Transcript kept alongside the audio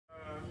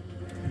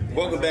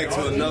Welcome back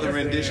to another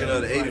rendition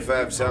of the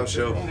 85 South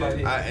Show.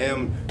 I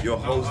am your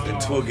host and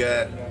tour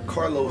guide,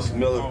 Karlous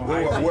Miller.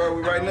 Where are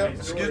we right now?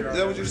 Excuse me, is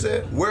that what you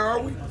said? Where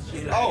are we?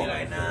 Oh,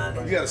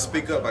 you gotta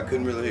speak up. I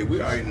couldn't really hear. We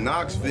are in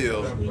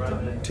Knoxville,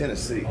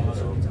 Tennessee.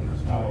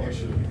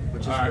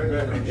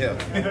 Yeah,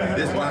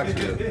 this is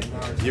Knoxville.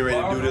 You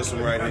ready to do this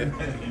one right here?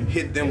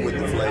 Hit them with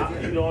the flavor.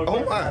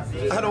 Oh my,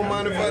 I don't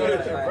mind if I do.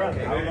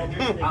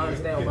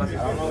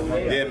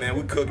 Yeah, man,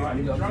 we cooking.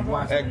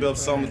 Act Up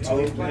Summer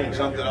Tour.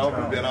 Jumped it off.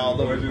 We've been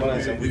all over the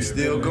place, and we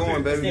still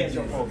going, baby.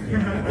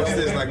 What's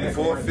this? Like the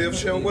 4th, 5th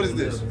show? What is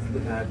this?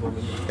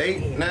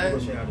 8,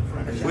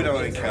 9? We don't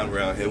even count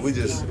around here. We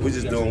just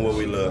doing what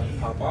we love.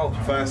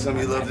 Find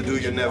something you love to do.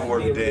 Your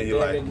networking day in your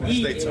life.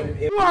 Stay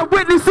tuned. You are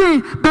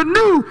witnessing the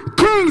new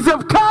kings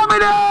of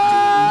comedy.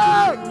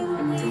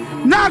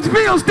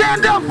 Knoxville,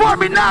 stand up for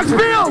me.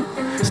 Knoxville,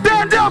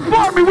 stand up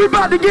for me. We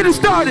about to get it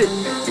started.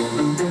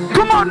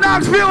 Come on,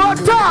 Knoxville up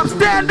top,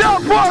 stand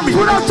up for me.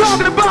 What I'm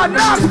talking about,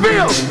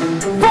 Knoxville.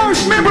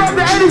 First member of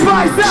the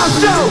 85 South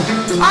Show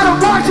out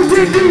of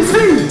Washington, D.C.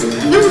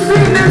 You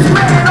seen this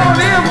man on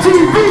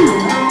MTV.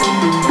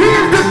 He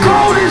is the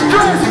coldest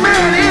dressed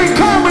man in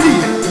comedy.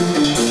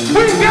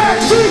 We got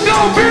Chico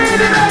being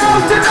in the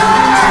house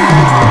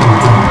tonight.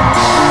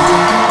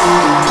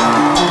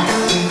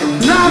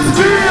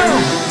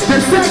 Knoxville, the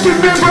second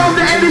member of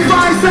the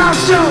 85 South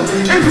Show,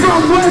 is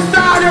from West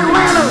Side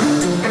Atlanta.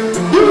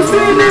 You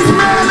seen this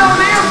man on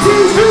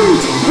MTV,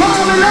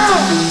 wildin'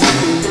 out.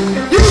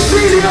 You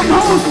seen him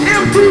host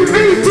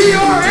MTV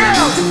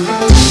TRL.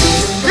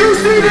 You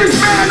see this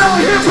man on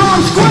Hip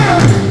Hop Square.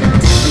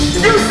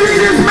 You see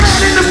this man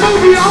in the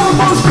movie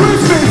Almost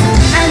Christmas.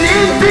 And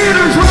in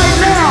theaters right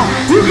now,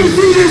 you can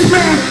see this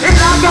man, and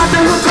I got the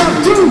hook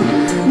up too.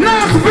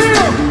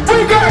 Knoxville,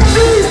 we got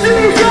DC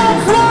Young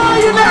Fly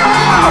in the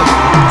house.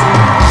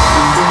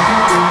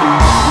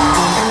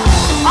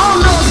 I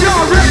don't know if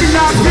y'all ready,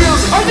 Knoxville.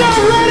 Are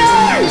y'all ready?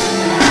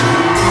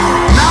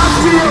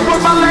 Knoxville,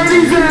 where my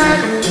ladies at?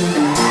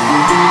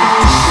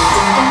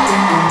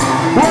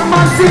 Where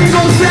my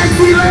single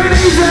sexy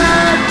ladies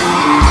at?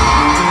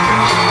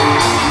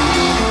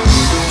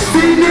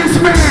 See this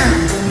man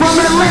from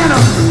Atlanta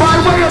by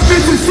way of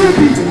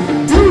Mississippi.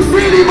 You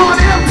seen him on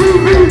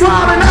MTV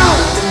wildin'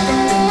 out.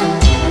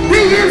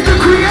 He is the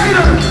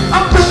creator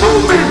of the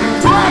movement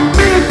Black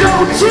Men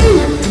Don't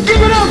Cheat.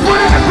 Give it up for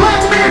that,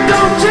 Black Men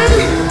Don't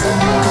Cheat.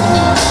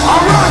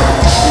 Alright.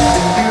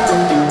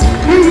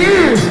 He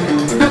is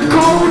the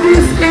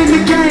coldest in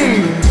the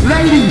game.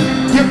 Lady,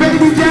 your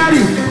baby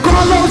daddy,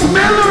 Karlous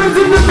Miller is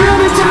in the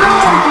building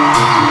tonight.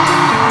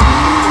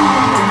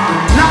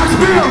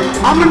 Knoxville,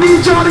 I'ma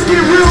need y'all to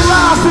get real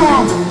loud for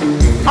him.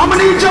 I'ma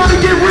need y'all to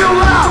get real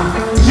loud.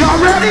 Y'all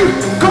ready?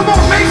 Come on,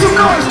 make some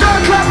noise.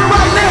 Start clapping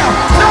right now.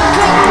 Start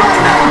clapping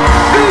right now.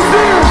 This is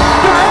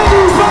the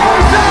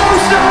 85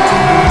 South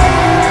Show.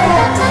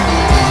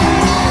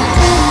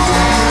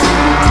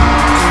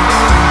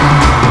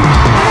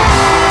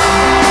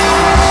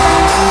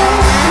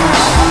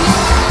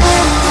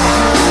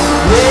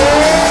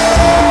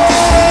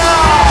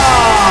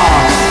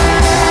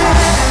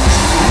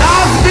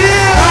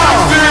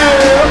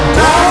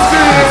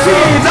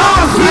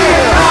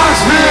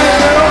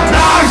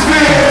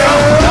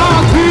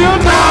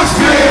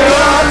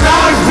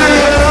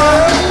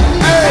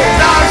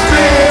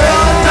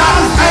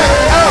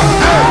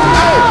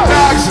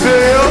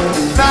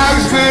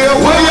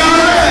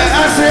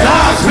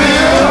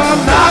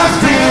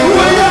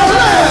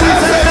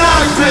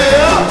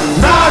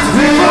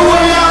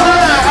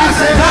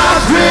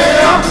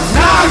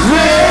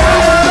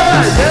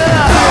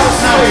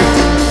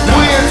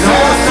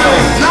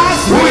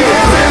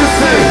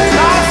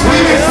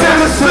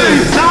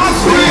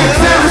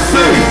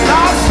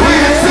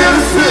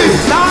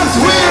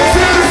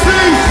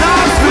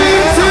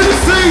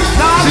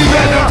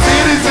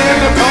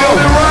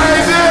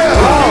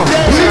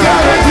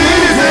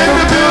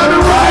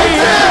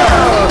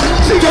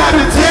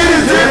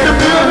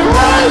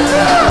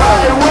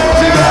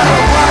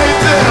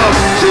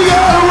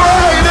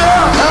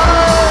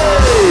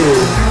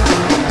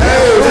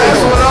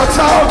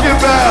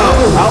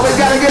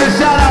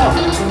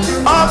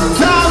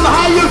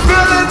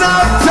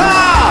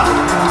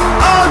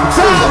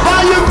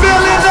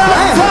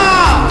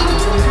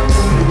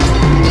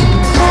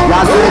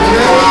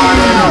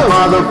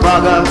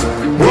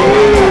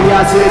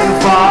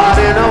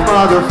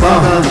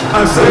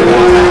 I say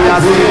I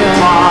did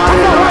fine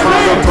in a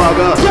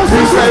motherfucker.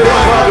 We say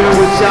fucking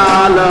with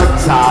y'all up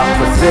top,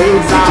 but say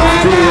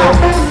Knoxville.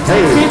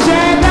 Hey,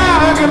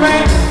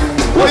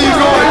 where you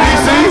going,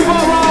 DC?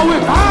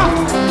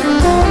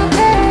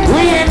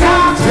 We in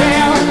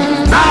Knoxville.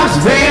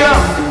 Knoxville.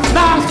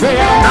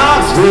 Knoxville.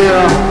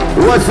 Knoxville.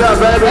 What's up,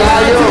 baby?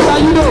 How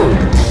you doing?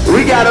 We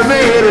got a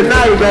man here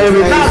tonight, baby.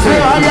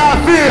 Knoxville, how y'all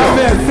feel?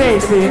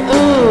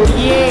 Ooh,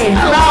 yeah.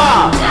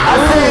 Nah, I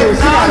said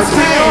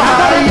Knoxville,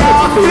 how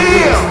y'all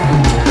feel?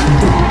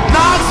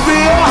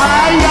 Knoxville,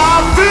 how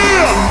y'all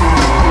feel?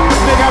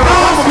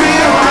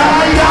 Knoxville,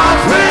 how y'all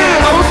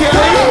feel?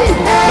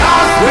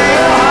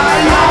 Knoxville, how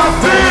y'all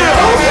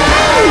feel?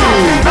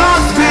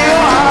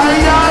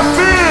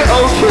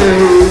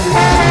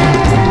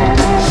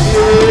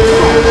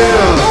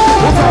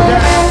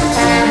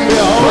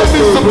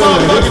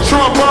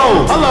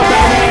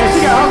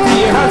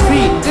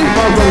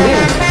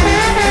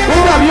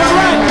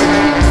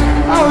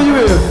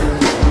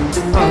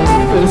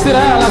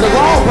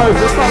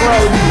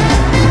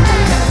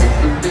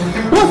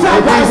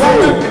 got white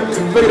woman.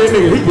 Look at that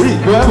nigga.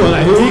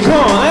 Here he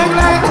come.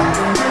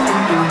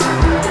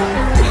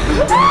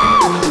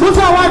 What's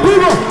up, white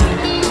people?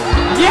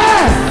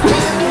 Yes.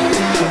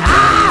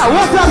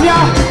 What's up,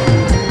 y'all?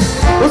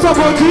 What's up,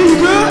 OG? You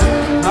good?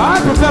 All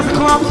right, Professor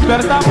Columbus, you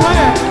better stop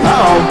playing.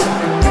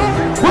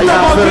 What's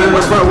up, OG?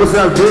 What's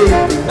up, G?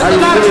 How you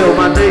feel,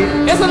 my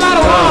nigga? It's a lot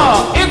of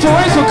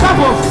interracial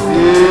couples.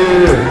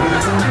 Yeah.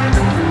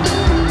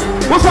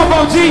 What's up,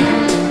 OG?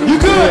 You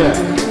good?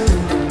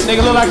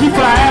 Nigga look like he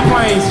fly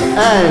airplanes.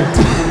 Hey,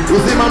 you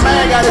see my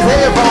man got his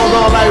headphones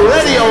on like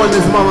radio in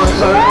this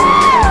motherfucker.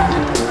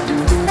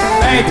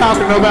 I ain't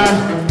talking to nobody.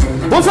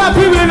 What's up,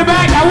 people in the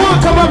back? I would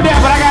come up there,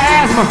 but I got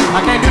asthma. I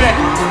can't do that.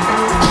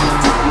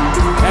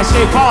 That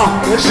shit fall.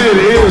 That shit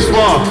is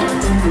fall.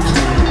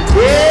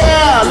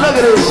 Yeah, look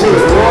at this shit,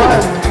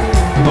 boy.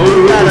 Oh,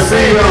 you got a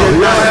seat.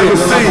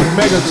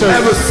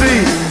 Have a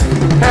seat.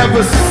 Have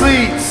a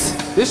seat.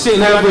 This shit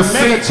like a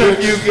mega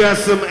church. You got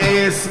some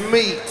ass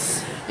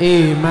meats.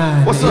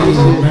 Amen. What's up,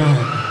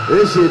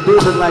 This shit do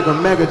look like a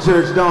mega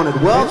church, don't it?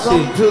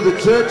 Welcome to the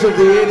Church of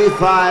the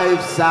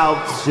 85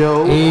 South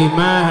show.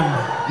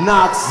 Amen.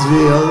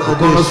 Knoxville edition.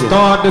 Gonna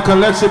start the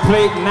collection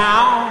plate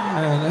now.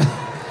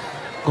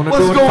 What's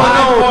going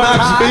on,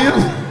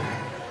 Knoxville?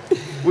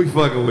 We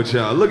fucking with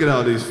y'all. Look at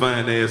all these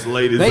fine ass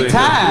ladies. They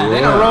tired.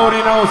 They done rolled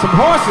in on some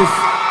horses.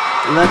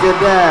 Look at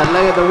that.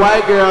 Look at the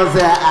white girl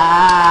say,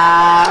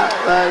 yeah,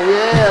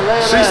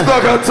 look at she that.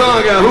 stuck her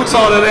tongue out. Who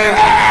taught her that?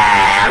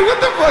 What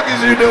the fuck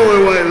is you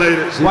doing, white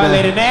lady? White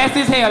lady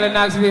nasty as hell in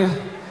Knoxville.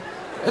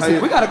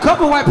 We got a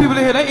couple white people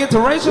in here. They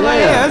interracial like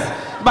this.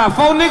 About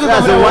 4 niggas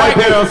over there, white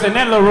girls in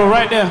that little room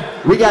right there.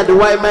 We got the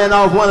white man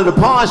off one of the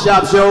pawn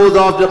shop shows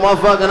off the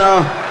motherfucking,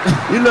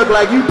 you look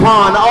like you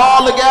pawned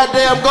all the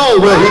goddamn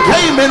gold. Well, he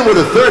came in with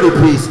a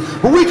 30-piece,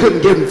 but we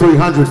couldn't give him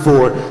 300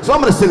 for it. So I'm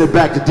gonna send it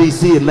back to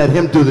DC and let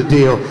him do the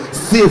deal.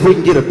 See if we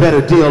can get a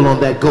better deal on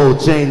that gold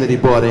chain that he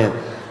bought in.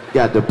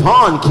 Got the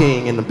pawn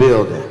king in the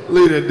building.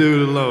 Leave that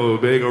dude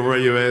alone, man. They gonna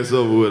run your ass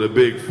over with a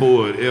big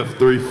Ford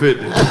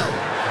F-350.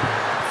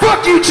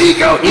 Fuck you,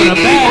 Chico!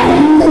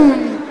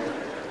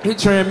 His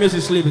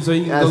transmission sleeping, so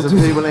you can go got some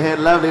people in here.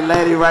 Lovely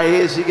lady right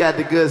here. She got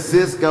the good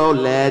Cisco.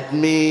 Let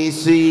me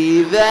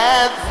see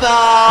that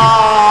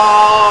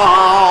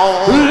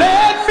thong.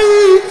 Let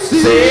me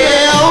see.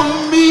 Tell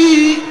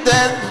me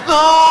that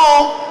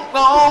thong.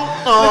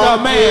 Look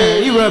at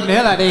man, he rubbing the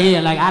hell out of their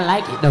head like I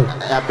like it though.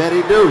 I bet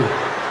he do.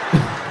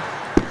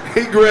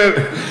 He grabbed,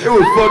 it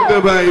was fucked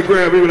up how he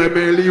grabbed me like,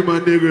 man, leave my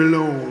nigga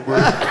alone, bro.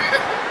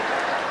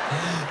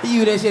 He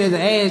used that shit as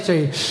an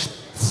ashtray.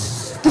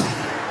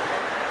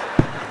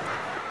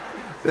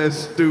 That's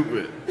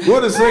stupid. Where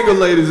the single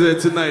ladies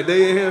at tonight?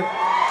 They in here?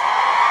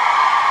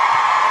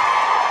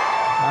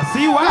 I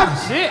see why.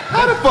 Shit.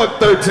 How the fuck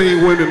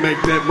 13 women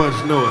make that much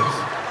noise?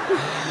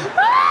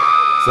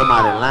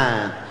 Somebody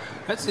lying.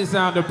 That shit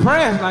sound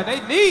depressed, like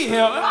they need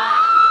help.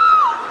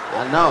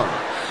 I know.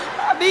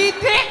 I need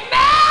dick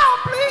now,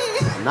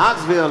 please.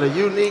 Knoxville, a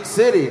unique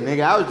city,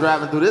 nigga. I was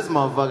driving through this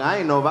motherfucker. I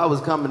didn't know if I was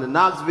coming to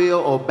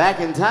Knoxville or back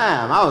in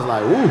time. I was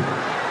like, ooh.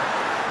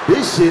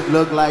 This shit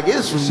look like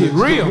it's from shit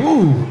real.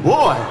 Ooh,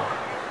 boy.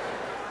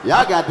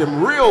 Y'all got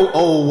them real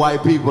old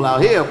white people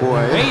out here,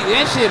 boy. Hey,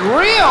 that shit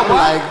real, boy.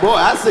 Like, boy,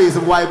 I see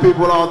some white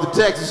people on the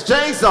Texas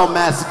Chainsaw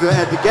Massacre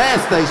at the gas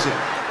station.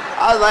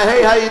 I was like,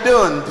 hey, how you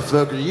doing? What the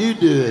fuck are you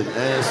doing,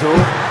 asshole?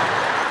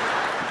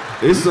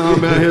 There's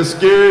some out here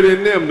scarier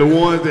than them. The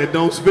ones that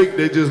don't speak,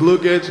 they just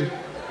look at you.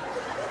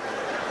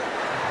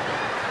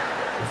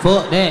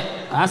 Fuck that.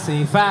 I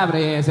seen 5 of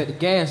their ass at the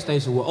gas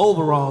station with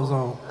overalls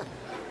on.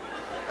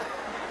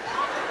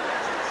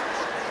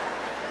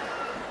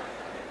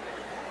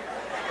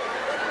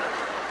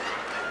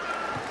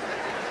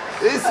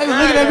 They was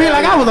looking at me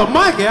like I was a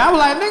monkey. I was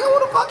like, nigga, who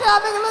the fuck y'all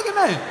nigga looking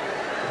at?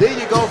 Then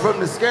you go from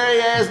the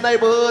scary ass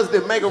neighborhoods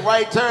that make a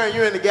right turn,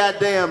 you're in the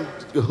goddamn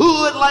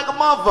hood like a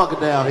motherfucker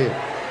down here.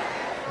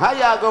 How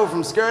y'all go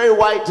from scary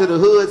white to the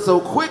hood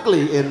so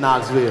quickly in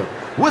Knoxville?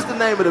 What's the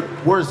name of the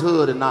worst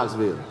hood in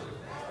Knoxville?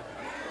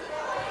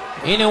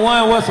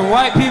 Anyone with some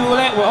white people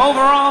with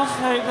overalls?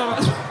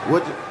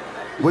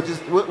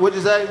 What'd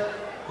you say?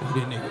 That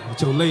nigga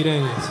with your late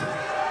ass.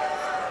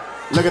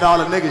 Look at all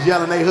the niggas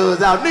yelling their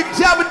hoods out. Nigga,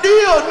 chop a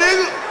deal,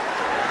 nigga.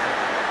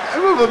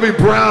 I'm gonna be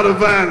proud of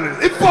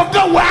violence. It fucked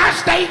up where I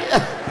stay.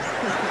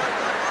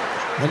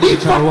 He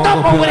fucked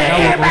up over there.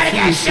 Everybody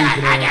got shot.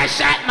 I got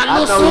shot. My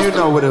little sister. I know you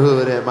know where the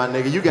hood at, my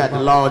nigga. You got the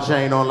long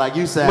chain on like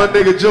you said. My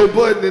nigga Joe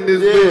Budden in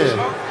this bitch.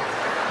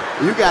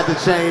 You got the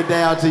chain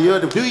down to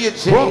your, do your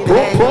chain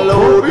hang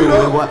low.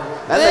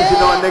 That lets you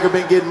know a nigga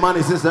been getting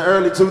money since the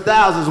early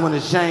 2000s when the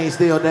chain's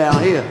still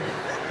down here.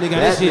 Nigga,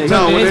 that shit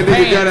no, when that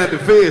nigga got out the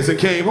feds and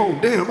came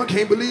home, damn, I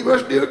can't believe I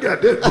still got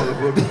that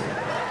motherfucker.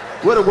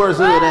 Where the worst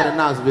hood at in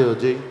Knoxville,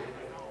 G?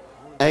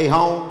 A.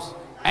 Holmes?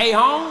 A.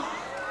 Holmes?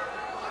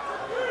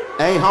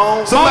 A.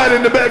 Holmes? Somebody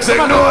in the back said,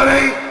 no, it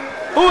ain't.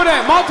 Who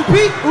that? Malta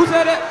Pete? Who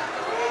said that?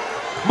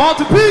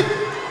 Malta Pete?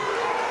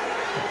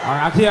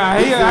 I hear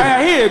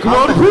it. Come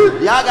on.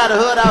 Y'all got a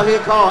hood out here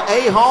called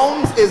A.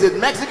 Homes. Is it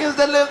Mexicans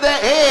that live there?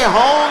 A.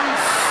 Homes.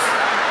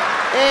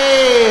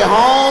 A.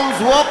 Homes.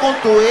 Welcome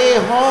to A.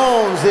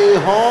 Homes.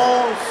 A.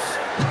 Homes.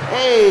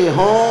 A.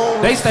 Homes.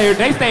 They stay at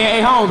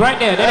A. Homes right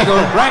there. There they go.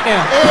 Right there.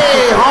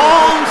 A.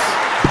 Homes.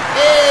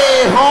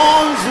 A.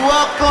 Homes.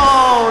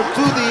 Welcome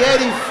to the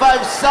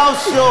 85 South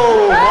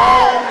Show.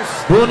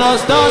 Homes.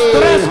 Unos, dos,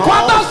 tres,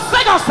 cuatro,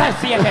 cinco, seis,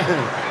 siete.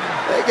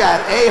 They got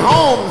A.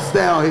 Homes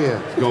down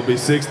here. It's gonna be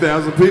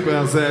 6,000 people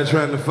outside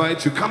trying to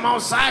fight you. Come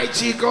outside,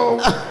 Chico.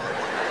 I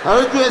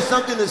heard you had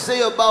something to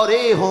say about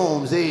A.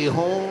 Homes. A.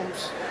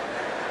 Homes.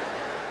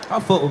 I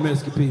fuck with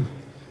Mexican people.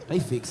 They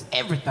fix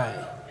everything.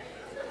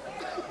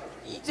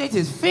 They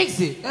just fix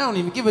it. They don't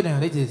even give a damn.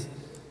 They just,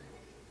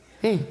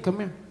 hey, come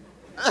here.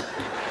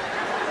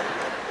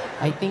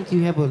 I think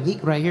you have a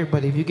leak right here,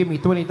 but if you give me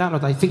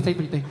 $20, I fix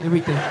everything.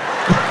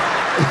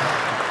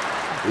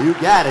 You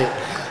got it.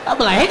 I'm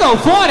like, hey, go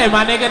 40,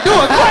 my nigga. Do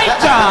a great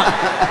job.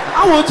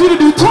 I want you to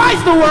do twice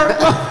the work.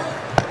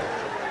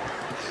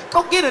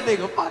 Go get a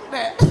nigga. Fuck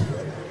that.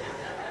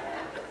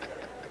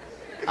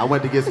 I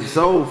went to get some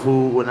soul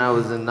food when I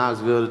was in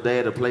Knoxville today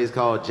at a place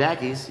called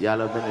Jackie's.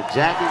 Y'all ever been to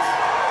Jackie's?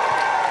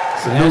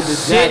 Salute to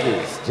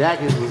Jackie's.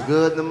 Jackie's was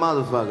good in the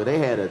motherfucker. They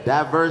had a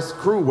diverse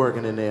crew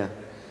working in there.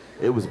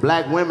 It was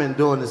black women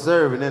doing the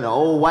serve, and then an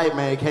old white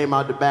man came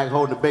out the back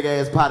holding a big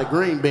ass pot of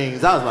green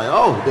beans. I was like,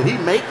 oh, did he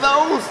make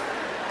those?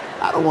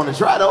 I don't want to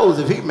try those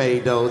if he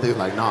made those. They was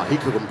like, nah, he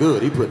cooked them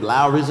good. He put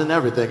Lowry's and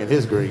everything in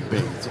his green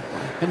beans.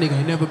 That nigga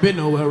ain't never been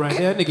nowhere right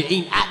there. That nigga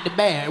eating out the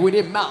bag with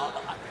his mouth.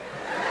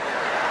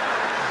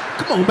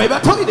 Come on, baby. I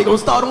told you they gonna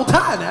start on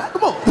time now.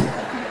 Come on.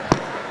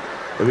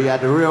 And we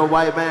got the real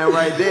white man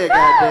right there,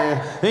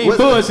 goddamn. He ain't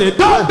bullshit.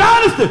 Dog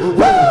Dynasty.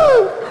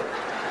 Woo!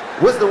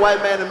 What's the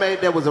white man that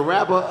made that was a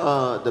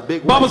rapper? The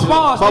big Bubba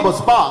Sparks. Bubba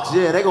Sparks,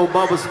 yeah, they go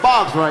Bubba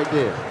Sparks right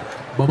there.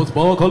 Bubba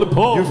Sparks, call it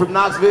Paul. You from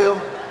Knoxville?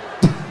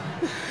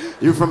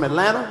 You from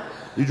Atlanta?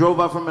 You drove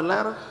up from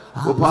Atlanta?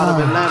 What part of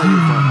Atlanta you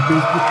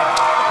from?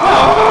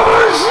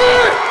 Oh,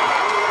 shit!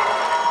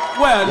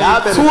 Well,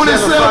 y'all better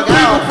 27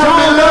 people from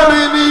Atlanta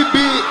in these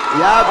beat.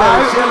 Y'all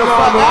better chill the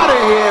fuck out of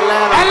here,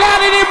 Atlanta.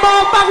 Atlanta, they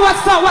motherfucker,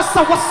 what's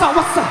up?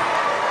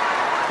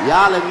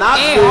 Y'all in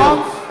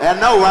Knoxville. I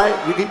know, right?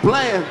 You keep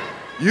playing.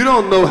 You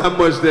don't know how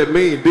much that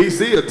means.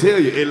 DC will tell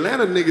you,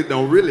 Atlanta niggas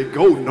don't really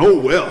go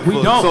nowhere.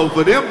 We don't. So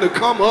for them to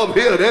come up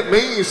here, that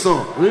means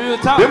something. Real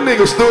talk. Them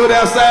niggas stood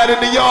outside in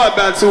the yard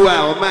about 2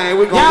 hours,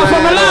 man. We gonna y'all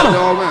from Atlanta?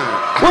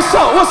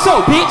 What's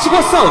up, bitch?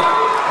 What's up?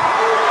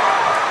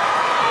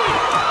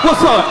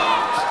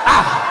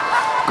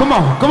 Ah, come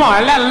on,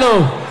 Atlanta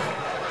little.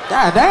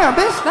 God damn,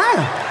 bitch, damn.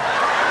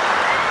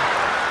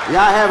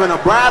 Y'all having a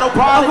bridal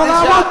party?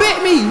 Y'all bit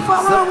me.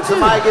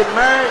 Somebody getting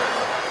married?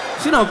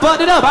 She done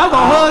fucked it up. I'm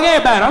gonna hug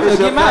everybody. I'm gonna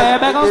get my ass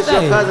back on stage.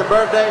 It's your cousin's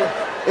birthday.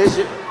 It's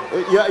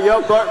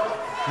your birthday.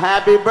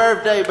 Happy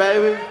birthday,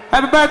 baby.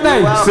 Happy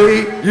birthday.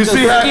 See, you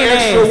see how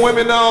extra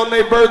women are on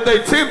their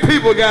birthday? 10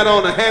 people got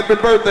on a happy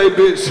birthday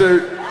bitch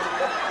shirt.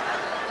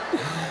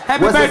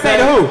 Happy birthday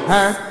to who?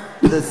 Her.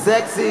 The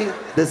sexy,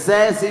 the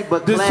sassy,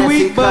 but the classy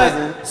sweet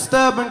cousin. but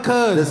stubborn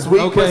cousin. The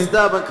sweet but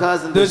stubborn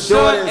cousin. The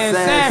short and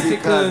sassy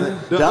cousin.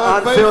 The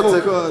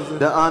unfiltered cousin.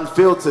 The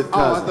unfiltered cousin.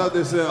 Oh, I thought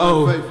they said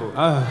unfaithful.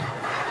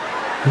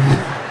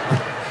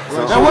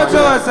 Now what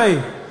yours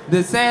say?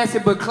 The sassy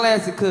but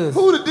classy cousin.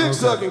 Who the dick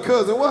sucking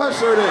cousin? What her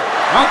shirt at?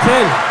 I'll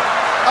tell you.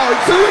 Oh,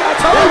 see? I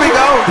told there we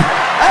go.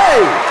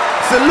 Hey,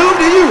 salute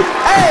to you.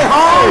 Hey,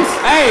 Holmes.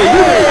 Hey,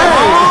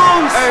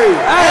 Holmes.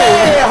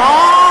 Hey,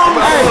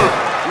 Holmes.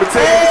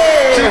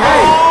 Hey,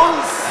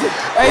 Holmes.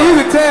 Hey, you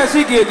can tell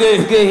she get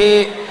good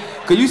head.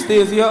 Cause you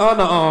still see her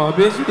underarm,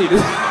 bitch. You need to.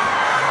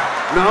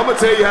 Now I'm gonna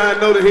tell you how I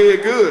know the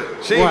head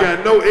good. She ain't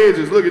got no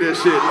edges. Look at that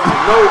shit.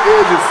 No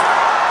edges.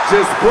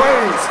 Just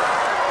braids.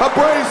 Her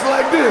braids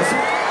like this.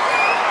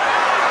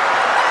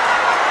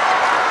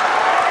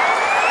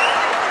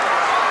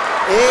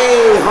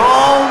 Hey,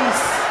 Holmes.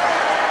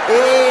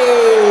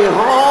 Hey,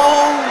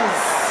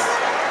 Holmes.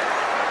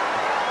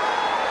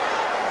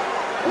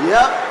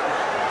 Yep.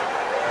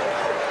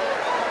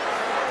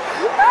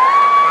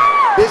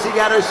 Then she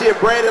got her shit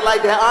braided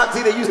like that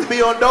auntie that used to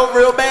be on dope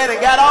real bad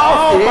and got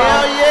off.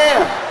 Hell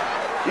yeah.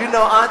 You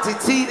know Auntie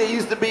T that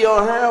used to be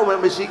on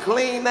heroin, but she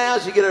clean now.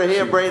 She get her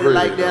hair braided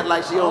like that,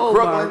 like she on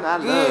Brooklyn. I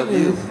love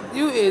you.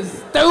 You is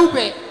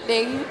stupid,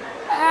 nigga.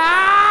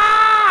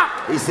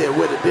 Ah! He said,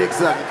 where the dick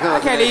sucking cousin? I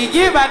can't even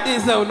give out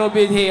this no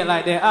bitch head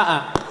like that.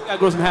 You gotta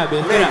grow some hair,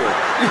 bitch.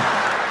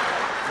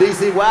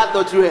 DC, well, I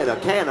thought you had a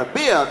can of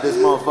beer up this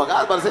motherfucker.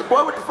 I was about to say,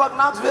 boy, what the fuck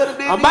Knoxville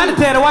did? I'm about to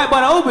tell the white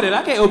boy to open it.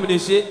 I can't open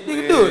this shit.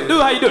 Nigga, do it. Do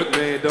it how you do it.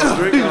 Man, don't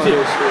drink all this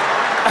shit.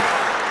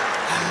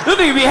 This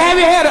nigga be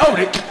having hair to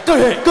open it. Go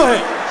ahead.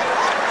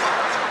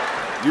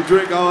 You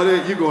drink all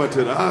that, you going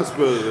to the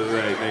hospital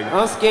today, nigga.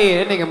 I'm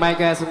scared. That nigga might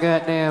got some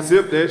goddamn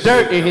sip that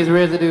dirt shit. In his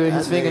residue in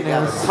his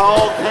fingernails. Got a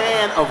tall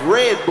can of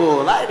Red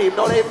Bull. I didn't even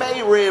know they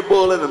made Red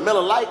Bull in the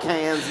Miller Lite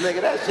cans,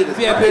 nigga. That shit is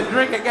crazy. Yeah, been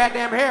drinking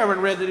goddamn heroin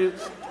residue.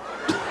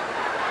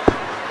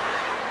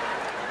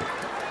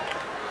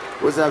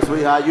 What's up,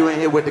 sweetheart? You in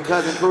here with the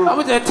cousin crew? I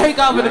was just take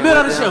off in the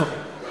middle of the show.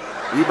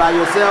 You by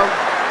yourself?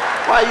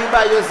 Why you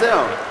by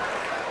yourself?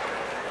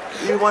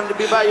 You wanted to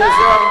be by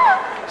yourself?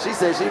 She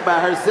said she by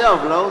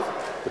herself, Los.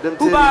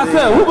 Who by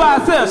herself? Who by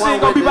herself? She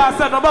ain't gonna be by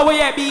herself no more. Where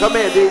you at, B? Come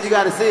here, D. You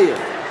gotta see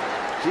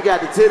her. She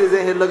got the titties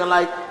in here looking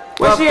like.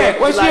 Where she at?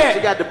 Where she at?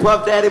 She got the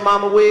Puff Daddy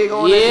mama wig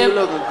on. Yeah. She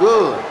looking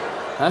good.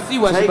 I see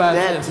what she by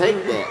herself.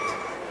 Take that.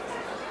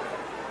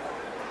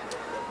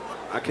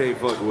 I can't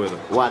fuck with her.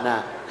 Why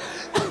not?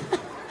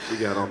 She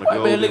got on the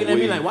golden weave. Looking at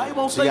me like, why you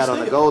won't say She got on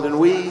the golden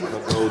weave.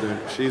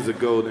 She's a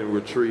golden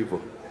retriever.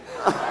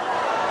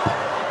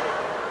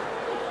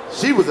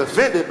 She was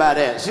offended by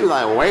that. She was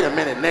like, wait a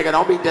minute, nigga,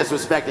 don't be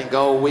disrespecting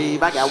gold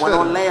weave. I got one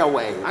on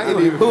layaway. I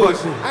ain't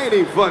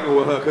even fucking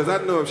with her, because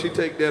I know if she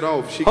take that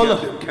off, she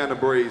got them kind of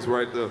braids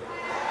right there.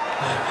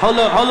 Hold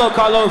up,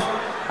 Karlous.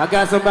 I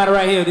got somebody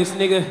right here. This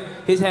nigga,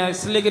 his hair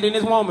slicker than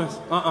his woman's.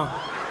 Oh.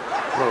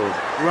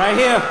 Right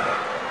here.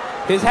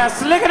 His hair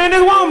slicker than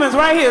his woman's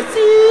right here.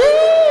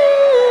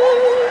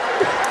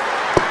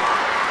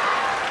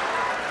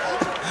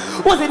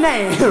 What's his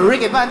name?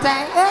 Ricky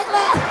Fontaine.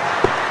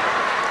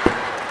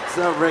 What's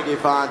up, Ricky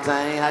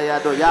Fontaine? How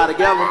y'all doing? Y'all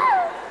together?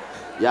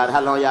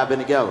 How long y'all been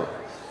together?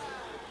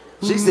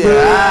 She said,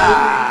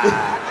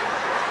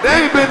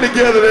 They ain't been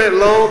together that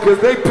long, because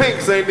they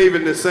pinks ain't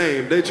even the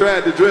same. They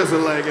tried to dress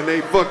alike and they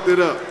fucked it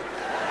up.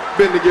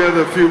 Been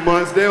together a few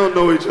months. They don't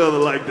know each other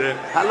like that.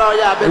 How long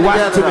y'all been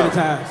together? Too many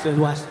times. Just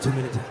watched it too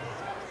many times.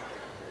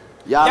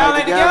 Y'all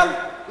ain't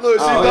together? Look,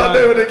 she thought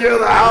they were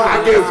together.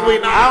 I guess we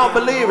not. I don't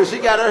believe it. She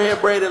got her hair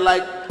braided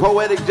like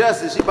Poetic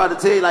Justice. She about to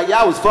tell you like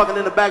y'all was fucking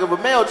in the back of a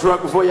mail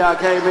truck before y'all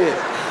came in.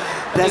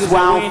 That's why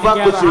I don't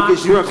fuck with you,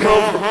 because you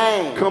can't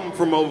hang. Come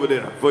from over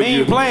there. He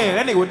ain't playing.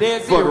 That nigga was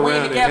dead serious. We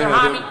ain't together,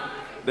 homie.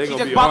 They she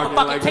gonna just be bought the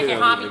fucking like ticket,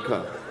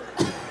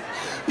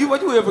 homie.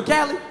 What you here from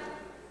Cali?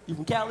 You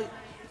from Cali?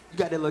 You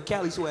got that little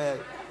Cali swag.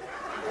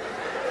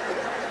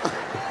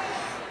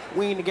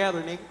 We ain't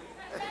together, nigga.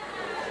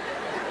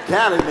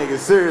 Cali niggas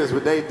serious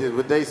with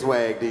they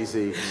swag, DC.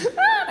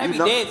 They be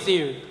dead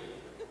serious.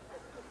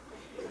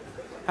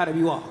 How do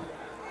you walk?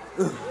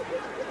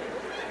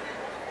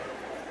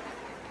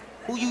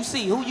 Who you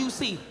see? Who you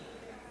see?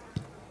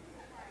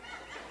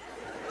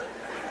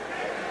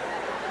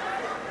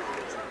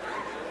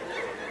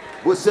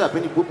 What's up?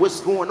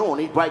 What's going on?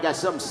 Anybody got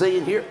something to say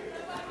in here?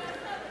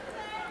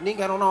 Nigga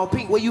got on all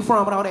pink. Where you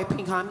from with all that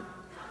pink, homie?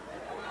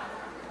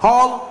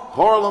 Harlem?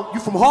 Harlem? You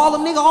from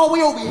Harlem, nigga? All the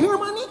way over here,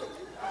 my nigga?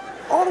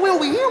 All the way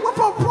over here? What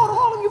part of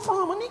Harlem you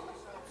from, my nigga?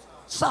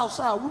 South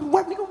side.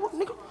 What, nigga? What,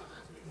 nigga?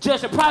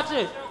 Just a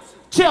project.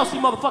 Chelsea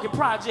motherfucking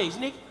projects,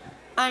 nigga.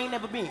 I ain't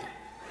never been.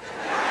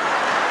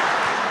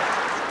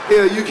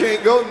 Yeah, you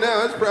can't go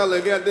now. It's probably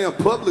a goddamn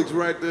Publix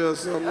right there or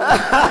something.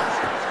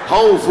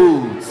 Whole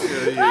Foods.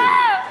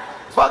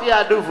 Yeah. Fuck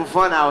y'all do for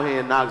fun out here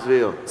in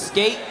Knoxville?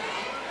 Skate.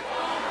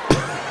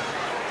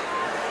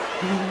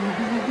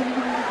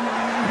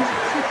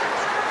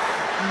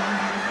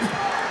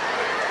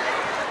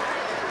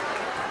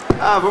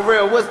 For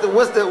real, what's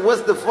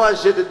the fun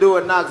shit to do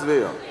in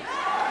Knoxville?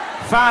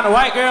 Find a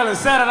white girl and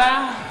settle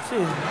down.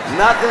 Shit.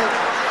 Nothing.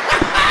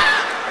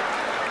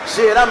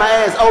 Shit, I'ma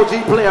ask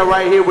OG player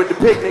right here with the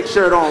picnic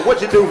shirt on.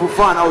 What you do for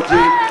fun, OG?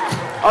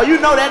 Oh,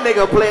 you know that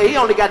nigga player. He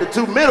only got the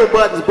 2 middle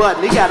buttons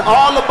buttoned. He got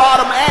all the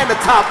bottom and the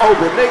top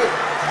open, nigga.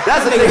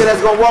 That's a nigga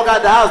that's gonna walk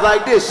out the house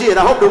like this. Shit,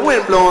 I hope the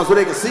wind blowing so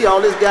they can see all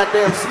this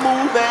goddamn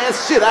smooth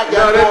ass shit I got.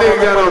 No, that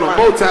nigga got on a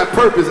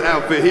multi-purpose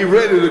outfit. He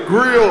ready to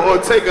grill or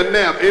take a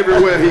nap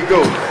everywhere he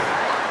goes.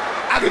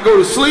 I can go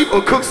to sleep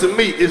or cook some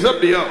meat. It's up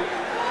to y'all.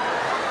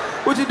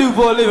 What you do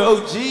for a living,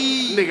 OG?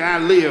 Nigga, I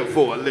live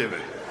for a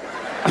living.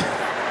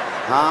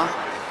 Huh?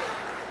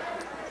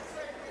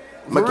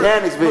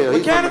 Mechanicsville.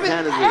 He's from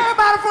Mechanicsville.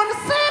 Everybody from the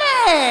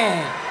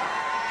city.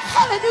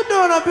 What are you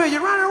doing up here?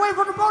 You running away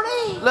from the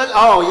police? Look,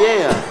 oh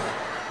yeah.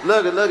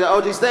 Look at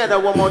OG, stand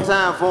up one more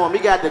time for him. He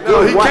got the good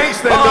No, he can't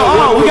stand up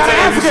one more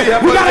time. You see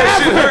how much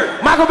that shit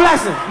hurt? Michael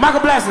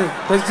Blessing.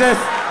 It's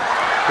just...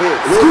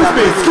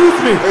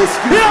 Excuse me.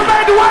 He done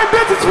made the white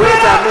bitches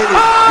split up. You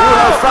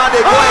have found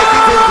it. Go ahead and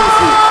get to him, DC.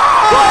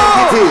 Go ahead and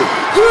get to him.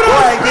 You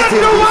done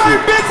split the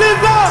white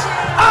bitches up.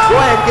 Go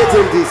ahead and get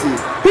to him, DC.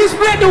 He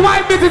split the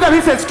white bitches up.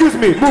 He said, excuse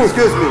me, move.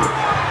 Excuse me.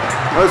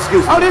 Oh,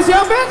 excuse me. Oh, this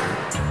your bitch?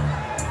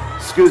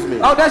 Excuse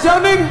me. Oh, that's your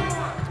nigga?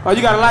 Oh,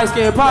 you got a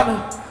light-skinned partner?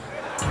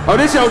 Oh,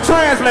 this your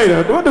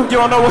translator. What the, you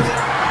don't know what?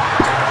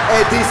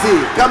 Hey, DC,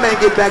 come and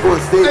get back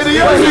on stage. Hey,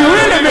 you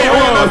really been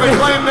up and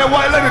claim that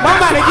white lady. My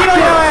body, get on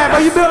your ass,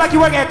 boy. You feel like you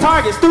work at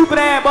Target. Stupid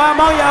ass, boy.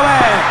 I'm on your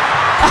ass.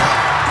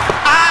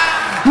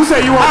 You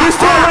say you want this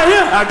chair right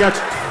here? I got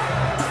you.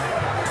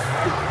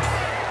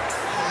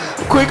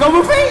 Quick on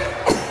my feet.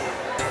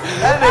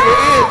 That nigga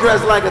is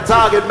dressed like a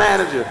Target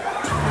manager.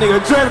 Nigga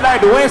dressed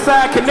like the West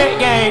Side Connect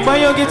gang. Boy,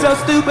 you don't get your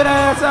stupid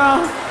ass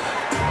on.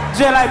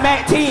 Just like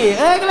Mac 10.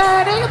 Ugly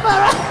ass nigga,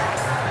 bro.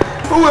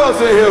 Who else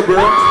in here,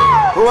 bro?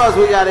 Who else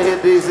we gotta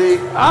hit, DC?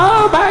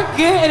 Oh my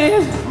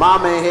goodness.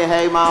 Mama in here,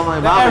 hey mama.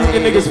 The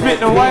African nigga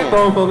spitting the white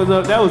motherfuckers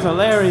up. That was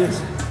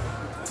hilarious.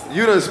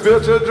 You done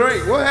spilled your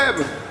drink. What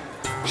happened?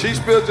 She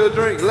spilled your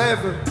drink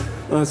laughing.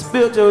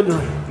 Spilled your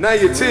drink. Now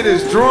your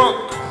titties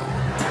drunk.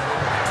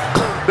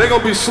 They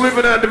gonna be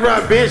slipping out the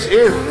right, bitch.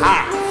 It's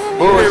hot.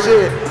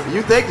 Bullshit.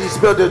 You think she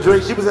spilled her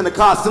drink? She was in the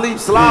car sleep,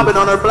 slobbing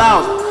on her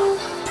blouse.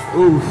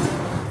 Oof.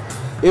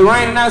 It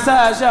raining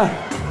outside, y'all.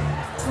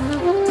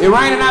 It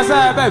raining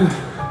outside, baby.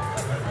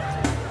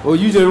 Well,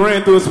 you just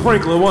ran through a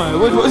sprinkler one.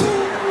 What?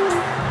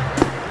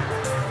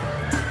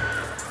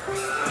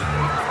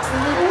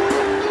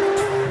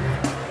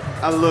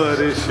 I love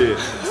this shit.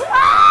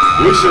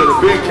 We should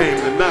have been came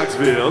to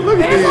Knoxville. Look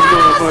at these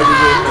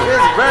motherfuckers.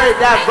 It's very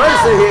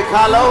diverse in here,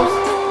 Karlous.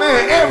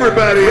 Man,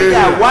 everybody We is.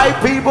 got white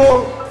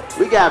people,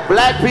 we got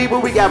black people,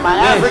 we got my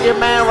African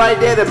man right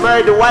there that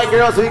married the white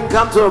girl so he can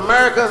come to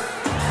America.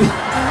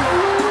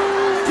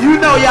 You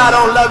know y'all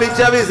don't love each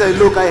other. He said,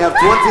 look, I have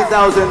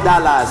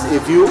 $20,000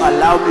 if you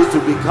allow me to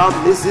become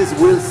Mrs.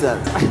 Wilson.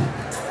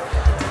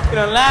 You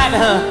done lied to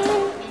her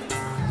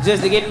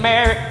just to get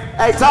married.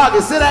 Hey,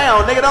 Target, sit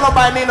down, nigga. Don't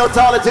nobody need no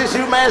toilet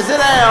tissue, man. Sit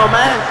down,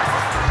 man.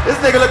 This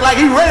nigga look like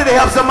he ready to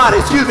help somebody.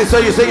 Excuse me, so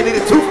you say you need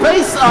a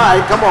toothpaste? All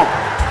right, come on.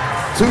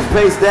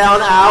 Toothpaste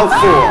down, aisle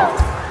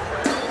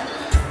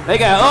 4. They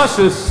got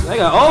ushers. They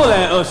got old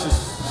ass ushers.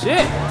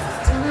 Shit.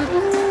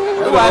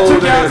 That's why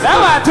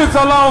it took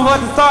so long for us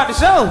to start the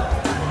show.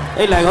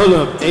 They like, hold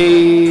up.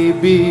 A,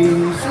 B,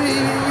 C,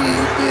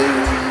 D,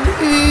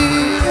 E,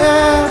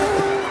 F.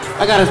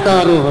 I gotta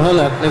start over. Hold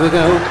up. There we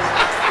go.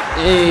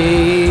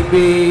 A, B,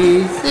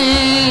 C,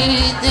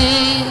 D,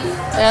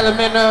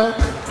 elemental.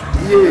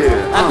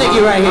 Yeah. I think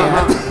you're right here.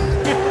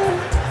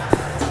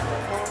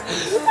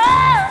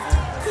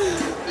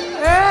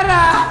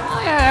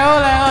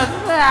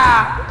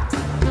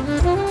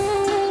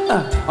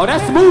 Oh,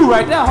 that's smooth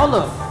right there. Hold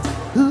up.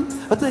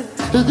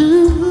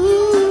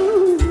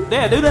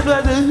 There, do that.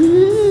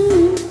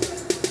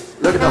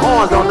 Look at the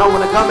horns, don't know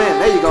when to come in.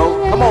 There you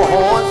go. Come on,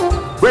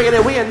 horns. Bring it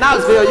in. We in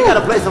Knoxville. You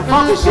gotta play some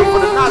funky shit for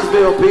the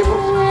Knoxville people.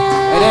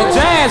 And that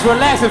jazz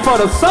relaxing for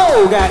the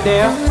soul,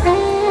 goddamn.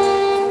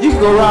 You can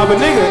go rob a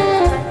nigga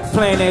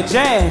playing that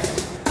jazz.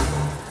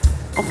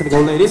 I'm finna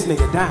go lay this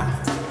nigga down.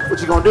 What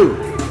you gonna do?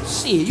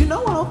 Shit, you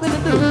know what I'm finna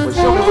do. Well,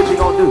 show me what you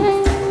gonna do.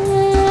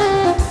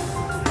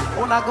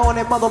 When I go in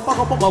that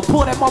motherfucker, I'm gonna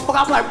pull that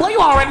motherfucker. I'm like, boy, you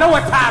already know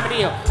what time it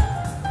is.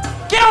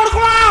 Get on the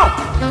ground!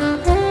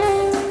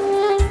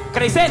 Cause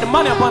they said the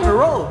money up under the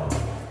road.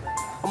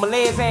 I'm gonna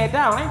lay his ass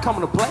down. I ain't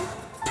coming to play.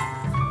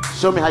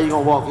 Show me how you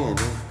gonna walk in,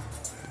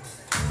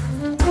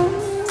 man.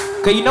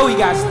 Cause you know he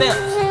got steps.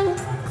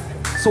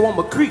 So I'm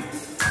a creep.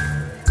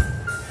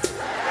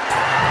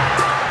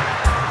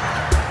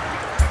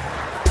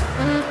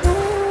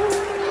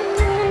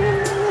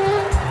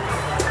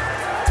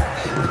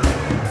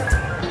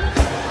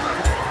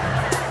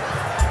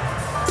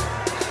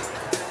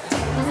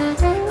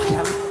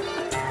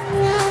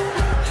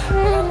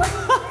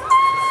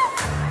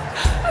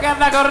 I gotta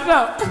knock on the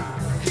door.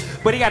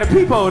 But he got a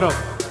peephole though.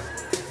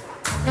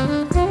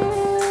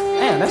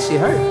 Damn, that shit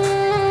hurt.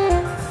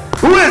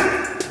 Who is it?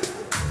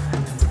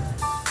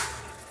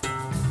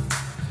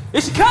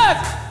 It's your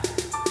cousin.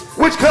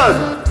 Which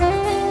cousin?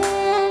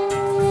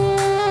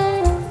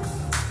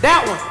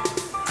 That one.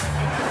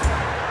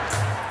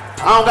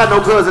 I don't got no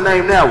cousin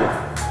named that one.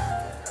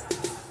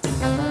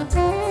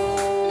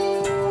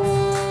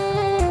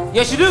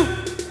 Yes, you do.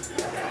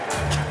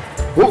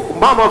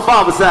 Mama or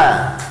father's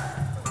side?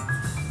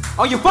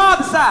 On your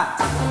father's side.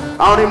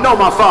 I don't even know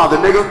my father,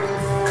 nigga.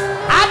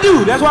 I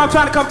do. That's why I'm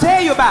trying to come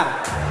tell you about it.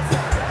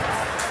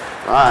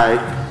 All right.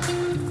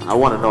 I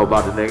want to know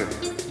about the nigga.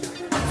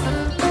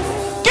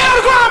 Get on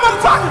the ground,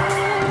 motherfucker!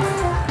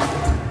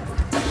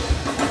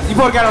 You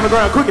probably got on the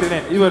ground quicker than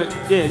that.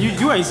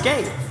 You ain't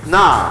scared.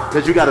 Nah,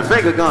 because you got a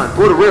finger gun.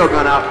 Pull the real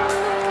gun out.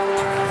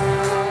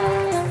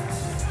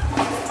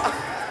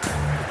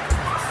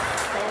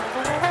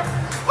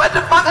 What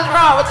the fuck is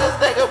wrong with this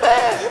nigga, man?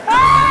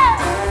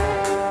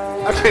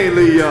 I can't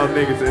leave y'all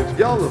niggas in.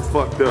 Y'all are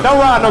fucked up. Don't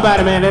rob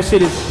nobody, man. That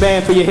shit is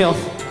bad for your health.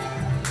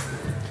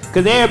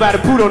 Cause everybody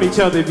poot on each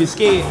other if you're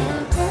scared.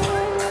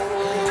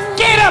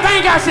 Get up, I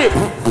ain't got shit.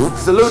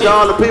 Salute to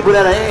all the people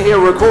that are in here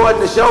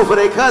recording the show for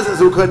their cousins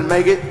who couldn't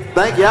make it.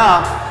 Thank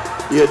y'all.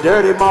 You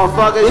dirty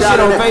motherfuckers. This shit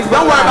on Facebook.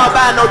 Don't worry about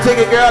buying no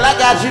ticket, girl. I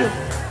got you.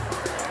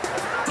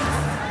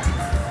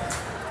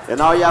 And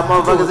all y'all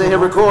motherfuckers in here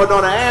recording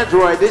on an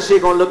Android, this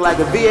shit gonna look like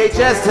a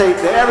VHS tape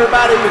to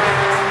everybody.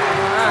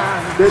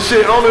 That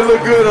shit only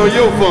look good on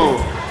your phone.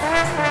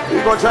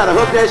 You're gonna try to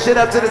hook that shit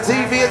up to the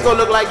TV, it's gonna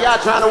look like y'all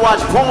trying to watch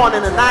porn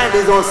in the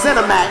 90s on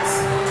Cinemax.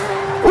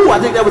 Ooh, I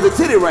think that was a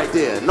titty right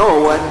there.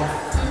 No, it wasn't.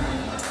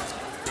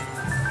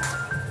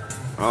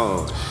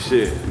 Oh,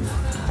 shit.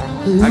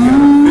 I got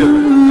a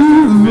feeling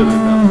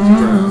about this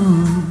crowd.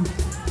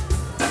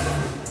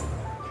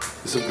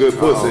 There's some good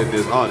pussy in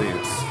this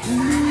audience.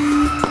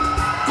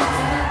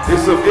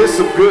 It's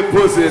some good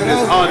pussy in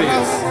this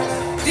audience.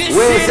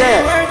 Where's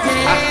that?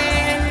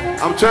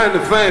 I'm trying to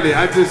find it.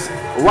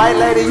 White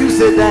lady, you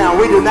sit down.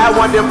 We do not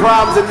want them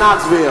problems in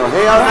Knoxville.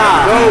 Hell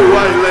nah. No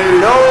white lady.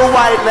 No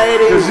white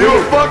lady. Cause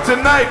you'll fuck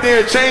tonight,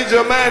 then change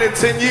your mind in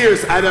 10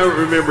 years. I don't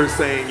remember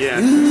saying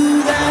yes.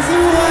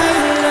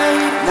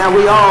 Now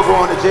we all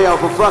going to jail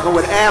for fucking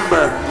with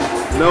Amber.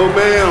 No,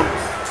 ma'am.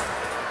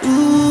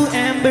 Ooh,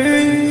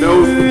 Amber.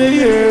 No.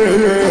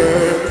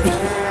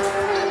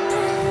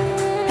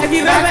 Have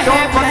you ever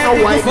had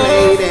no white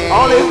lady?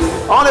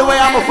 Only way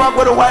I'ma fuck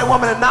with a white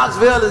woman in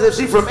Knoxville is if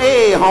she from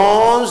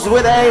A-Homes.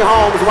 Where the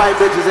A-Homes white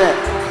bitches at?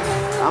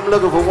 I'm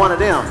looking for one of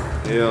them.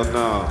 Hell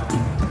no.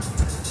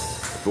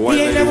 The white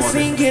He ain't lady never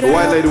seen Get the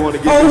white Out. lady want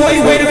to get. Oh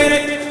wait a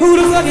minute. Who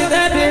the fuck is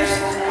that bitch?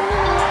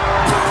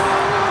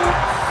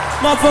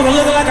 Motherfucker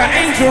looking like an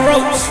angel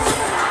roach.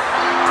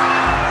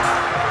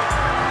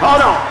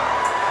 Hold on.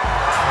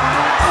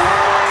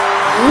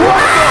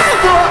 What the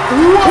fuck?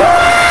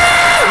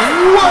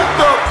 What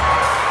the?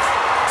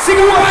 She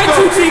gonna bite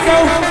you, Chico.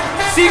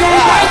 She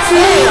gonna bite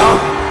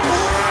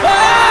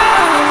you.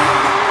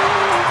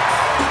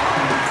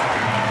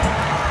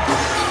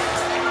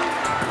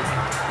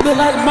 Look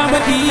like Mama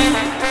D.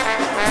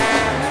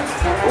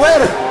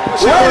 Wait,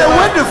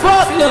 what the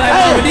fuck? She look like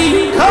Mama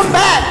D. Come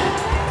back.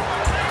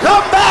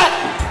 Come back.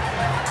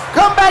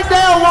 Come back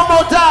down one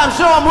more time.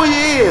 Show them who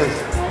you is.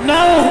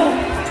 No.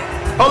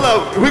 Hold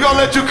up. We're gonna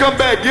let you come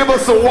back. Give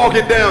us some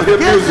walking down here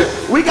music.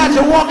 We got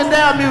your walking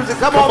down music.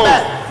 Come on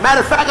back.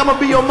 Matter of fact, I'm gonna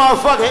be your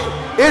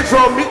motherfucking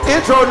intro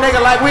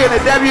nigga like we in the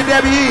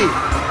WWE.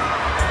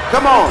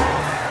 Come on.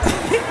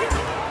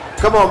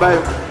 Come on,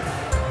 baby.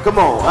 Come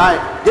on. All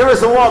right. Give us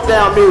some walk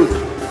down music.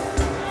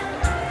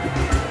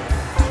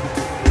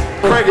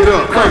 Crank it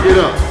up. Crank it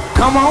up.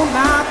 Come on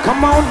now.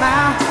 Come on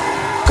now.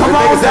 Come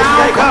on Nigga said you down.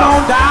 can't Come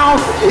on down.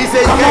 He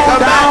said you can't come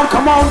down. back.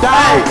 Come on down.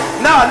 Hey,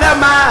 no, never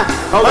mind.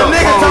 Hold A up,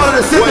 nigga pause. told her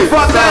to sit the Wait,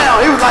 fuck stop. down.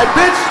 He was like,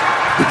 bitch,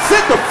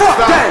 sit the fuck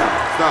Stop. down.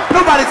 Stop.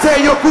 Nobody tell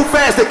your goof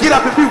ass to get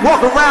up and be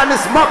walking around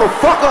this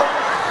motherfucker.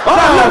 Oh,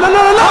 no.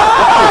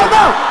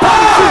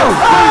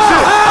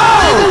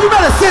 You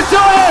better sit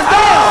your ass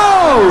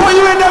down. Or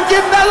you end up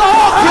getting that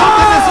law killed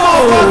in this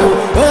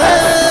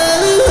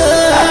motherfucker.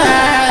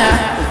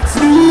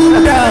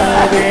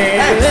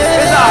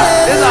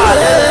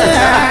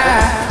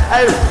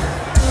 Hey,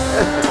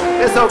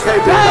 it's okay,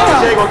 big dog.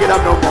 She ain't gonna get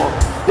up no more.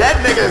 That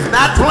nigga is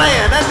not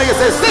playing. That nigga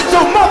said, sit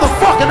your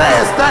motherfucking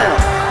ass down.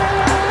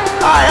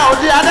 All right,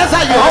 OG, that's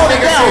how you hold it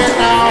down.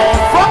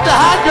 Fuck the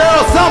hot girl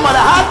summer.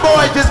 The hot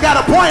boy just got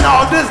a point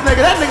on this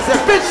nigga. That nigga said,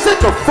 bitch, sit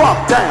the fuck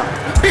down.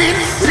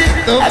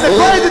 And the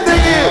crazy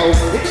thing is,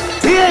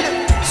 he ain't.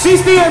 She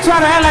still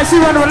trying to act like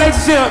she run a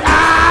relationship.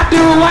 I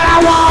do what I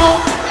want.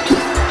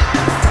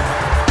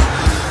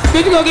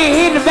 Bitch, you gonna get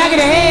hit in the back of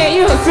the head.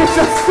 You gonna sit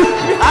so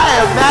stupid. I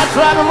am not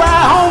trying to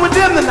ride home with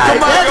them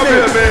tonight. Come on, come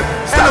here, man.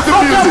 Stop And the the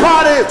fucked up music.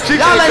 part is, She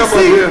y'all can't ain't come up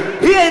see, here.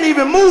 he ain't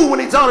even moved when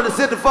he told her to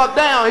sit the fuck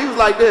down. He was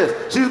like this.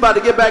 She was about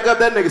to get back up.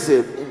 That nigga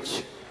said,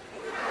 bitch.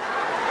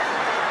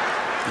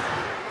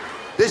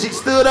 Then she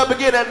stood up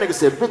again. That nigga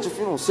said, bitch, if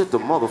you don't sit the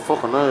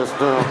motherfucking ass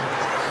down,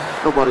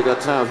 nobody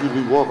got time for you to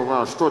be walking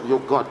around strutting your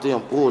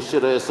goddamn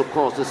bullshit ass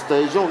across this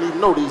stage. You don't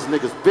even know these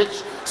niggas,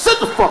 bitch. Sit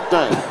the fuck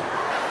down.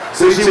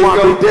 So See, she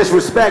want to Chico, be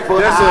disrespectful.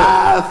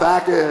 that's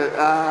fuck it.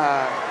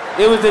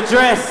 It was the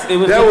dress. It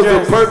was That the was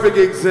dress. a perfect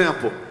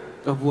example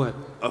Of what?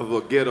 of a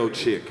ghetto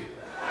chick.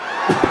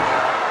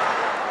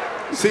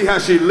 See how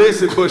she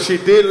listened, but she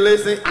didn't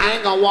listen. I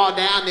ain't gonna walk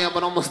down there,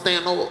 but I'm gonna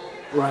stand up.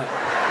 Right.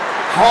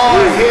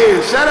 Hard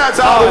head. Shout out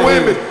to all the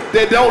women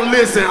that don't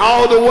listen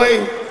all the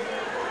way.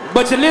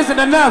 But you listen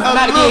enough A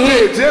not to little get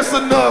hit. bit, just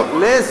enough.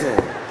 Listen,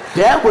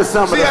 that was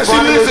some of See the how she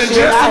funniest listened shit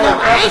just I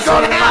enough. have I ever ain't seen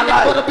going in down my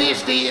there, but life. a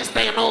bitch did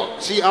stand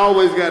up. She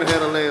always gotta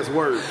have the last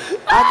word.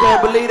 I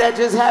can't believe that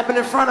just happened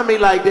in front of me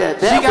like that.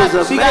 That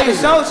was amazing.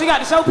 She got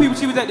to show people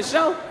she was at the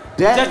show.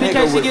 That just in nigga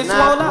case she was gets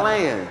not swole up.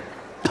 playing.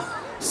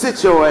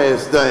 Sit your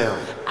ass down.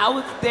 I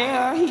was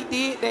there. He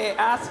did that.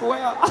 I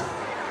swear.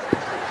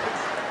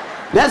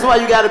 That's why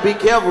you gotta be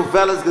careful,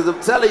 fellas, because I'm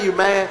telling you,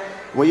 man,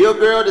 when your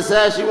girl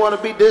decides she wanna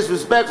be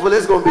disrespectful,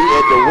 it's gonna be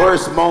at the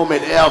worst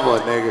moment ever,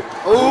 nigga.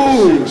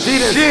 Ooh, She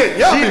done- shit,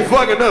 y'all she be done-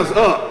 fucking us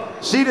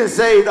up. She done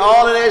saved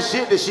all of that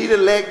shit that she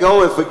done let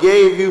go and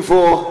forgave you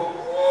for.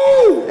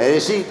 And then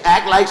she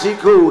act like she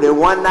cool. Then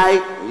one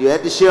night, you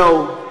at the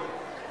show.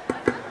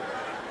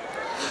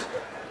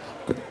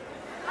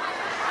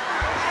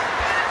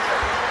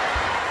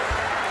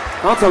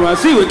 I'm talking about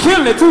she was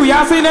killing it too.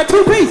 Y'all seen that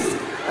two-piece?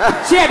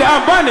 She had to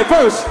unbutton it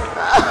first.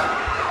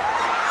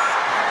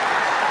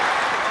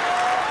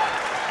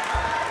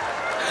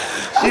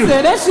 I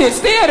said, that shit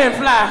still didn't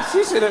fly.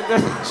 She should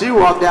have. She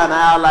walked down the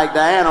aisle like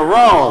Diana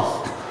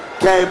Ross.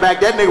 Came back,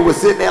 that nigga was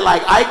sitting there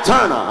like Ike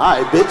Turner. All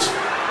right, bitch.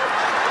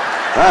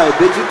 All right,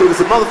 bitch, you think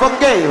it's a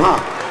motherfucking game, huh?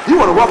 You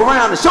wanna walk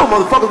around and show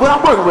motherfuckers what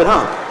I'm working with,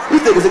 huh? You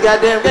think it's a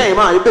goddamn game,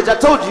 huh? Bitch, I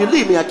told you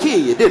leave me, I kill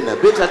you, didn't I?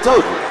 Bitch, I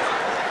told you.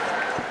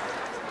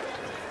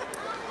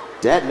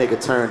 That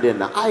nigga turned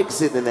into Ike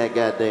sitting in that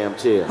goddamn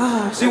chair.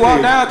 She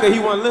walked down because he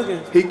wasn't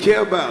looking. He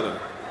care about her.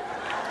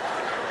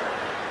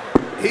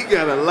 He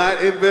got a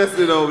lot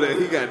invested over there.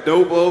 He got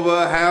dope over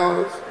her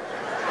house.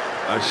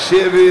 A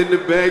Chevy in the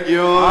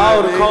backyard.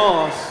 All the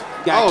cars.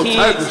 Got all kids.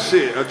 type of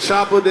shit. A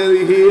chopper that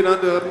he hid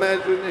under a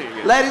mattress.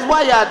 Ladies,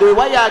 why y'all do it?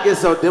 Why y'all get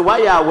so? Why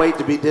y'all wait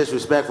to be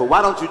disrespectful?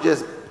 Why don't you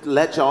just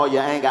let all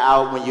your anger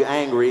out when you're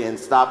angry and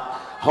stop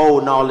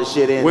holding all the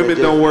shit in? Women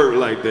don't work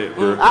like that,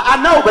 bro.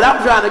 I know, but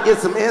I'm trying to get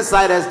some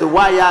insight as to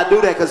why y'all do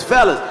that. Cause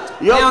fellas,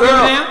 your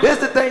girl, this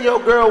the thing your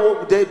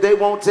girl, they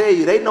won't tell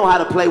you. They know how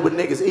to play with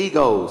niggas'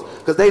 egos.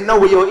 Cause they know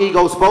where your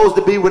ego's supposed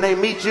to be when they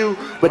meet you,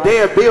 but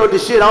they'll build the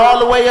shit all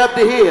the way up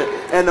to here.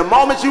 And the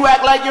moment you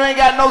act like you ain't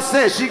got no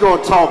sense, she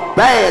gonna talk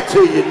bad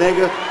to you,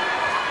 nigga.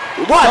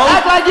 What?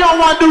 Act like you don't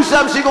want to do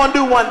something she gonna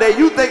do one day.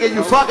 You thinking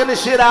you fucking the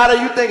shit out of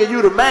her, you thinking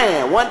you the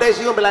man. One day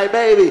she gonna be like,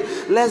 baby,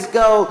 let's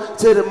go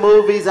to the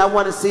movies. I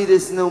want to see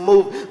this new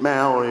movie. Man,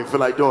 I don't even feel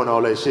like doing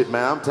all that shit,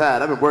 man. I'm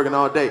tired. I've been working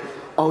all day.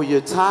 Oh,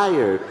 you're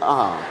tired?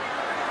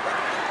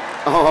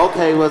 Oh,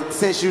 okay, well,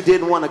 since you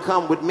didn't want to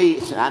come with me,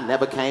 I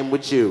never came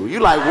with you. You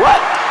like, what?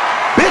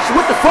 Bitch,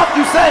 what the fuck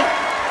you say?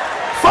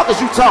 Fuck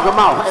is you talking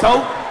about?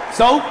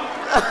 So?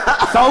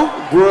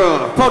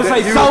 Bruh, that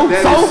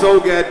is so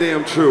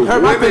goddamn true.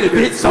 Hurt my feelings,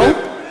 bitch, so?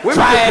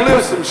 Women can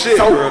flip some shit,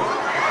 bro.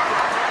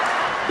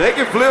 They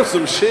can flip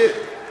some shit.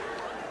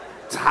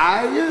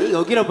 Tired? He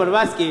gonna get up under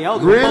my skin.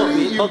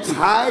 Really? You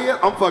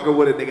tired? I'm fucking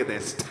with a nigga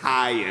that's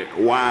tired.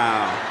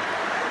 Wow.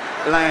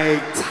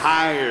 Like,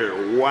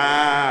 tired.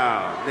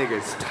 Wow.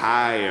 Nigga's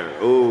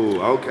tired.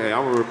 Ooh, okay,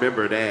 I'm gonna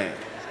remember that.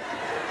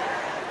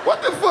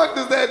 What the fuck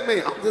does that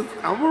mean?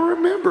 I'm gonna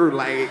remember,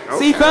 like, okay.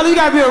 See, fella, you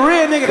gotta be a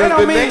real nigga. That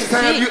don't mean next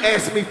time shit. you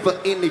ask me for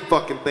any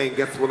fucking thing,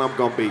 guess what I'm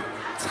gonna be?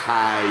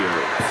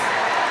 Tired.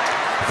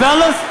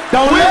 Fellas,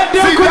 don't let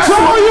them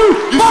control you.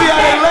 You see how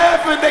they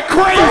laughing? They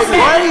crazy.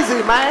 They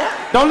crazy, man.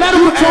 Don't let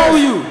them control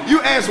you.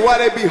 You ask why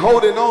they be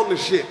holding on to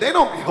shit. They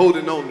don't be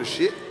holding on to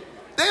shit.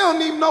 They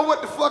don't even know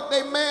what the fuck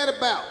they mad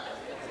about.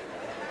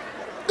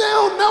 They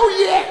don't know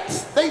yet.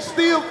 They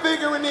still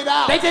figuring it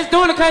out. They just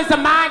doing it because it's a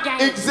mind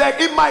game.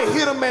 Exactly. It might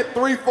hit them at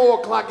 3, 4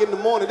 o'clock in the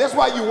morning. That's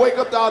why you wake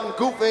up to all them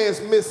goof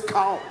ass missed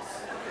calls.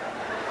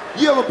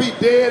 You ever be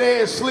dead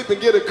ass sleep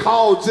and get a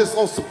call just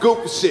on some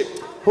goofy shit?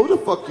 Who the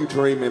fuck you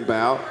dreaming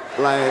about?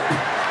 Like,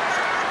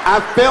 I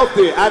felt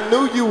it. I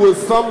knew you was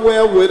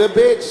somewhere with a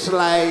bitch.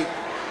 Like,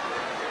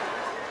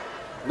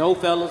 no,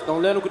 fellas,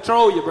 don't let them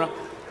control you, bro.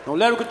 Don't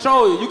let them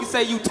control you. You can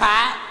say you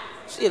tired.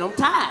 Shit, I'm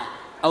tired.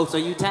 Oh, so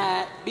you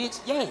tired, bitch?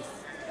 Yes.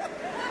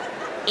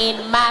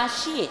 In my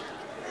shit.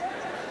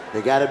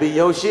 It gotta be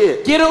your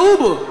shit. Get an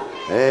Uber.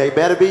 Hey, it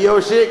better be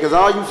your shit, cause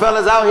all you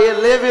fellas out here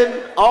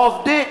living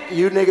off dick,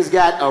 you niggas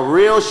got a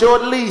real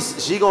short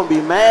lease. She gonna be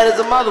mad as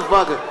a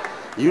motherfucker.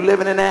 You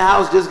living in that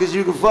house just cause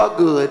you can fuck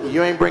good.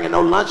 You ain't bringing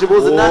no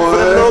Lunchables or nothing for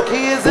them little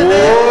kids in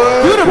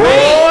there. You the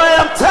man.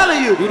 I'm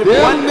telling you.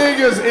 Them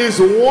niggas is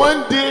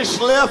one dish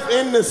left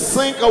in the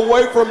sink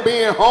away from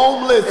being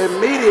homeless.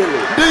 Immediately.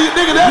 Do you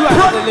nigga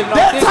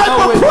that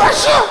type of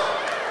pressure?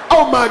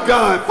 Oh my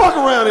God, fuck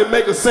around and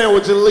make a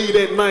sandwich and leave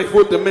that knife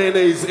with the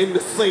mayonnaise in the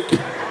sink.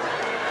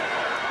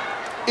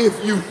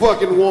 If you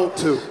fucking want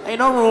to. Ain't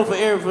no room for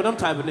error for them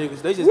type of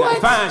niggas. They just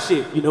gotta find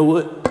shit. You know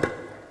what?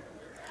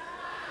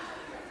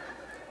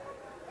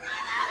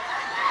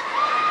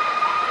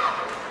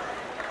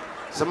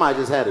 Somebody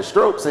just had a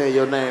stroke saying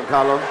your name,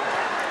 Karlous.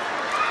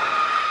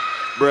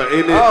 Bruh,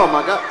 ain't it? Oh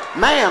my God.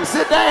 Ma'am,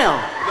 sit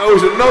down. No,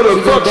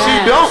 the fuck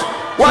she don't.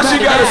 Why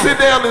she gotta sit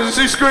down and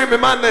she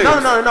screaming my name?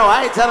 No.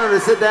 I ain't telling her to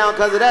sit down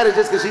because of that. It's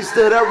just because she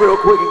stood up real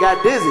quick and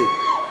got dizzy.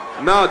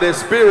 No, that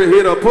spirit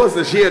hit her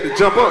pussy. She had to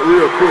jump up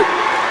real quick.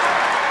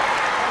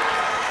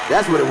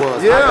 That's what it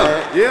was.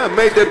 Yeah,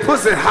 made that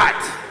pussy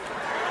hot.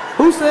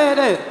 Who said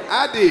that?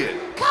 I did.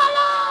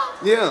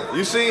 Yeah,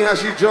 you seen how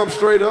she jumped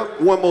straight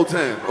up? One more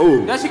time.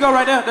 Ooh. There she go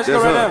right there. There she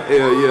go right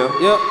there. Yeah.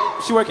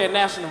 Yep. She work at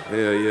National.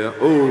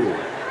 Yeah. Ooh.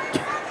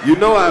 You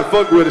know I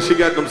fuck with her. She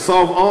got them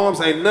soft arms.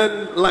 Ain't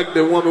nothing like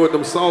that woman with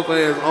them soft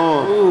ass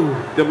arms. Ooh.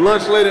 Them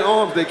lunch lady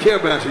arms, they care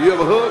about you. You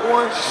ever hug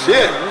one?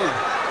 Shit.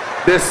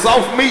 That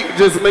soft meat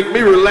just make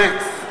me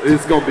relax.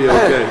 It's gonna be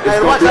okay. Hey,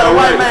 watch how the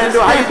white man do.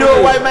 How you do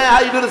it, white man?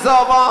 How you do the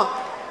soft arm?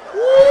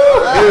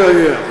 Hell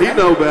yeah. He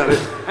know about it.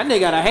 That nigga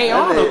got a hate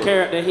on no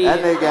character here.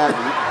 That nigga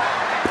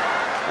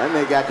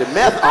got the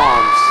meth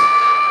arms.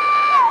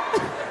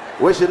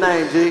 What's your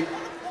name, G?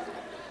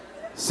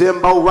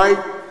 Timbo-Ray?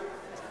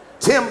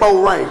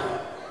 Timbo-Ray.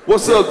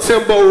 What's up,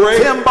 Timbo-Ray?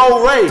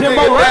 Timbo-Ray.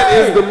 Timbo-Ray.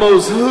 That is the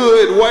most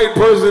hood white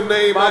person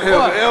name I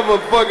have ever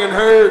fucking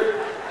heard.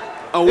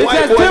 A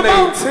white boy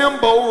named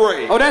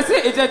Timbo-Ray. Oh, that's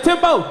it? It's just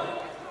Timbo?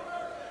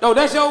 No,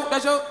 that's your,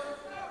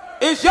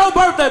 it's your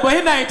birthday, but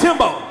his name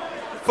Timbo.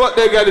 Fuck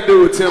that got to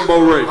do with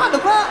Timbo-Ray. What the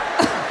fuck?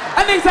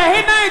 That nigga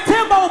say his name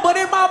Timbo, but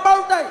it's my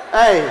birthday.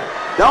 Hey,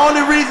 the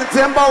only reason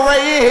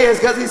Timbo-Ray in here is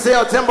because he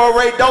sell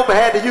Timbo-Ray dope and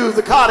had to use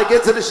the car to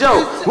get to the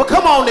show. Well,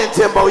 come on then,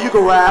 Timbo, you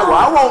can ride. Well,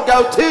 I won't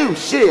go too,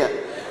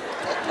 shit.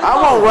 I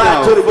won't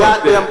ride to the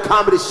goddamn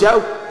comedy show.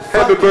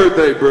 Happy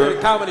birthday, bro.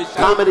 Comedy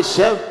show. Comedy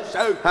show.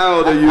 How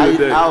old are you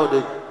today? How old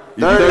are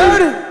you?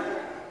 30?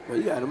 Well,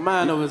 you got a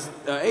mind of an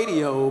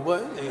 80-year-old, boy.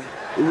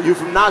 You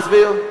from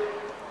Knoxville?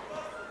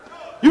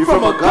 You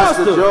from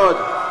Augusta,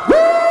 Georgia?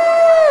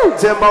 Woo!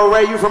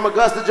 Timbo-Ray, you from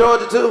Augusta,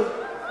 Georgia too?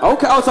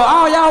 Okay, oh, so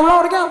all y'all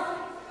roll together?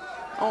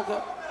 Okay.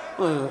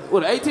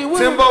 What, 18 wheels?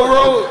 Timbo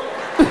Road.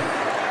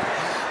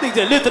 Think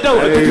just lift the door.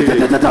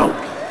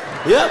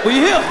 Yep, we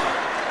here.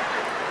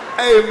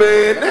 Hey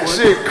man, that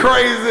shit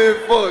crazy as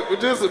fuck. But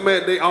just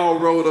imagine they all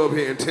rolled up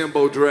here and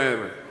Timbo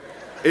driving.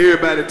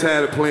 Everybody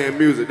tired of playing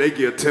music. They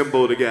give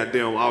Timbo the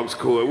goddamn aux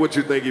cord. What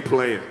you think he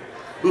playing?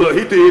 Look,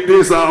 he did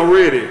this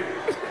already.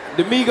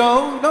 The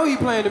Migos? No, he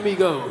playing the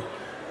Migos.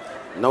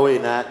 No, he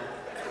not.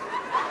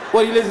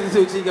 What are you listening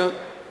to, Chico?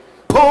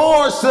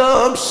 Pour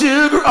some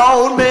sugar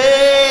on me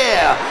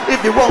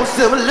if you want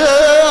some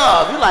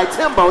love. You like,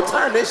 Timbo,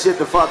 turn this shit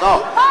the fuck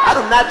off.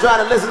 I'm not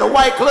trying to listen to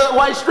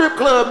white strip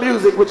club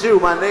music with you,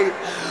 my nigga.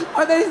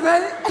 What they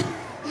say?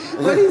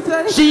 What he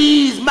say?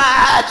 She's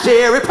my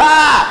cherry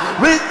pie.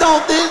 With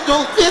don't this,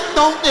 don't fit,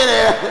 don't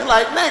there.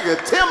 Like, nigga,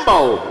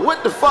 Timbo,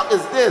 what the fuck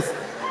is this?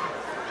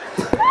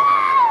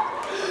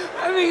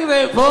 I think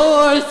they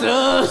pour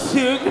some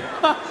sugar.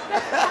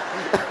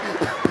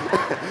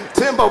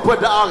 Timbo put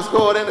the aux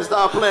cord in and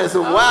started playing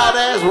some wild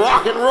ass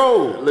rock and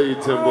roll. Leave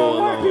Timbo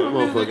alone.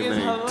 Motherfucking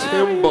name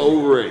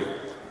Timbo-Ray.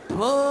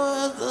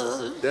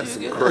 That's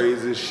some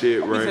crazy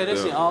shit right there. He said that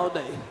shit all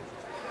day.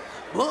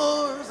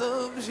 Pour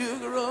some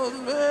sugar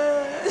on me.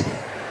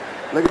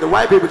 Look at the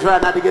white people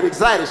trying not to get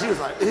excited. She was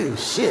like, ew,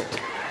 shit.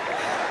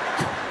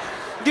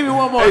 Give me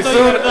one more. Hey, as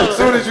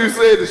soon as you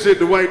said the shit,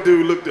 the white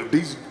dude looked up.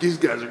 These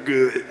guys are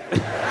good.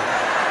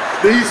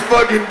 These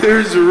fucking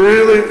dudes are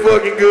really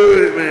fucking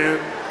good, man.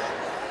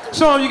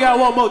 Show him you got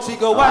one more,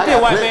 Chico. Watch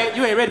that, white man.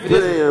 You ain't ready for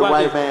this.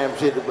 White man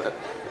shit.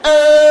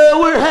 Oh,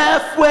 we're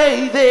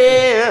halfway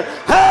there.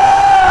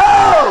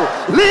 Oh,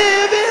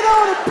 living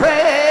on a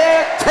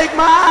prayer. Take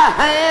my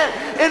hand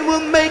and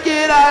we'll make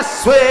it, I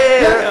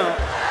swear. Yeah.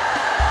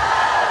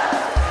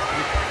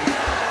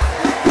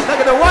 Look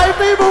at the white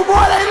people,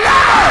 boy, they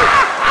know.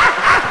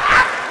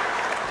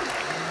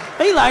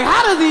 He like,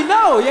 how does he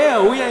know?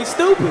 Yeah, we ain't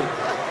stupid.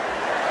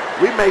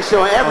 We make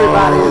sure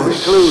everybody is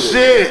included.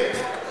 Shit.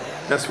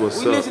 That's what's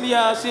We up. listen to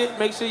y'all shit.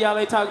 Make sure y'all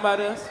ain't talking about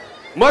us.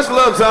 Much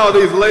love to all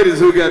these ladies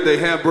who got their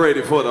hair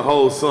braided for the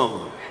whole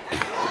summer.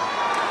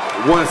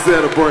 One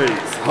set of braids.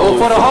 Oh,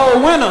 for the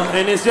whole winter,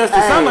 and it's just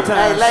the summertime.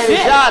 Hey, ladies,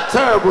 shit. y'all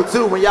terrible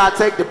too when y'all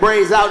take the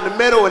braids out in the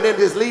middle and then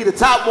just leave the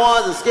top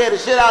ones and scare the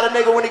shit out of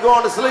nigga when he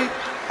going to sleep.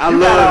 I you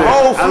love got a it.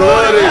 whole I floor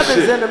love of this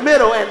feathers shit. in the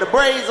middle and the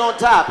braids on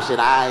top. Shit,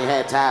 I ain't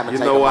had time to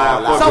take them all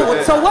out.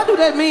 So what do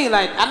that mean?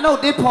 Like, I know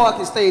this part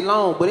can stay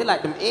long, but it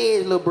like them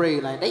edge little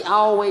braids. Like, they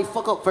always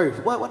fuck up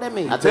first. What that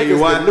mean? I think it's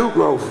the new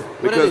growth.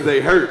 Because they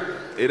hurt.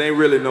 It ain't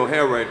really no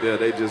hair right there.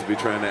 They just be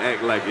trying to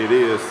act like it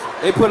is.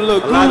 They put a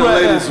little glue A lot of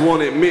right ladies there.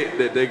 won't admit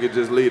that they could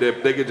just leave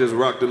that. They could just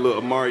rock the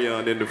little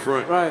Marion in the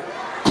front. Right.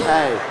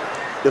 Hey,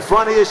 the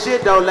funniest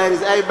shit though, ladies.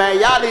 Hey man,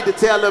 y'all need to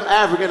tell them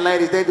African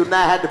ladies they do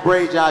not have to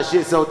braid y'all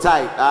shit so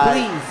tight. All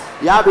right? Please.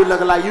 Y'all be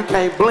looking like you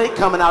can't blink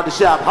coming out the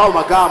shop. Oh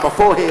my God, my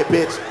forehead,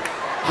 bitch.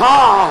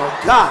 Oh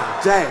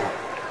God damn.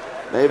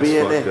 They be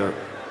in there. Up.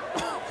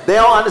 They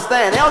don't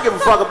understand. They don't give a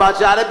fuck about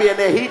y'all. They be in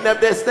there heating up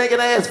that stinking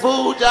ass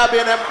food. Y'all be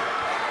in there.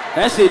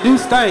 That shit do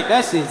stink.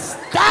 That shit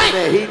stink.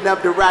 They're heating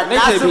up the They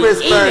should be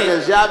rhinoceros eating.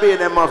 burgers. Y'all be in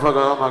that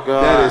motherfucker. Oh my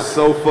God. That is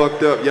so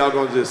fucked up. Y'all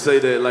gonna just say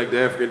that like the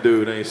African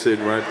dude ain't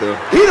sitting right there.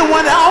 He the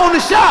one that owned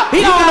the shop.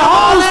 He own got the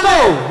all whole that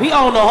store. there. He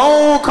own the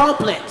whole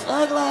complex.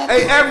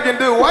 Hey, African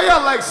dude, why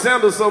y'all like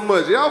sandals so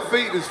much? Y'all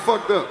feet is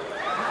fucked up.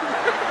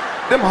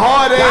 Them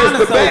hard ass,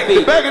 the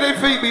back of their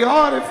feet be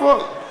hard as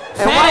fuck.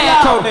 And why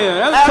y'all?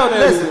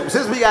 Listen,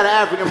 since we got an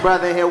African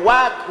brother in here,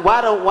 why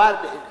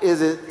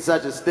is it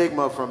such a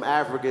stigma from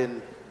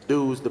African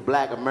dudes to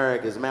black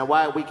Americans, man?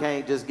 Why we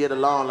can't just get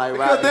along like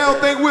Because they don't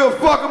think we'll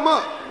fuck them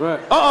up.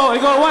 Right. Uh-oh,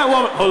 here go a white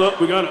woman. Hold up,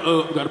 we got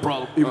a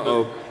problem.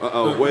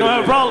 Uh-oh, wait a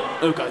minute. Problem.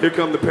 Okay. Here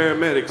come the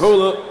paramedics.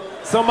 Hold up.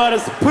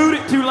 Somebody's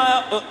pooted too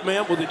loud.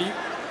 Ma'am, was it you?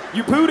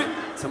 You pooted?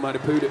 Somebody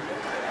pooted.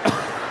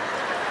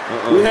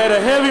 We had a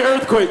heavy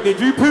earthquake. Did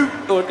you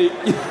poop or did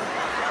you?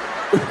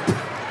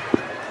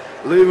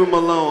 Leave them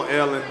alone,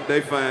 Ellen.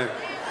 They fine.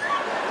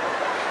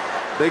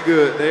 They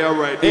good. They all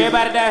right.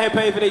 Everybody down here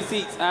paying for their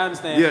seats. I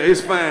understand. Yeah, it's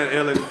fine,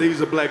 Ellen.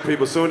 These are black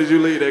people. As soon as you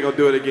leave, they're gonna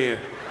do it again.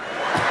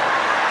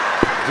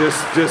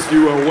 Just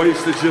you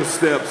wasted your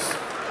steps.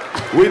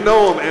 We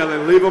know them,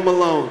 Ellen. Leave them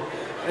alone.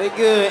 They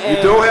good.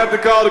 You don't have to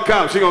call the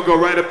cops. She gonna go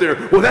right up there.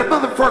 Well, that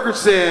motherfucker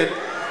said.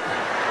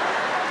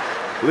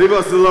 Leave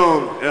us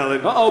alone,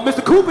 Ellen. Uh-oh,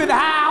 Mr. Cooper in the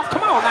house.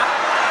 Come on now.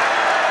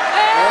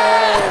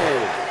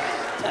 Hey.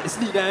 Try to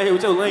sneak down here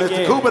with your link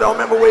Mr. Cooper don't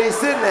remember where he's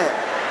sitting at.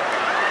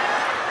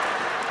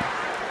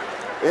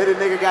 Every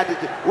nigga got the,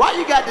 why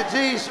you got the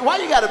jeans, why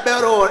you got a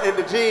belt on and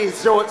the jeans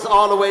shorts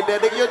all the way down?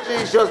 Nigga, your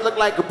jeans shorts look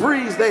like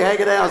capris, they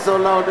hanging down so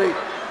long, they.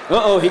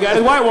 Uh-oh, he got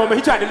his white woman.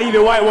 He tried to leave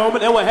his white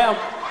woman. That what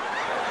happened.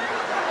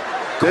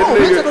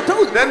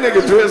 That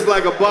nigga dressed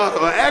like a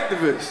bottle, an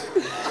activist.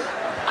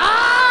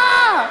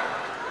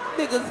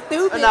 Nigga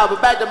stupid. No,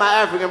 but back to my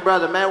African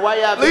brother, man. Why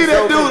y'all leave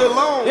that dude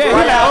alone? Yeah,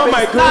 why oh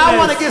my goodness. Nah, I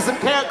want to get some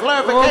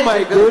clarification. Oh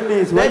my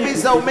goodness. They be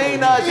so mean.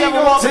 You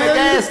ever walk in a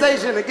gas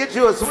station and get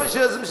you a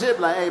Swisher or some shit?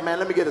 Like, hey man,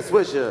 let me get a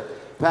Swisher.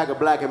 pack of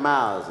Black and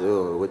Miles.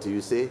 Oh, what do you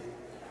say?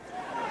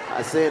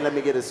 I said, let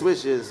me get a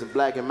Swisher and some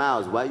Black and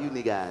Miles. Why you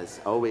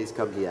niggas always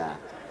come here?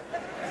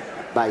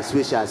 Buy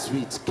Swisher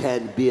sweets,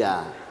 canned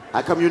beer.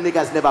 How come you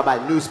niggas never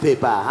buy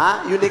newspaper,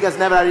 huh? You niggas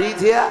never read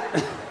here?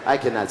 I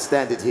cannot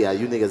stand it here.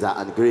 You niggas are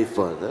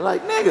ungrateful. They're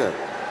like, nigga,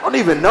 I don't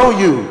even know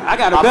you. I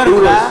got a better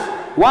question.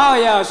 Why are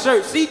y'all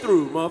shirt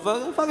see-through, motherfucker?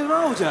 What the fuck is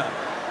wrong with y'all?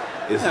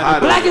 It's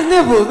hot. Black as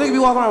nipples. Niggas be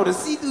walking around with a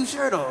see-through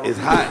shirt on. It's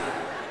hot.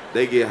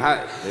 They get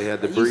hot. They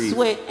have to breathe. You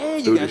sweat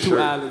and you got 2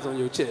 islands on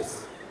your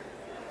chest.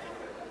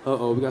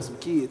 Uh-oh, we got some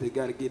kids that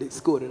gotta get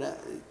escorted out.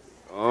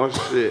 Oh,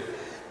 shit.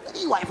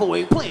 You white boy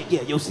ain't playing.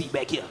 Yeah, your seat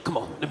back here. Come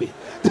on, let me.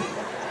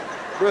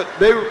 Bro,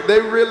 they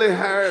really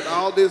hired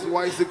all this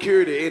white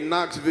security in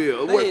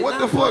Knoxville. What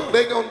the fuck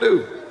they gonna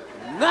do?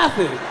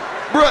 Nothing.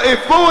 Bro, if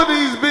 4 of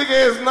these big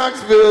ass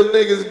Knoxville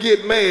niggas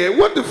get mad,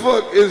 what the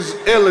fuck is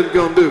Ellen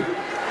gonna do?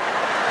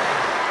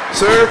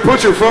 Sir,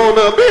 put your phone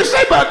up. Bitch,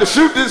 they about to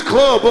shoot this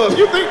club up.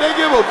 You think they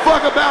give a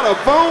fuck about a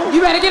phone?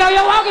 You better get on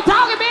your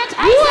walkie-talkie, bitch.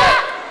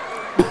 ASAP.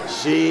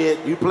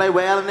 Shit, you play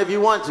with Ellen if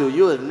you want to.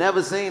 You have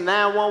never seen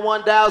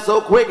 911 dial so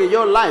quick in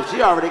your life.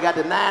 She already got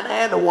the 9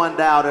 and the 1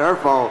 dial to her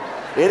phone.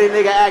 Any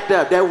nigga act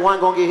up, that one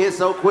gonna get hit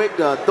so quick,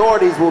 the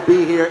authorities will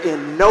be here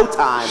in no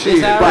time.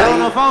 Shit, on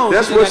the phone.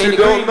 That's what you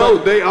don't know.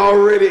 They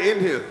already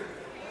in here.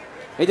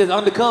 They just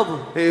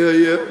undercover. Hell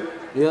yeah.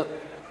 Yep.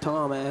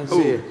 Tom ass.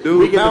 Ooh, Shit. dude,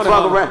 We get the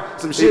fuck around.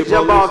 Some shit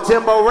jump off.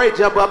 Timbo-Ray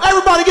jump up.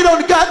 Everybody get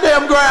on the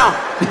goddamn ground.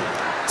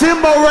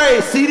 Timbo-Ray,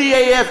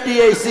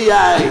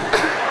 CDAFDACIA.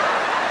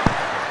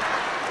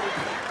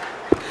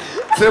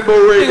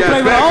 Timbo-Ray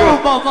got back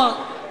up.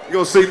 Motherfucker. You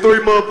gonna see 3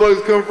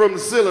 motherfuckers come from the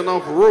ceiling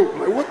off a rope.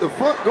 Like, what the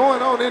fuck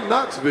going on in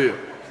Knoxville?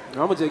 I'm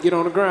gonna just get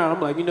on the ground.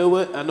 I'm like, you know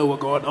what? I know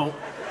what's going on.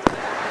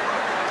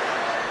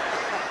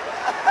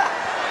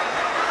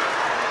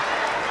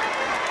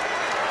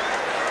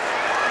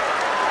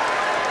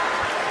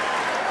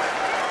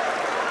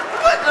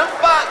 What the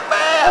fuck,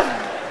 man?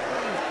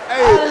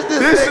 Hey,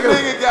 this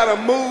nigga got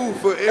a move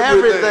for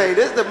everything.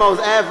 This is the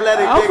most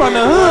athletic I'm nigga from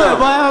the in hood, world.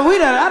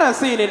 boy. I done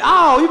seen it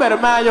all. You better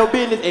mind your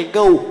business and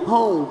go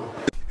home.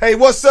 Hey,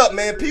 what's up,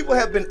 man? People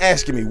have been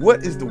asking me,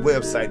 what is the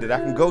website that I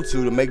can go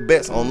to make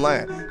bets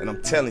online? And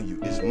I'm telling you,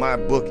 it's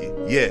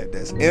MyBookie. Yeah,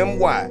 that's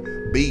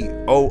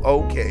MyBookie.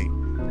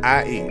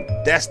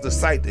 That's the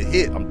site to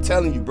hit. I'm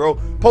telling you, bro.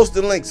 Post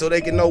the link so they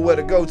can know where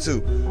to go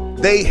to.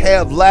 They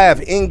have live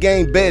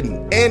in-game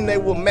betting, and they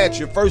will match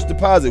your first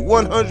deposit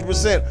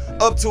 100%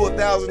 up to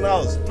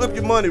 $1,000. Flip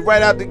your money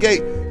right out the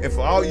gate. And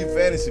for all you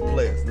fantasy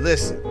players,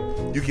 listen.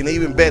 You can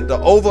even bet the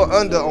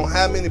over-under on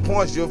how many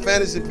points your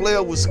fantasy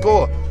player will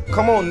score.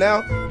 Come on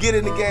now, get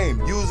in the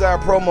game. Use our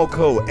promo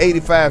code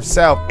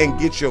 85South and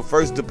get your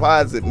first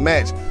deposit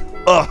match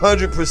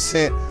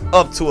 100%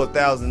 up to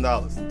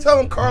 $1,000. Tell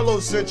them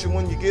Karlous sent you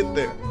when you get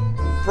there.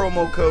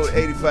 Promo code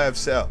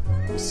 85South.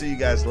 We'll see you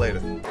guys later.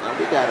 Now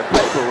we got a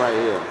paper right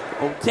here.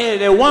 I'm telling you,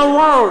 that one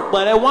word,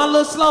 but that one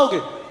little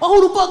slogan. Oh,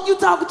 who the fuck you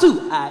talking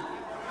to?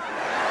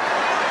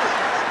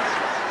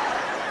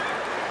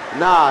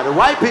 Nah, the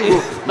white people,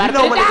 you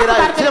know when they get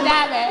out of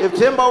if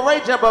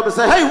Timbo-Ray jump up and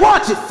say, hey,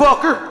 watch it,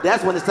 fucker,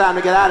 that's when it's time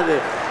to get out of there.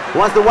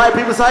 Once the white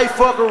people say, hey,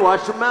 fucker,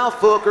 watch your mouth,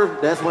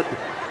 fucker, that's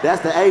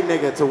the A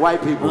nigga to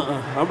white people.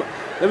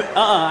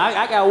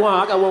 I got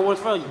one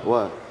for you.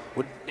 What?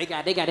 They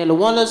got that little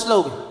one little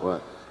slogan.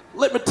 What?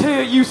 Let me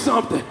tell you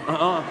something.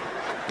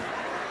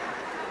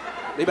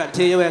 They about to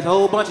tell your ass a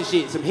whole bunch of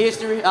shit, some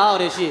history, all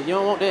that shit. You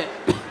don't want that.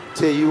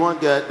 Tell you one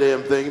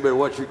goddamn thing, you better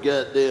watch your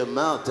goddamn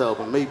mouth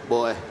talking me,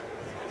 boy.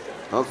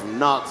 I'm from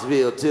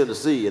Knoxville,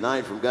 Tennessee, and I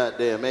ain't from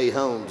goddamn A.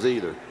 Holmes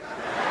either.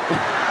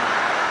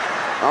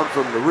 I'm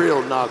from the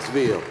real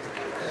Knoxville.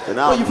 And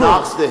I'll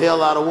knock the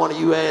hell out of one of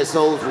you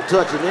assholes for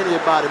touching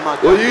anybody in my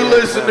Well, you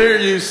listen here,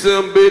 you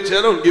son bitch.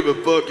 I don't give a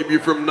fuck if you're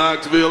from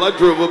Knoxville. I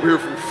drove up here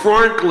from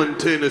Franklin,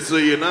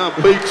 Tennessee, and I'll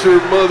beat your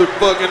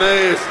motherfucking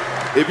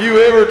ass. If you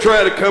ever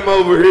try to come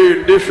over here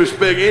and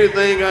disrespect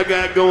anything I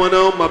got going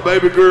on, my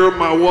baby girl,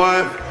 my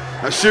wife,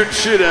 I shoot the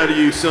shit out of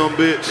you, son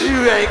bitch.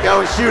 You ain't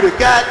gonna shoot a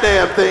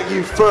goddamn thing,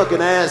 you fucking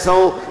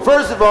asshole.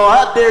 First of all,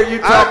 how dare you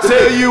talk to me? I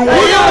tell you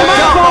one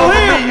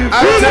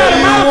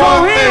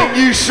thing,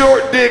 you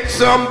short dick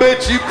son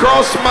bitch. You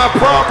cross my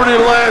property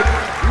line.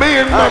 Me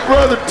and my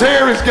brother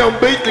Terry's gonna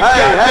beat the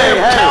goddamn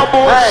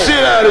cowboy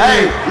shit out of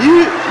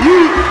you.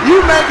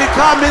 You making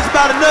comments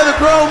about another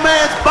grown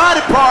man's body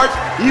parts,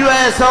 you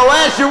asshole.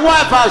 Ask your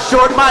wife how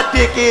short my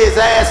dick is,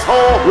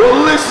 asshole.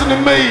 Well, listen to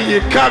me, you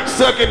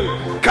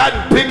cocksucking,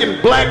 cotton-picking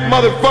black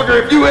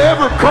motherfucker. If you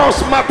ever cross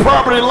my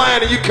property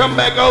line and you come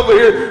back over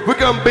here, we're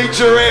gonna beat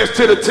your ass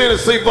till the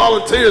Tennessee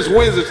Volunteers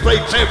wins the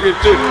state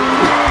championship.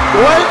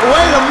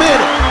 Wait a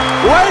minute.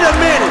 Wait a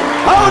minute.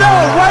 Hold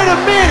on, wait a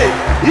minute.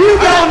 You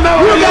got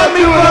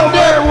me fucked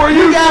up. Where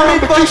you got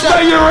me fucked up. You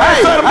stay your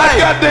ass out of my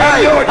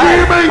goddamn yard. You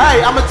hear me?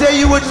 Hey, I'm gonna tell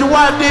you what your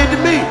wife did to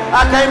me.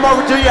 I came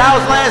over to your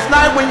house last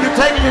night when you're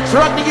taking your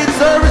truck to get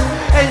service,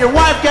 and your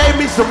wife gave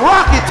me some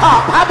Rocky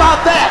Top. How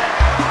about that?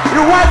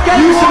 Your wife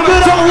gave me some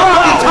good old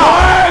Rocky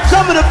Top.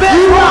 Some of the best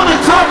Rocky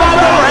Top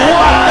I've ever had in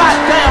my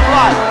goddamn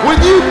life. When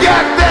you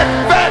got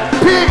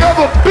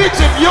bitch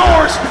of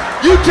yours,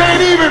 you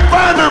can't even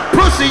find her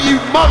pussy, you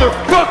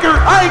motherfucker.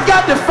 I ain't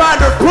got to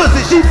find her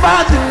pussy. She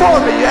finds it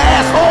for me, you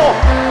asshole.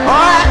 All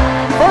right?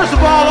 First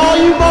of all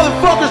you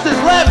motherfuckers that's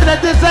laughing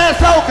at this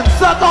asshole can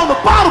suck on the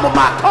bottom of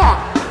my cock.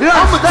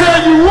 I'm gonna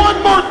tell you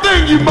one more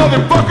thing, you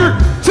motherfucker.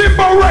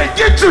 Timbo-Ray,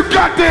 get your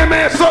goddamn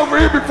ass over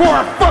here before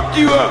I fuck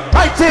you up.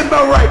 Hey,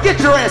 Timbo-Ray, get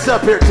your ass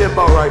up here,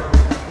 Timbo-Ray.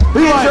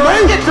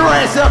 Get your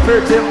ass up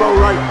here,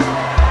 Timbo-Ray.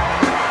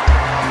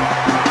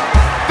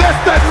 That's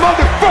that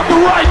motherfucker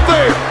right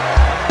there.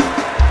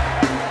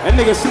 That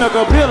nigga snuck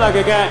up here like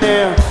a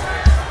goddamn.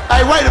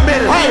 Hey, wait a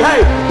minute.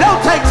 Hey, don't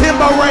take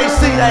Timbo-Ray's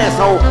seat,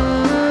 asshole.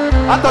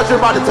 I thought you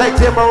were about to take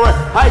Timbo-Ray.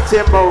 Hey,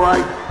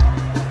 Timbo-Ray.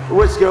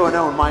 What's going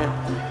on, man?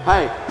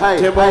 Hey.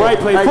 Timbo-Ray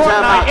play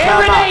Fortnite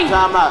every day.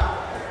 Time out.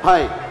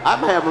 Hey, I'm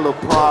having a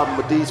little problem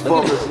with these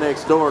fuckers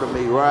next door to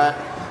me, right?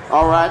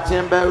 All right,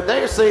 Timbo,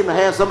 they seem to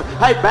have some.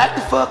 Hey, back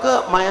the fuck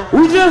up, man.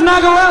 We just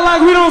not gonna act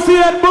like we don't see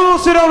that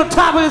bullshit on the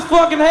top of his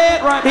fucking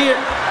head right here.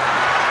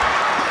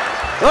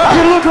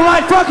 You're looking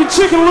like fucking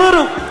Chicken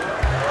Little.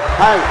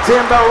 Hey,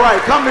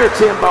 Timbo-Ray, come here,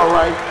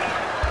 Timbo-Ray.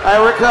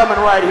 Hey, we're coming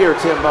right here,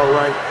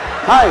 Timbo-Ray.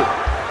 Hey.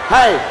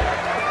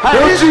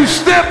 Don't you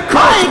step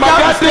across my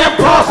goddamn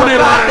property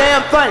line.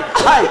 Goddamn thing.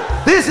 Hey,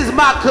 this is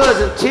my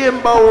cousin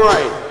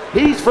Timbo-Ray.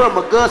 He's from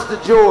Augusta,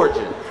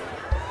 Georgia.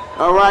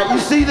 All right, you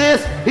see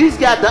this? He's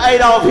got the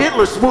Adolf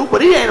Hitler swoop,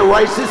 but he ain't a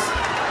racist.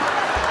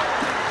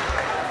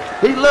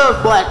 He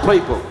loves black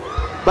people,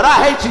 but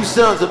I hate you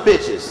sons of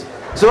bitches.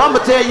 So I'm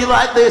gonna tell you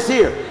like this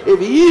here.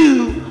 If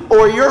you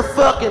or your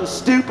fucking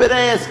stupid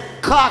ass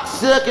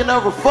cock-sucking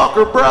of a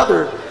fucker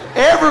brother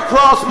ever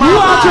cross my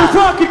out your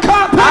mind, fucking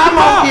cock, I'm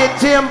gonna get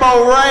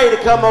Timbo-Ray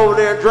to come over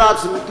there and drop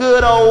some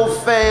good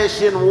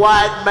old-fashioned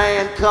white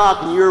man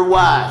cock in your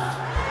wife.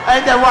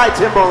 Ain't that right,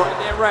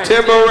 Timbo-Ray? Right.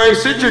 Timbo-Ray,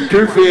 sit your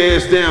goofy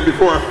ass down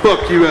before I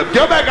fuck you up.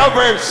 Go back over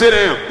there and sit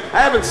down.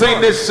 I haven't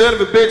seen this son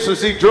of a bitch since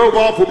he drove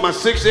off with my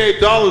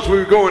 $68 we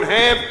were going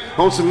half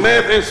on some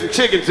meth and some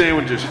chicken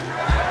sandwiches.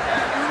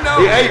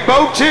 He ate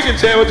both chicken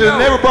sandwiches and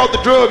never brought the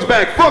drugs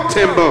back. Fuck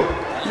Timbo.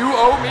 You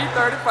owe me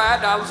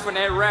 $35 for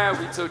that ride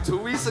we took 2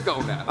 weeks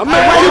ago now.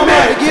 Imagine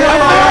that,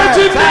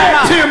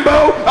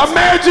 Timbo.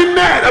 Imagine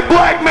that, a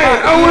black man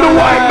owing a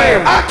white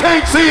man. I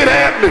can't see it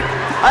happening.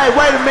 Hey,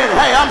 wait a minute.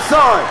 Hey, I'm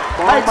sorry.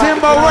 Hey,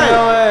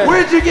 Timbo-Ray,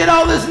 where'd you get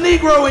all this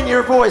Negro in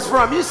your voice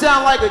from? You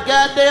sound like a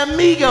goddamn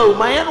Migo,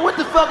 man. What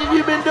the fuck have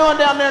you been doing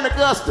down there in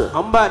Augusta?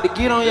 I'm about to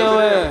get on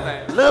your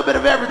ass. A little bit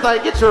of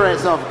everything. Get your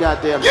ass off the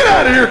goddamn. Get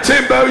out of here,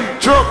 Timbo, you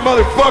drunk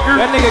motherfucker.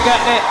 That nigga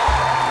got that.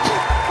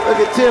 Look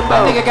at Timbo.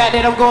 That nigga got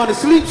that I'm going to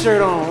sleep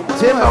shirt on.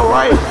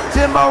 Timbo-Ray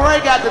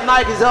got the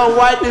Nikes all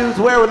white dudes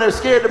wear when they're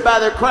scared to buy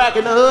their crack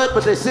in the hood,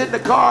 but they sit in the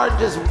car and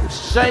just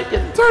shake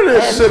and turn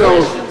that shit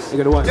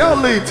on. Y'all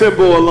leave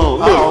Timbo alone.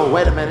 Look. Oh,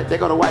 wait a minute. They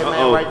got a white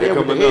man right there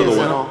with the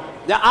headset on.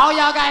 All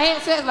y'all got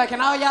headsets? Like,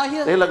 can all y'all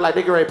hear? They look like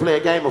they can ready to play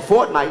a game of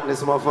Fortnite in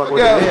this motherfucker.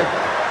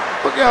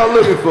 What y'all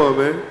looking for,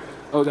 man?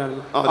 Oh,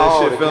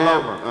 that shit fell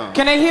off.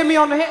 Can they hear me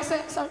on the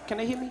headset, sir? Can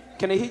they hear me?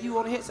 Can they hear you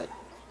on the headset?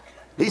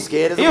 He's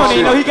scared as a He don't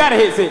even know he got a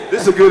headset.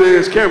 This is a good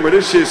ass camera.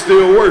 This shit's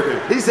still working.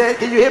 He said,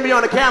 "Can you hear me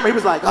on the camera?" He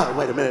was like, "Oh,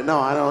 wait a minute. No,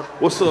 I don't."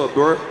 What's up,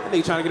 bro? That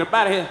nigga trying to get up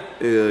out of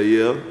here.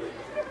 Yeah.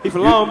 He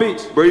from Long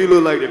Beach. Bro, you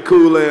look like the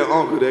cool ass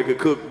uncle that could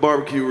cook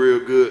barbecue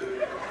real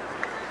good.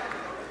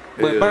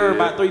 But burn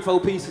about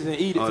 3-4 pieces and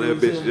eat it. Oh, that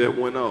bitch that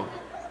went off.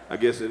 I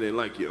guess it didn't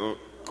like you,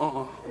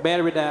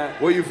 Battery died.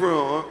 Where you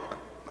from,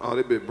 Oh,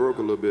 that bitch broke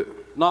a little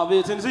bit.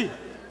 Knoxville, Tennessee.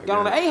 Got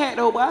on the A-hat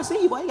though, boy. I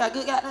see you, boy. You got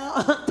good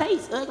goddamn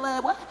taste, ugly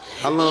ass boy.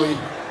 How long you?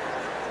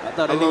 I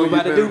thought that nigga was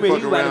about to do me. He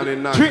was about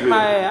to trick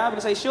my ass. I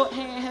was gonna say short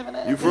hand having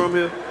that. You from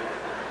here?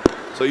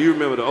 So you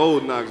remember the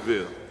old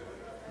Knoxville?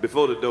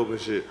 Before the dope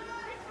and shit?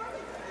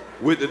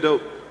 With the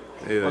dope?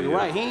 Hell yeah.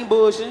 Right, he ain't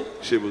bullshit.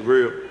 Shit was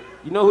real.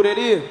 You know who that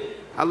is?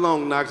 How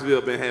long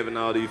Knoxville been having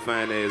all these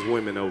fine ass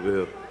women over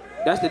here?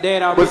 That's the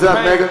dad I What's up,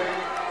 nigga?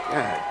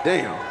 God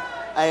damn.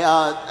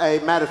 Hey,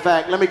 matter of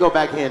fact, let me go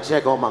back here and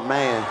check on my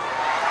man.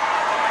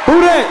 Who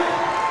that?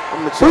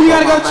 Who you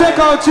gotta go check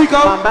on,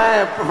 Chico? My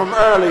man from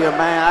earlier,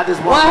 man. I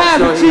just want to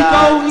make sure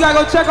Chico? You gotta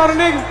go check on the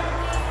nigga?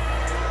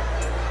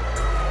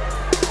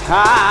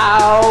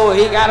 How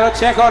he gotta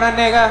check on a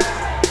nigga?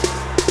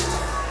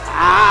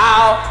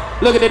 Ow.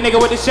 Look at the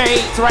nigga with the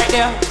shades right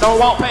there. Don't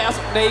walk past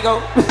him. There you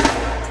go.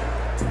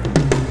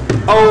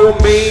 Oh,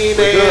 mean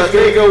ass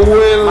nigga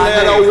wouldn't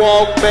let her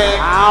walk back.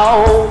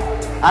 Ow.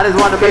 I just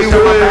wanted to make he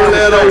sure my man wouldn't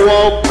let her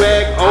walk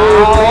back.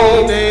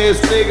 Oh, mean ass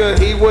nigga,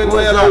 he wouldn't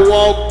let her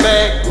walk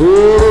back.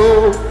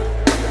 Ooh.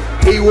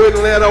 He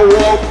wouldn't let her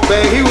walk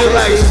back. He was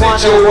like,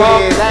 sit your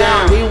ass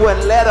down. He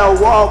wouldn't let her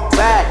walk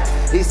back.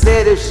 He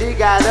said if she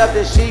got up,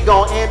 then she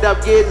gon' end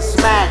up getting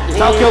smacked.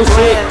 He ain't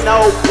playing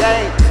no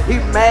game. He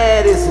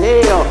mad as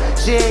hell.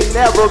 She ain't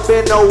never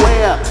been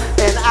nowhere,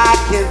 and I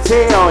can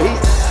tell. He's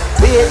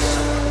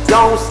bitch.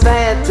 Don't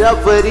stand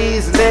up for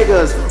these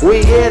niggas.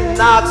 We in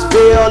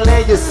Knoxville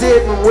and you're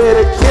sitting with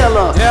a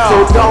killer.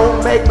 So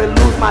don't make me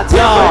lose my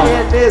temper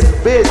in this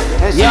bitch.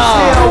 And she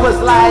still was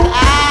like,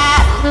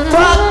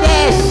 fuck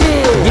that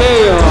shit.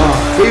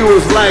 Yeah. He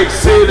was like,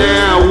 sit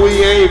down,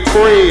 we ain't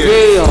friends.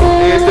 Yeah.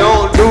 And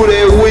don't do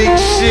that weak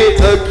shit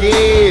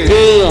again.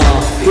 Yeah.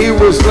 He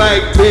was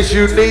like, bitch,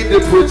 you need to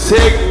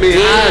protect me.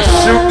 Yeah. I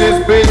shoot this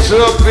bitch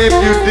up if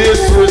you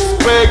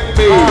disrespect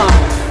me.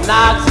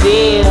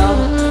 Knoxville,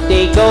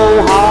 they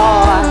go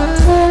hard.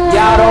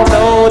 Y'all don't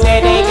know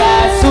that they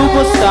got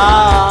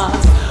superstars.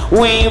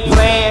 We ain't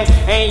playing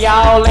and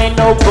y'all ain't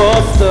no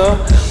buster.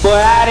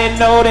 But I didn't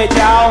know that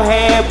y'all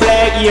had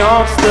black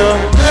youngster.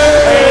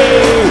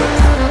 Hey,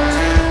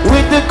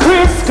 with the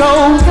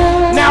Crisco,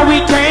 now we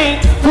can't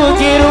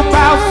forget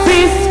about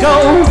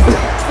Cisco.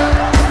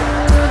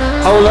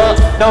 Hold up,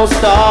 don't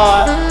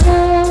start.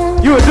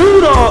 You a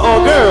dude or a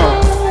girl?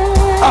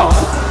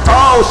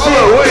 Oh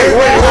shit, wait.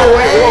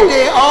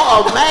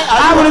 Oh man,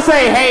 I wouldn't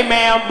say hey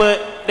ma'am,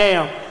 but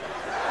damn.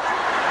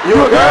 You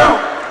a girl?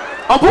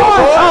 A boy?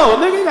 Oh,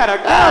 nigga, you got a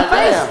girl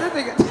face.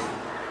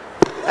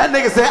 That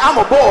nigga said, I'm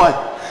a boy.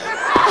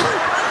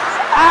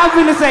 I was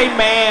gonna say,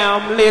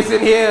 ma'am, listen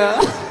here.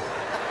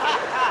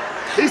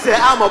 He said,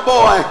 I'm a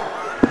boy.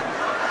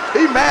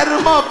 He mad at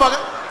the motherfucker.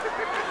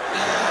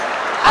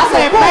 I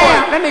said,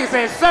 ma'am. That nigga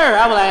said, sir.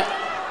 I was like,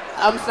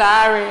 I'm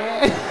sorry.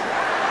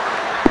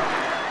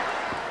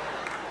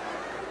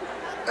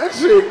 That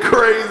shit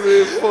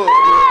crazy as fuck, bro.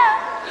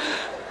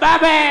 My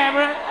bad,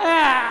 bro.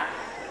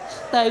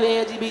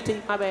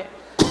 LGBT, my bad.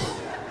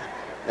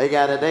 They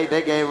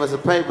gave us a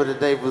paper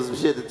today for some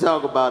shit to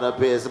talk about up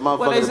here. Some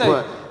motherfuckers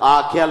put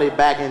R. Kelly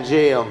back in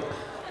jail.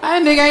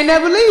 That nigga ain't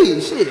never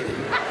leave, shit.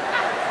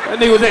 That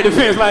nigga was at the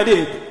fence like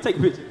this. Take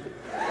a picture.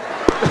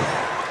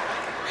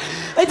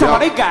 They talking about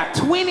they got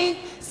 20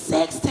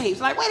 sex tapes.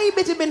 Like, where these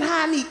bitches been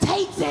hiding these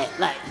tapes at?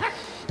 Like,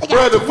 they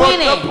got 20. The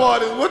fucked up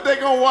part is what they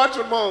gonna watch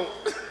them on?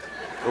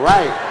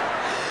 Right.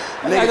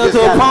 I go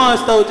to a pawn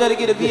store just to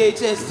get a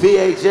VHS.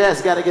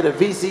 VHS, gotta get a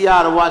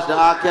VCR to watch the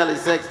R. Kelly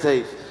sex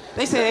tapes.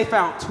 They say they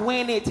found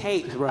 20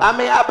 tapes, bro. I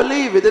mean, I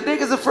believe it. The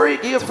nigga's a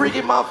freak. He a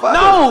freaky motherfucker.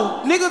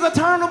 No, niggas will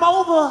turn them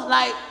over.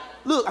 Like,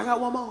 look, I got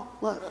one more.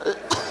 What?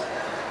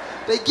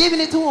 They giving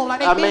it to him like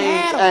they been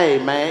had them. Hey,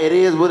 man, it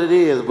is what it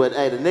is. But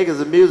hey, the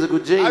nigga's a musical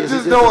genius. I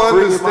just don't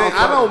understand.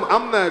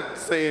 I'm not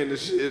saying the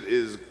shit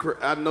is.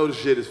 I know the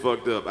shit is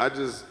fucked up. I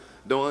just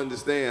don't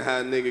understand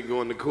how a nigga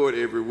going to court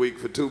every week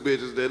for two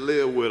bitches that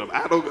live with him.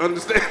 I don't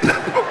understand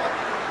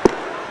that.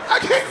 I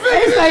can't figure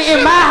They stay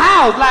in my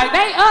house, like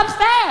they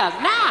upstairs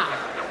now.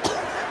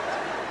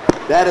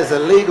 That is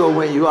illegal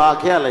when you R.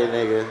 Kelly,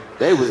 nigga.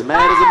 They was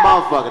mad as a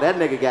motherfucker. That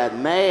nigga got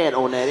mad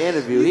on that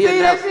interview. You see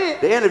that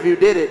shit? The interview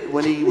did it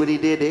when he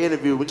did the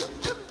interview.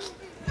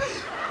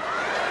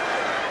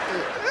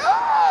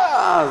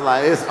 I was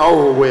like, it's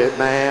over with,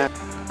 man.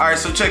 All right,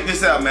 so check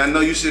this out, man. I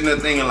know you sitting there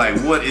thinking like,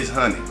 what is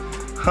honey?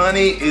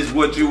 Honey is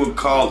what you would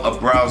call a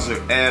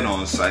browser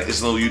add-on site. It's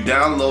so you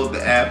download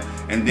the app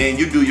and then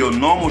you do your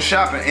normal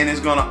shopping and it's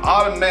gonna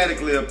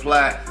automatically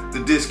apply the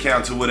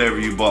discount to whatever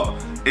you bought.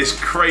 It's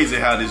crazy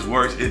how this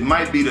works. It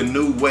might be the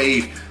new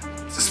wave.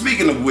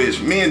 Speaking of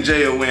which, me and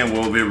JON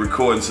were over here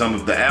recording some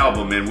of the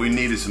album and we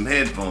needed some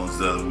headphones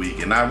the other week.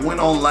 And I went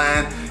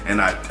online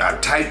and I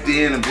typed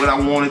in what I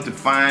wanted to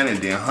find and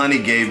then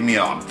Honey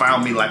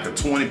found me like a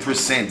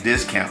 20%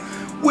 discount,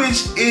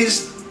 which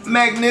is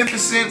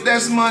magnificent.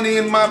 That's money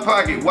in my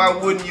pocket. Why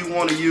wouldn't you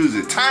want to use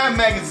it? Time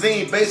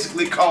magazine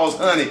basically calls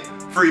Honey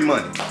free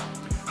money.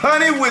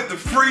 Honey with the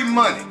free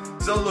money.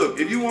 So look,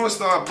 if you want to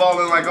start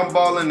balling like I'm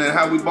balling and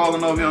how we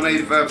balling over here on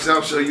 85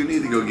 South Show, you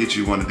need to go get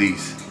you one of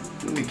these.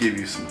 Let me give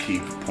you some key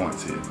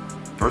points here.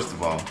 First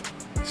of all,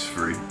 it's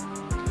free.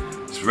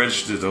 It's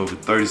registered to over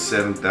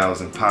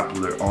 37,000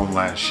 popular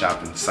online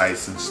shopping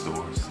sites and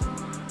stores.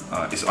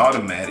 It's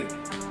automatic.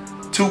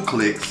 2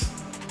 clicks.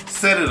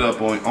 Set it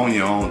up on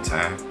your own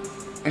time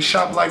and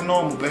shop like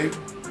normal, baby.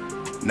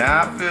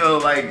 Now I feel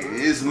like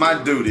it's my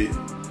duty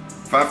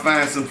if I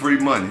find some free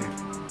money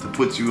to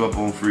put you up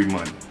on free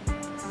money.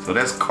 So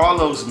that's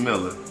Karlous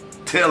Miller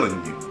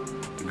telling you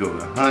to go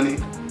to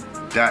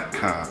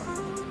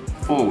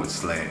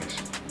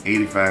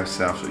honey.com/85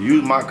 South Show.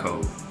 Use my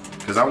code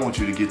because I want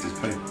you to get this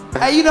paper.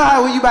 Hey, you know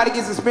how when you about to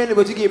get suspended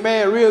but you get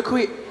mad real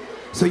quick?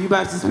 So you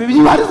about to suspend me?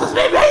 You about to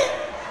suspend me?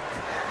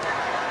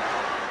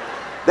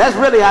 That's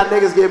really how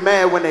niggas get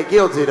mad when they're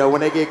guilty, though.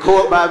 When they get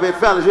caught by big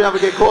fellas. You ever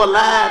get caught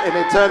lying and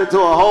they turn into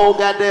a whole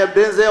goddamn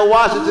Denzel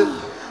Washington?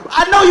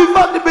 I know you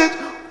fucked the bitch.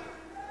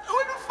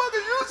 What the fuck are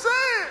you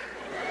saying?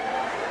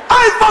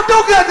 I ain't fucked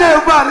no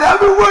goddamn body. I've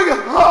been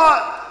working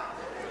hard.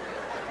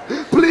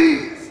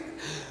 Please.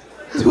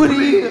 20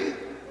 years.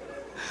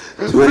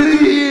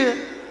 20 years.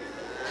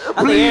 I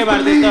think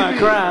everybody just start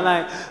crying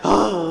like,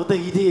 oh, I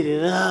think you did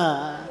it.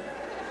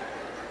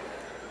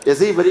 It's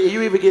either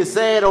you either get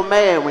sad or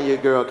mad when your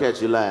girl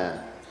catch you lying.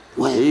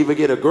 What? You either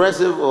get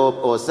aggressive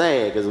or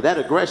sad, because that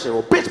aggression,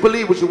 well, bitch,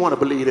 believe what you want to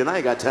believe in. I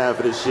ain't got time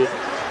for this shit.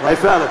 Hey,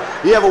 fella,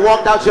 you ever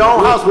walked out your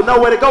own house with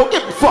nowhere to go?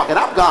 Get me fucking,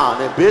 I'm gone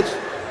then, bitch.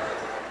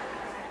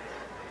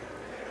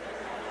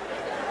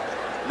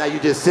 Now you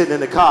just sitting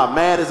in the car,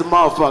 mad as a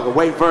motherfucker,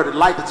 waiting for the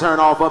light to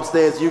turn off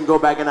upstairs so you can go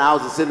back in the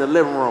house and sit in the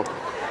living room.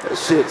 That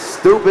shit's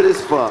stupid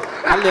as fuck.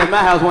 I left my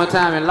house one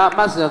time and locked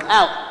myself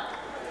out.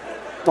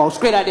 Fall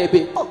straight out that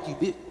bitch. Fuck you,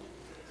 bitch.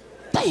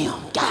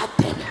 Damn,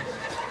 goddamn it.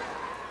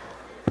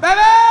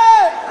 Baby!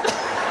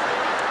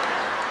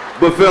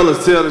 But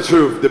fellas, tell the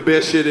truth. The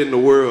best shit in the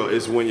world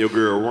is when your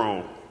girl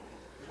wrong.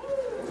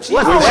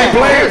 When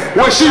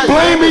she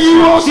blaming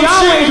you on some shit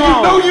and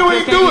you know you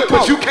ain't do it,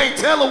 but you can't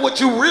tell her what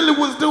you really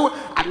was doing.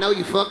 I know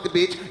you fucked the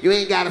bitch. You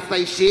ain't gotta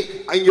say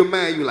shit. In your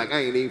mind, you like, I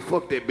ain't even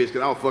fucked that bitch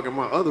because I was fucking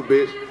my other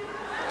bitch.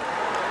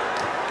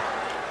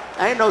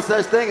 Ain't no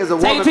such thing as a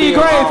woman. Take it to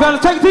your grave,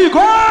 fellas. Take it to your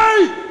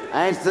grave.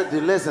 I ain't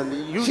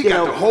listen. You She get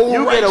got a, the whole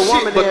you right get a shit,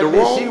 woman but that the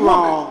admits wrong she woman.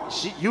 wrong.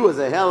 You is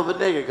a hell of a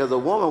nigga, because a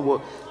woman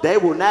will. They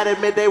will not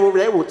admit they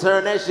will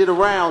turn that shit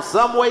around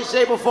some way,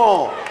 shape, or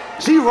form.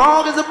 She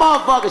wrong as a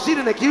motherfucker. She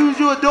done accused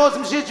you of doing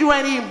some shit you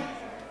ain't even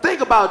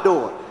think about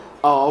doing.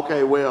 Oh,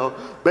 okay, well,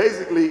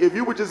 basically, if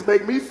you would just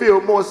make me feel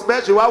more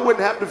special, I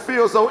wouldn't have to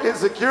feel so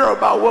insecure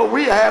about what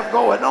we have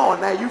going on.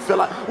 Now you feel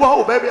like,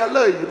 whoa, baby, I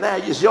love you. Now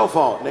it's your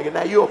fault, nigga.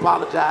 Now you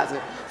apologizing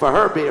for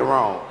her being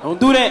wrong. Don't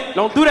do that.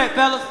 Don't do that,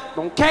 fellas.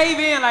 Don't cave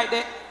in like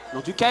that.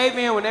 Don't you cave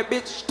in when that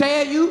bitch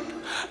tell you.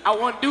 I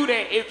won't do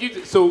that if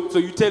you. So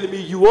you telling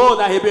me you was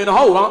out here being a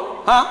hoe,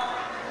 huh?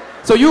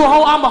 Huh? So you a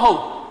hoe, I'm a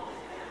hoe.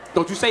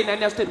 Don't you say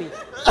nothing else to me.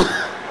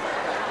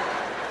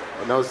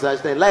 No such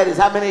thing. Ladies,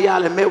 how many of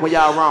y'all admit when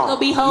y'all wrong? Gonna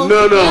be hoes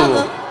None of together.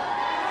 them.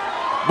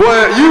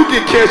 Boy, you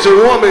can catch a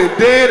woman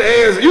dead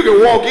ass. You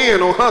can walk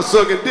in on her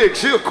sucking dick.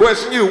 She'll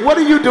question you. What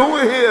are you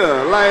doing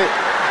here? Like,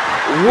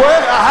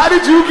 what? How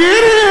did you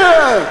get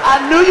here?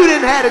 I knew you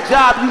didn't have a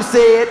job, you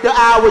said, the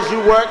hours you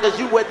work, because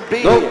you wouldn't be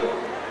here.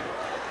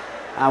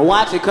 I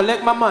watch and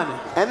collect my money.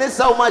 And it's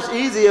so much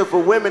easier for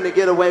women to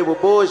get away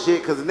with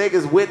bullshit because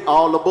niggas with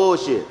all the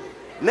bullshit.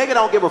 Nigga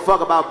don't give a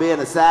fuck about being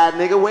a side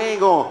nigga. We ain't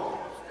gonna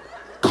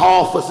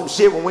call for some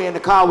shit when we in the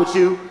car with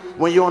you,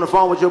 when you on the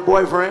phone with your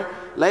boyfriend.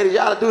 Ladies,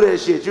 y'all do that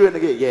shit. You in the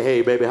get, yeah,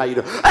 hey, baby, how you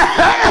doing?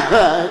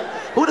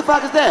 Who the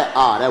fuck is that?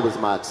 Ah, that was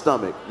my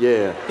stomach,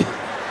 yeah.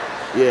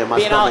 Yeah, my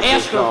Being all stomach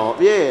is extra. cold.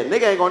 Yeah,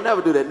 nigga ain't gonna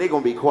never do that. Nigga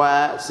gonna be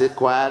quiet, sit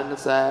quiet in the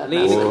side.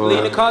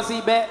 Lean the car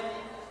seat back.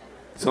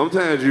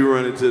 Sometimes you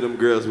run into them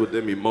girls with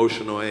them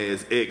emotional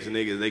ass ex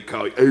niggas. They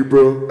call you, hey,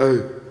 bro,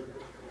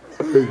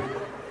 hey,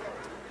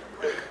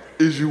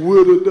 is you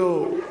with her,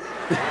 dog?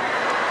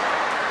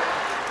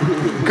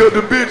 Cause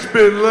the bitch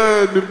been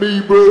lying to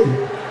me, bro.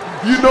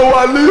 You know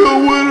I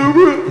live with her,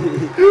 bro.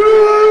 You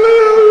know I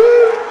live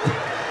with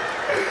her.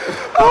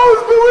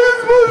 We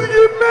supposed to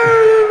get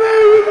married and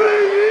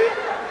everything.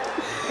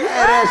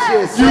 Yeah, that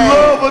shit You sad.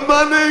 love her,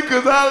 my nigga,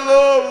 cause I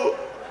love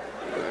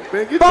her.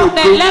 Man, get Fuck your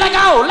that, goof- let her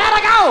go, let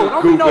her go.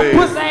 Don't be goof no ass.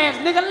 pussy ass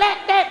nigga, let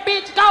that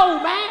bitch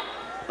go, man.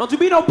 Don't you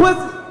be no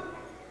pussy.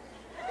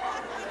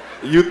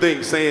 You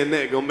think saying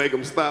that gonna make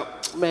them stop?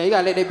 Man, you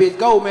gotta let that bitch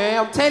go,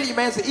 man. I'm telling you,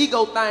 man, it's an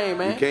ego thing,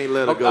 man. You can't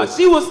let her go.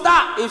 She will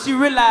stop if she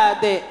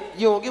realized that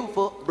you don't give a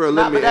fuck. Bro,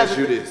 let me ask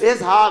you this.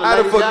 It's hard to How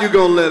the ladies, fuck you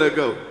gonna let her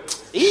go?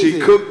 Easy. She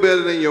cooked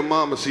better than your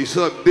mama. She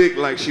sucked dick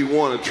like she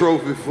won a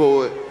trophy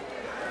for it.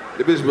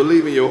 The bitch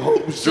believe in your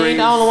hopes, She ain't dreams.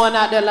 the only one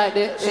out there like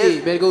that.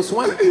 Shit, better go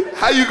swimming.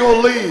 How you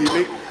gonna leave,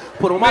 nigga?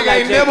 Put on my Nigga life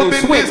ain't jacket, never go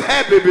been swim. this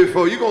happy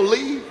before. You gonna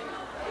leave?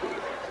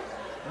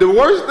 The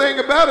worst thing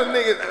about a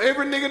nigga,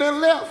 every nigga done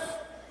left.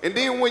 And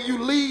then when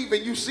you leave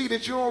and you see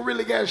that you don't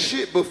really got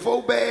shit but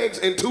 4 bags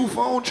and 2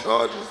 phone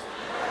charges.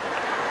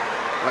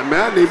 Like,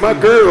 man, I need my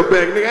girl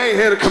back. Nigga, I ain't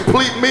had a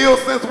complete meal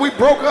since we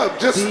broke up.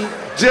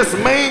 Just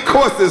main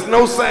courses,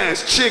 no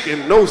sides.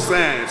 Chicken, no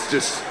sides.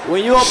 Just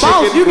When you're a chicken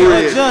boss, you bread.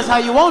 can adjust how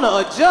you want to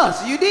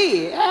adjust. You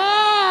did.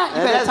 Ah, you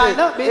And better that's tighten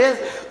it. up,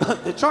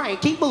 bitch. The train,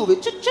 keep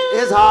moving. Choo-choo.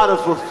 It's harder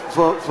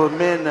for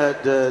men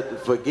to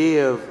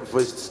forgive.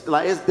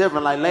 Like, it's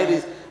different. Like,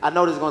 ladies, I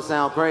know this is gonna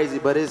sound crazy,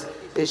 but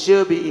it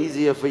should be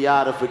easier for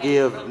y'all to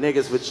forgive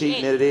niggas for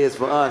cheating than it is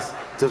for us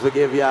to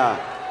forgive y'all.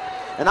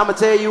 And I'm gonna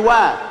tell you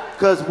why.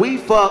 Cause we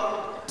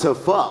fuck to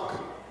fuck.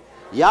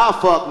 Y'all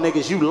fuck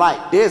niggas you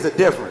like. There's a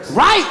difference.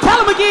 Right,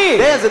 tell them again.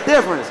 There's a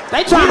difference.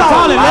 They trying We to don't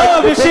fall in like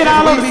love the and shit bitches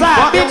all we over the be side.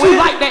 fucking Bitch, you with.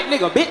 like that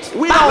nigga, bitch.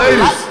 We Bye. don't Ladies,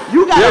 like,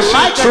 you gotta that shit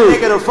like a true.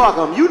 nigga to fuck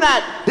him. You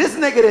not, this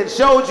nigga that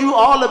showed you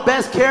all the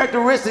best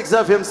characteristics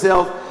of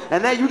himself,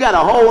 and then you got a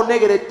whole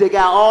nigga that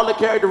got all the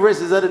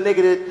characteristics of the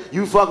nigga that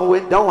you fucking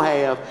with don't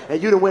have,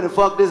 and you done went and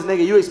fucked this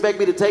nigga. You expect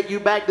me to take you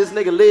back? This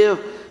nigga live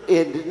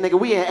in, nigga,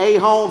 we in A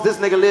homes, this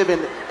nigga live in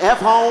F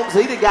homes.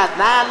 He done got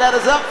 9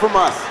 letters up from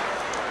us.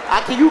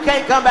 You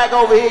can't come back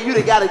over here. You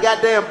done got a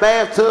goddamn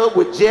bathtub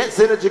with jets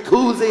and a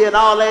jacuzzi and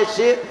all that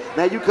shit.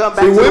 Now you come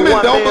back See, to the women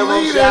one don't bedroom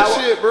believe shower.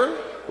 that shit, bro.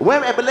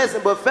 Women, but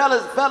listen, but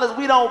fellas,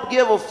 we don't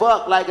give a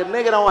fuck. Like, a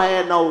nigga don't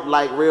have no,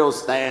 like, real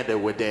standard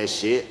with that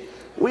shit.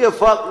 We a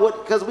fuck with,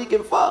 cause we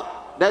can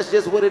fuck. That's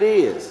just what it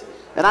is.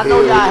 And I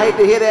know y'all hate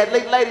to hear that.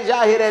 Ladies,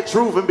 y'all hear that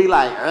truth and be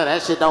like,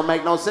 that shit don't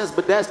make no sense,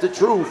 but that's the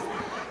truth.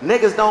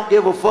 Niggas don't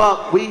give a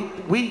fuck.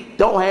 We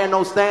don't have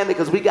no standard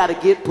cause we gotta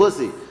get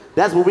pussy.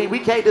 That's what we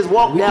can't just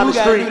walk down the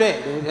street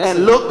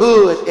and look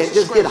good and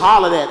just get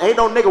hollered at. Ain't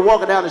no nigga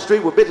walking down the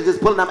street with bitches just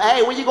pulling up,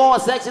 hey, where you going,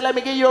 sexy? Let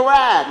me give you a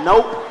ride.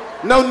 Nope.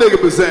 No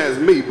nigga besides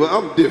me, but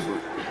I'm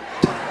different.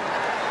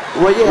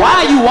 Well, yeah.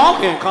 Why are you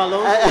walking,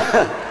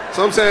 Karlous?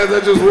 Sometimes I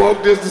just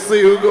walk just to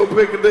see who gonna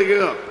pick a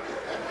nigga up.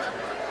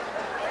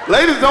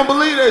 Ladies don't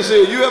believe that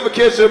shit. You ever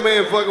catch your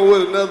man fucking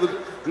with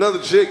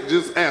another chick,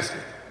 just ask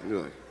him.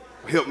 You're like,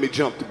 help me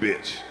jump the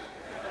bitch.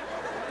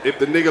 If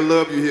the nigga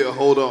love you, he'll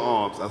hold her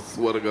arms. I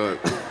swear to God.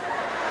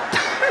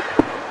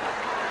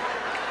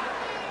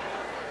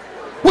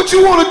 What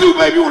you want to do,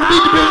 baby? You want to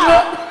beat the bitch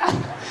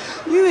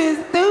up? You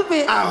is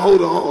stupid. I hold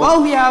her arms.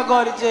 Both of y'all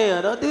going to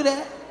jail. Don't do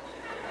that.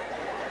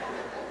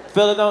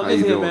 Fella, don't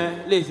listen here, doing?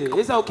 man. Listen,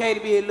 it's okay to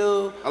be a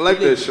little. I like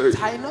that shirt.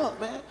 Tighten up,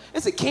 man.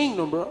 It's a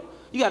kingdom, bro.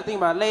 You got to think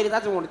about it. Ladies, I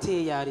just want to tell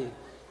y'all this.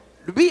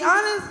 To be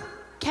honest,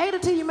 cater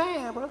to your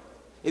man, bro.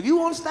 If you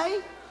want to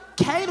stay,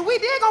 cater. We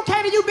did gonna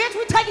cater you, bitch.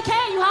 We taking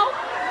care of you, hoe.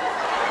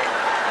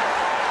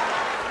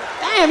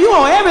 Damn, you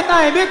want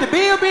everything, bitch. The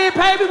bill being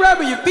paid, me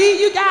rubbing your feet.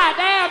 You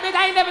goddamn, bitch.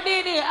 I ain't never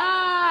did this.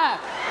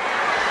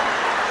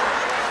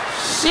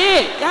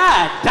 Shit,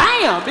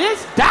 goddamn,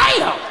 bitch.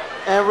 Damn.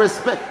 And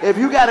respect. If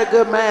you got a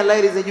good man,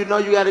 ladies, and you know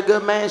you got a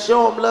good man,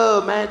 show him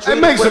love, man. Hey,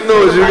 make some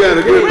noise. You got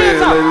a good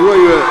man, ladies. Where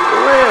you at?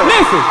 For real.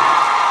 Listen,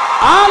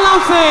 all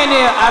I'm saying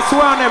is, I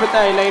swear on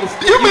everything, ladies.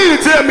 You mean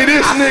to tell me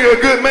this nigga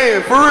a good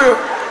man, for real?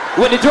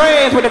 With the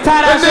dreads, with the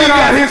tie-dye That shirt nigga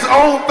got on. his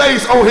own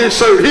face on his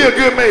shirt. He a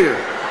good man.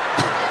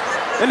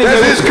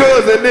 That's his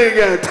cousin. That nigga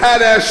got a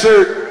tie-dye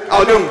shirt.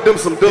 Oh, them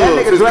some dubs.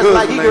 That nigga dressed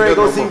like he ready to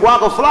go see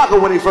Waka Flocka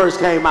when he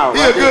first came out.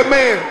 He a good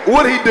man.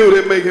 What he do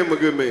that make him a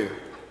good man?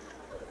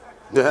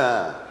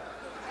 Yeah.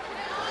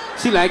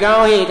 She like,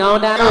 go ahead, go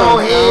on down. Go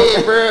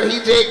ahead, bro. He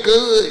just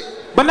good.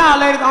 But now,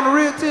 ladies, on the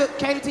real tip,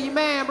 cater to your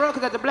man, bro,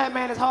 because the black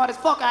man is hard as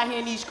fuck out here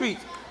in these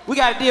streets. We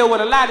got to deal with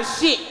a lot of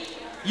shit.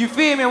 You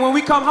feel me? And when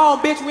we come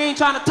home, bitch, we ain't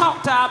trying to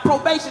talk to our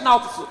probation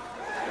officer.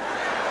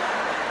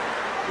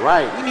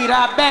 Right. We need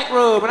our back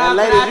rub and our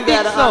ladies, you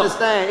got to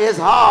understand, it's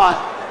hard.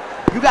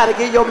 You got to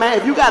get your man,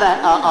 if you got a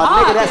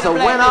nigga that's a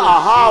winner, a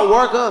hard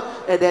worker,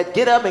 and that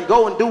get up and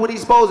go and do what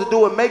he's supposed to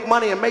do and make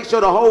money and make sure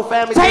the whole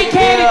family take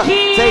care of the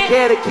kids. Take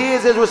care of the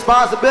kids, his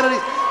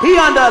responsibilities. He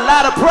under a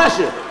lot of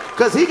pressure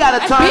because he got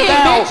to turn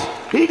down,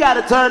 he got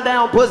to turn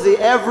down pussy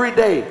every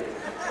day.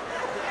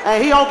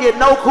 And he don't get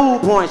no cool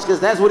points because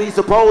that's what he's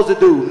supposed to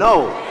do.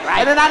 No. Right.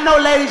 And then I know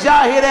ladies,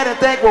 y'all hear that and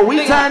think, well,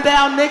 we turn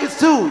down niggas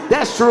too.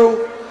 That's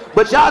true.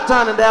 But y'all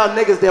turning down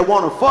niggas that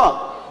want to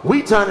fuck.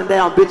 We turning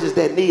down bitches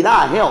that need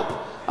our help.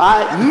 All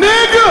right?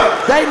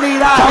 Nigga! They need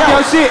our help. Talk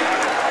your shit.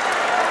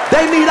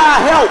 They need our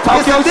help.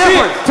 Talk your shit.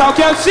 Talk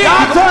your shit.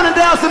 Y'all turning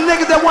down some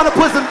niggas that want to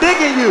put some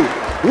dick in you.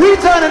 We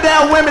turning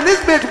down women.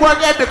 This bitch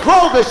work at the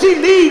Kroger. She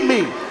need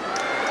me.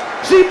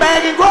 She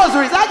bagging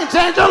groceries. I can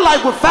change your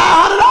life with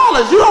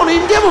 $500. You don't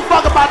even give a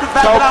fuck about the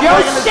fact that I'm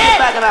bringing this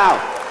shit back out.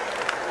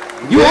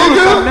 You on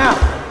something now.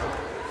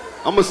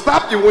 I'm gonna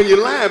stop you when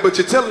you're lying, but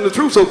you're telling the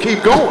truth, so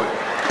keep going.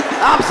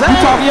 I'm saying.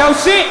 You talking your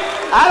shit.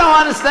 I don't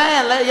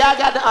understand. Y'all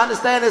got to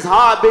understand it's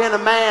hard being a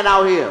man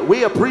out here.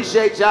 We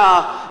appreciate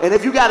y'all. And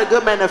if you got a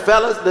good man, then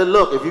fellas, then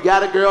look, if you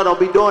got a girl, don't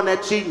be doing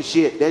that cheating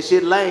shit. That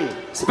shit lame.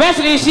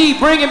 Especially if she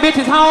bringing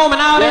bitches home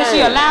and all that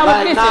shit. Allow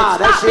her to nah,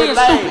 that stop being shit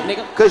lame. stupid,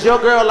 nigga. Because your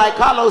girl, like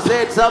Karlous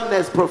said something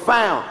that's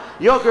profound.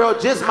 Your girl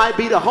just might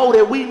be the hoe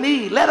that we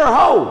need. Let her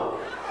hoe.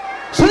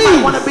 She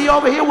might want to be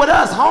over here with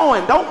us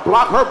hoeing. Don't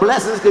block her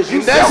blessings because you.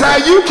 And that's how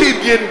you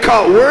keep getting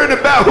caught, worrying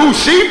about who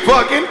she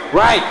fucking.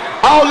 Right.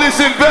 All this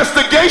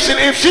investigation.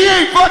 If she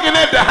ain't fucking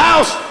at the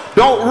house,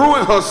 don't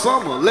ruin her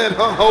summer. Let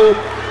her hoe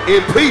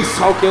in peace.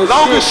 As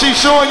long as she's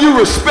showing you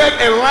respect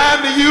and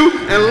lying to you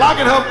and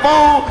locking her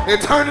phone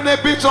and turning that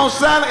bitch on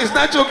silent, it's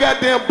not your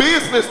goddamn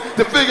business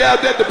to figure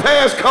out that the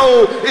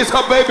passcode is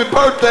her baby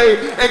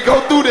birthday and go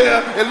through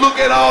there and look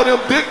at all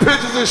them dick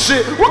pictures and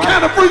shit. What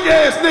kind of freak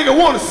ass nigga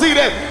want to see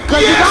that?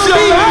 Yes, your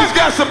lady's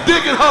got some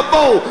dick in her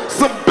phone.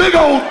 Some big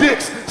old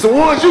dicks. Some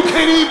ones you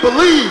can't even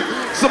believe.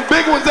 Some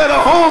big ones at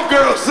her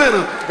homegirl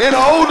center and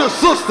her older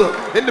sister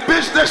and the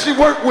bitch that she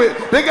worked with.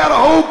 They got a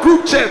whole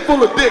group chat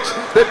full of dicks.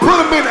 They put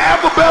them in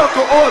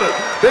alphabetical order.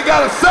 They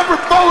got a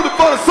separate folder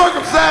for the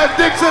circumcised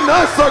dicks and the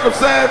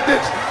uncircumcised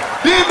dicks.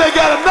 Then they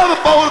got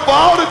another folder for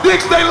all the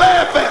dicks they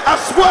laugh at. I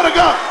swear to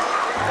God.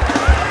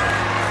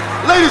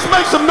 Ladies,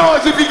 make some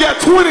noise if you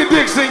got 20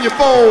 dicks in your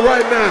phone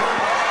right now.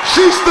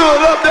 She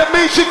stood up. That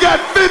means she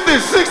got 50,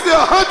 60,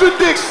 100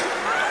 dicks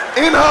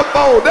in her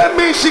phone. That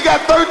means she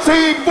got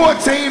 13,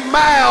 14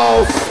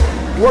 miles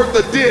worth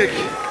of dick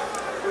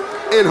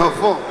in her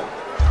phone.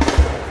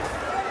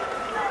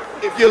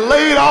 If you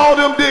laid all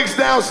them dicks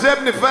down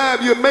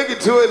 75, you'll make it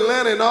to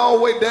Atlanta and all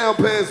the way down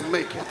past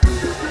Macon.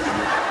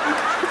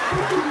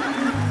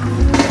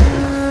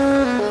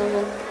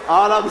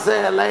 All I'm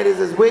saying, ladies,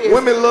 is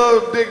women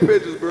love dick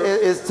pictures, bro.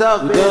 It's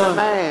tough being a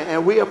man,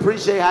 and we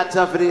appreciate how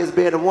tough it is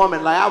being a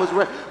woman. Like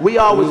we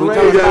always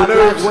raised by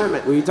black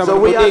women, so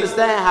we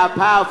understand how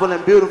powerful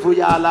and beautiful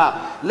y'all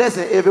are.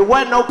 Listen, if it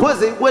wasn't no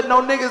pussy,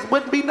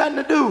 wouldn't be nothing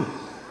to do.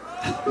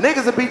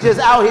 Niggas would be just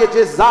out here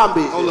just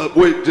zombies. Hold up,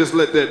 wait, just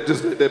let that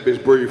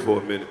bitch breathe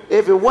for a minute.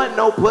 If it wasn't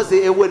no pussy,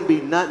 it wouldn't be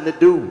nothing to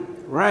do.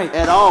 Right.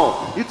 At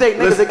all. You think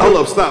niggas hold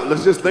up, stop.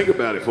 Let's just think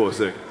about it for a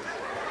second.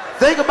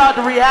 Think about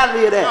the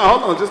reality of that. No,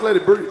 hold on, just let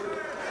it breathe.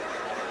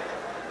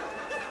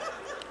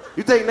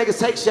 You think niggas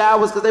take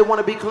showers because they want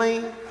to be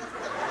clean?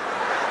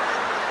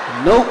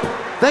 Nope.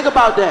 Think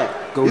about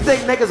that. You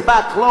think niggas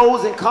buy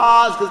clothes and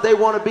cars because they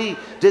want to be,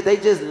 they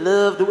just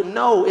love to,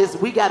 no,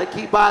 we got to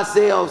keep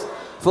ourselves.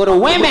 For the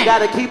women. We got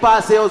to keep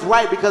ourselves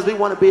right because we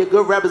want to be a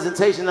good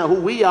representation of who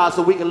we are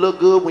so we can look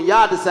good when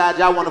y'all decide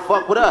y'all want to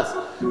fuck with us.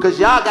 Because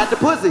y'all got the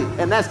pussy,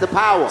 and that's the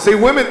power. See,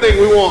 women think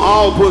we want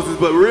all pussies,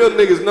 but real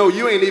niggas know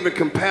you ain't even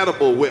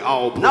compatible with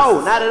all pussies. No,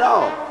 not at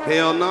all.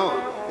 Hell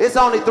no. It's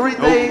only 3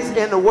 things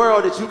in the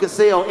world that you can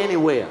sell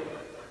anywhere.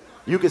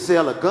 You can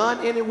sell a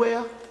gun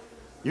anywhere,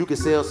 you can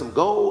sell some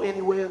gold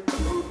anywhere,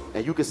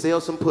 and you can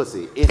sell some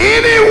pussy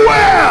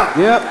anywhere.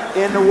 Yep,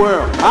 in the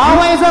world.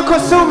 Always a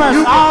consumer.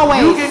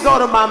 Always. You can go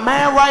to my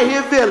man right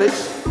here village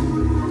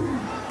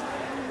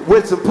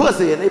with some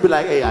pussy, and they be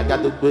like, "Hey, I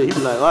got the." He be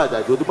like, "Oh, I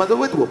got the."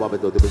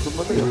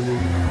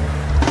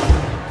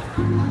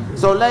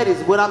 So,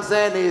 ladies, what I'm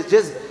saying is,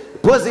 just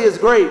pussy is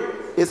great.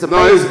 It's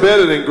amazing. No, it's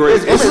better than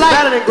great. It's like,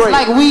 better than great.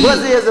 It's like weed.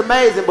 Pussy is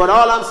amazing, but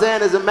all I'm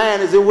saying as a man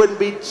is it wouldn't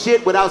be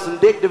shit without some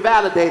dick to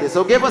validate it.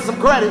 So give us some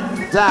credit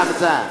from time to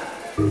time.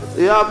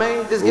 You know what I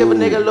mean? Just give a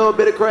nigga a little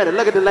bit of credit.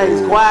 Look at the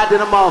ladies, quiet than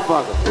a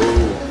motherfucker.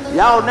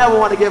 Y'all never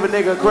want to give a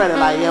nigga credit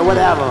like, yeah,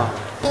 whatever.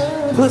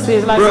 Pussy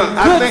is like Bruh,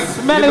 some good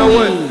smelling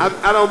weed.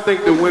 I don't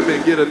think the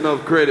women get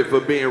enough credit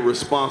for being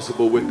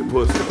responsible with the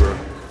pussy, bro.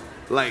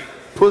 Like,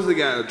 pussy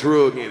got a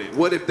drug in it.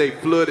 What if they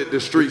flooded the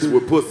streets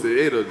with pussy?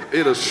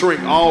 It'll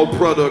shrink all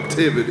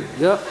productivity.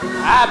 Yep.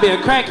 I'll be a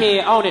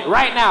crackhead on it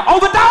right now.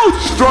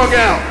 Overdose! Strung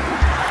out.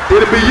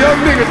 It'll be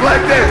young niggas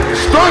like that.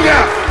 Strung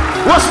out.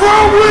 What's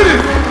wrong with it?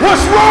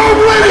 What's wrong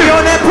with it? He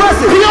on that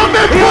pussy. He on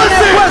that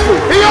pussy.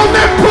 He on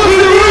that pussy.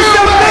 He needs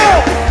some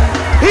milk.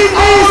 He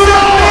needs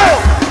some milk.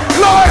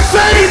 Lord,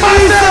 save my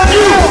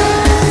nephew.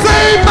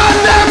 Save my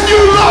nephew,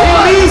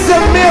 Lord. He needs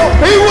some milk.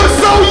 He was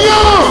so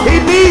young.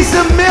 He needs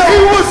some milk. He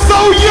was so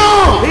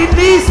young. He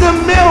needs some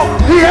milk.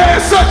 He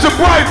had such a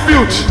bright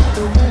future.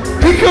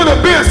 He could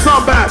have been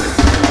somebody.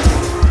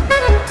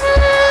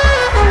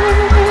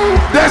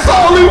 That's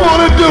all he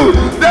want to do.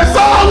 That's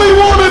all he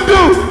want to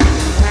do.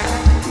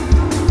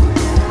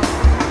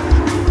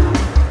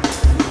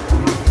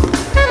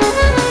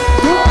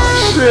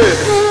 Shit.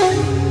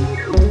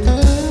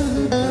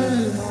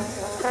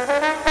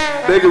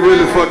 They can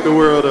really fuck the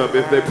world up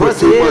if they put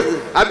too much.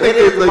 I think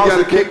if they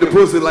gotta keep the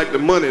pussy like the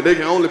money, they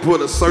can only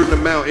put a certain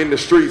amount in the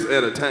streets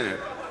at a time.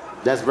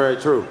 That's very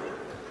true.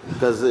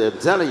 Because I'm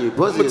telling you,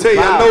 pussy is I'm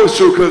gonna tell you, I know it's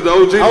true because the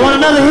OG. I want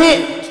another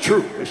hit. It's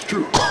true. It's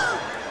true.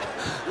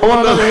 I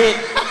want another hit.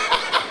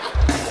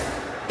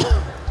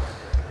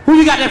 Who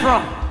you got that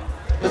from?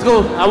 Let's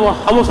go. I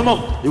want some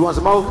more. You want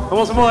some more? I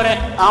want some more of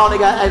that. I only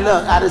got, hey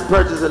look, I just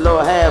purchased a little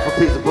half a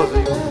piece of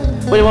pussy.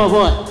 What do you want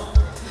for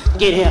it?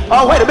 Get here.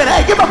 Oh, wait a minute.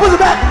 Hey, get my pussy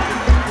back.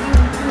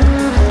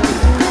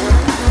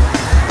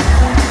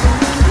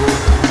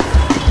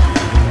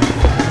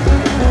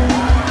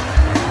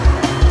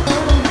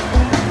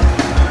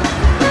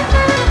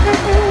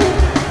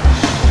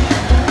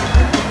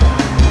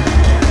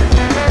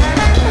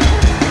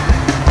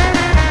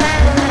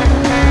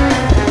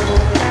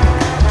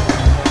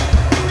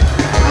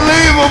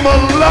 Leave him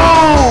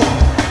alone.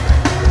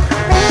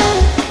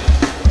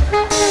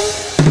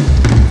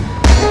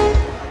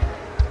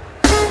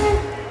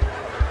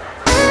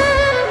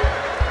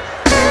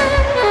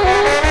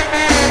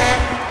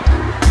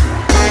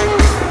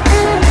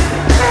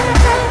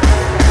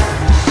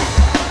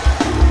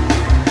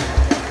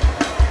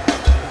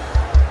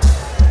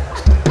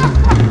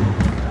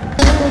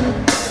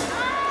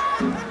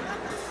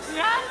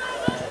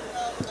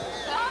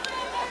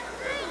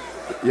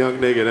 Young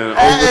nigga that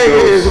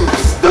Hey,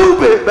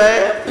 stupid,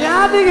 man.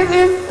 Y'all niggas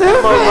is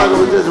stupid. Motherfucker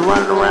was just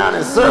running around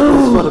in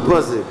circles for the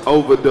pussy.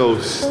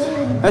 overdosed.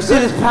 That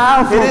shit is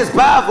powerful. It is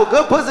powerful.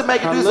 Good pussy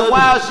make you do some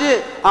wild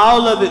shit.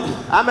 All of it.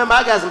 I remember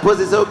I got some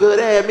pussy so good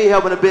they had me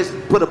helping a bitch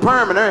put a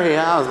perm in her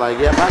hair. I was like,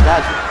 yep, I got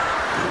you.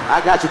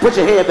 I got you. Put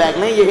your head back.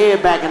 Lean your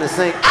head back in the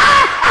sink.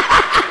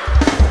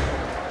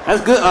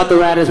 That's good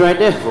arthritis right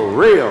there. For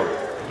real.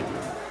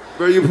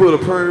 Bro, you put a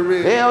perm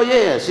in? Hell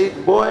yeah. She,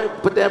 boy,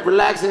 put that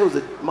relaxing. It was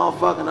a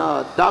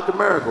motherfucking Dr.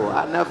 Miracle.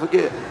 I'll never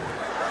forget.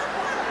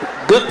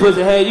 Good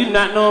pussy had you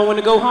not knowing when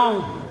to go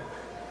home.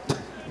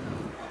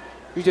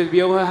 You just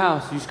be over her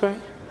house. You straight?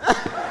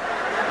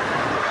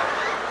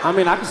 I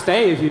mean, I can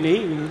stay if you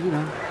need me, you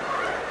know.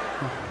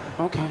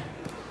 Okay.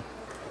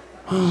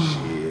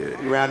 Shit.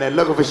 You around there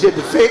looking for shit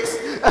to fix?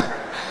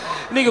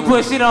 Nigga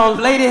put shit on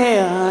lady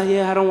hair.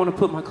 Yeah, I don't want to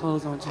put my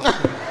clothes on just yet.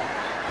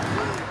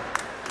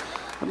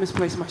 I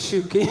misplaced my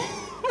shoe, kid.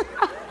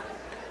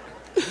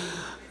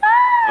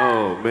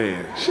 Oh,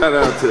 man. Shout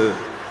out to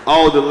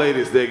all the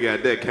ladies that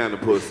got that kind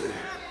of pussy.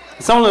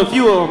 It's only a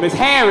few of them. It's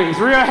hairy. It's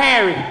real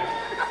hairy.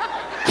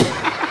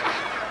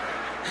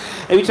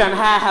 They be trying to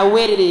hide how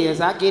wet it is.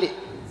 I get it.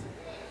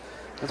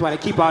 That's why they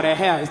keep all that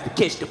hair, is to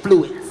catch the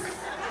fluids.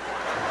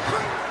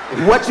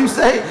 What you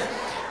say?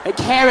 They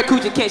carry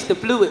coochie catch the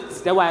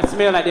fluids. That's why it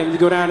smell like that when you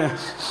go down there.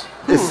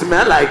 It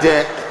smell like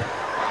that.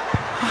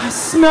 I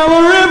smell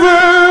a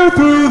river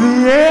through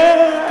the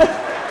air.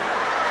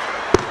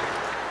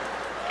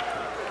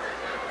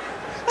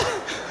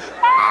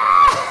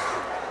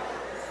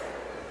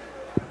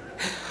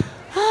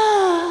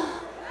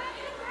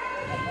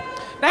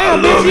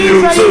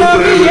 too, love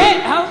baby. me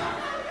yet, huh?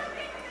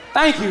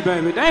 Thank you,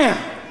 baby. Damn.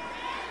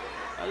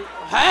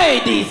 Hey,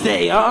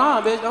 DC.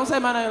 Bitch, don't say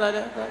my name like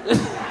that.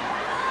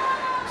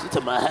 She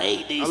told me,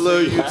 hey, DC. I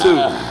love you too.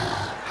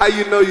 How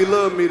you know you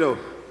love me though?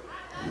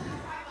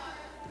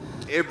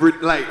 Every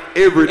day.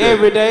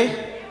 Every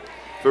day.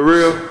 For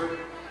real?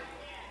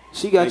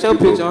 She got your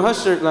picture on her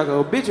shirt like an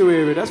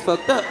obituary. That's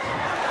fucked up.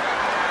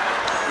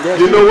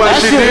 You know why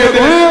she did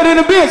that? Real in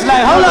a bitch.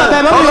 Like, hold up,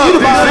 baby. I'm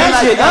gonna that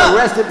shit up.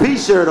 Rest in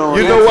peace shirt on.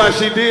 You know why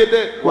she did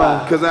that?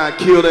 Why? Because I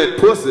killed that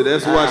pussy.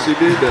 That's why she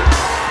did that.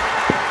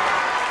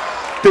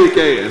 Thick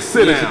ass.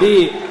 Sit down. She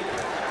did.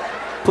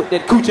 Put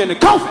that cooch in the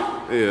coffin.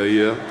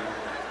 Yeah.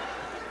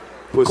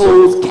 Put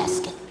Cole's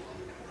casket.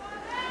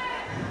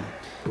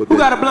 Put Who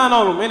got a blunt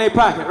on them in their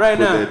pocket right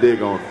now? Put that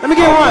dick on. Let me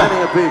get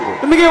one. People.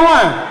 Let me get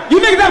one.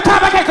 You niggas up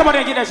top, I can't come out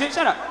there and get that shit.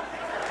 Shut up.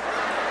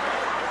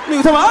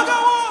 Niggas talking about, I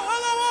got one.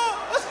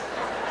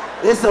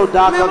 It's so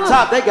dark up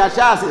top, they got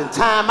y'all in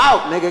time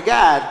out, nigga.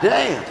 God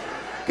damn.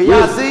 Can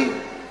y'all see?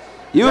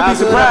 You'll be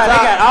surprised. They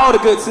got all the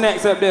good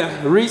snacks up there.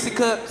 Reese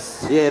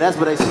cups. Yeah, that's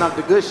where they snuck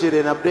the good shit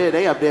in up there.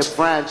 They up there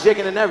frying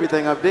chicken and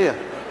everything up there.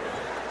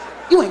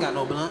 You ain't got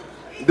no blunt.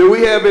 Do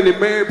we have any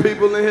married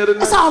people in here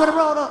tonight? It's already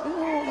rolled up.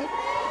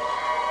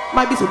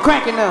 Might be some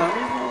cracking now.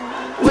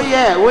 Where you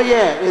at? Where you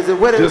at? Is it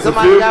with it?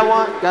 Somebody got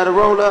one? Got to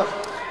roll up?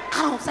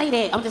 I don't say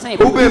that. I'm just saying.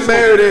 Who been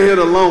married in here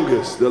the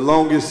longest? The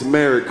longest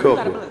married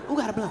couple? Who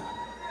got a blunt?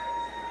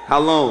 How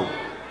long?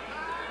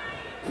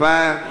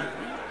 5?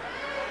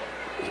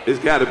 It's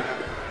gotta.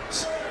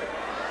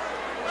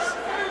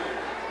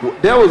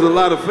 That was a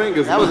lot of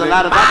fingers. That was a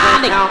lot of, I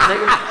can't count,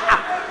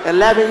 nigga.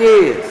 11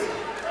 years.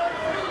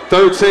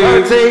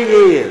 13. 13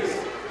 years.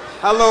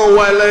 How long,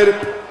 white lady?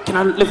 Can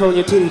I lift on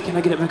your titty? Can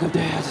I get it back up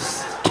there?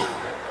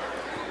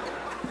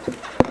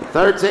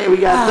 13, we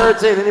got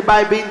 13.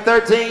 Anybody beating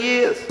 13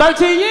 years?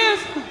 13 years?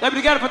 They been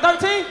together for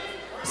 13?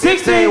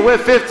 16? Where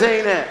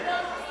 15 at?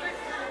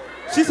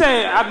 She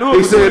said, I knew it He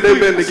was said they've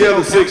been 23.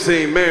 together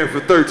 16, married for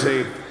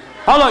 13.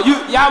 Hold on,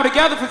 y'all were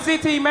together for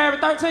 16, married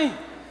for 13?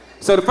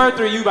 So the first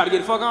 3, you about to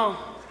get the fuck on?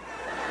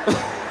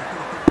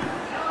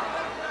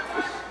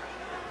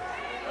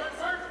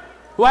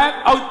 What?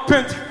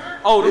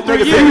 Oh, the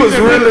 3 years.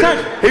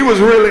 He was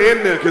really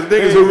in there, because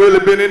niggas who really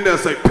been in there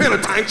say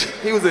penitentiary.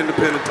 He was in the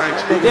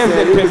penitentiary. Yeah,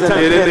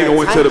 that nigga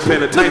went to the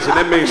penitentiary.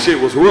 That mean shit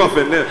was rough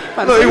in there.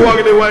 Look, he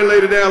walking that white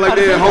lady down like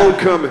they at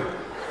homecoming.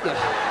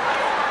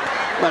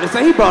 But they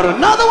say he brought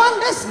another one?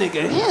 This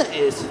nigga here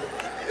is...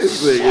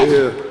 This nigga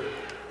here.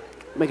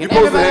 You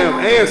supposed to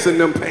have ants in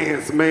them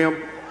pants, ma'am.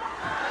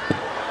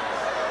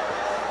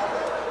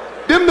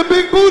 Them the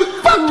big booty?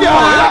 Fuck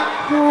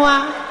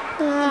y'all.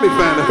 Let me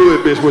find a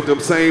hood bitch with them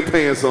same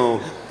pants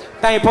on.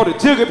 They ain't supposed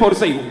to jiggle, supposed to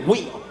say,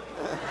 we.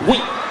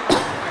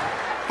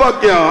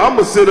 Fuck y'all,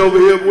 I'ma sit over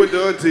here with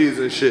the aunties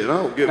and shit. I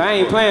don't give a fuck. I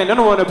ain't playing, they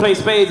don't want to play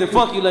spades and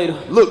fuck you later.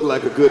 Look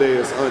like a good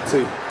ass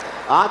auntie.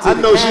 Auntie I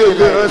know she a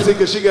good auntie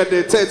because she got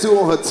that tattoo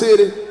on her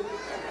titty.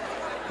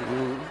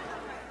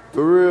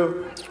 For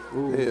real?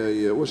 Hell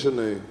yeah, what's your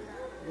name?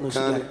 No, she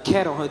got a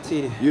cat on her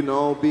titty. You know,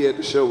 I don't be at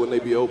the show when they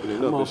be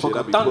opening up and shit.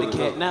 I be pulling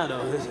Thundercat up. now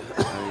though.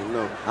 I ain't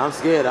know. I'm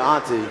scared of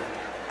auntie.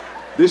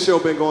 This show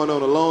been going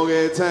on a long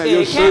ass time. Yeah,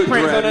 Your cat shirt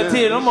prints on dry her now.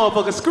 titty, them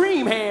motherfuckers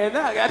scream hands.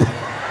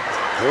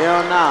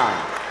 Hell nah.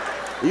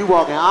 You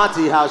walk in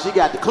auntie house, she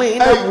got the clean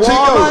Hey, up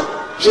woman.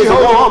 She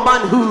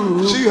woman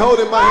who. She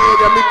holding my hand,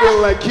 got me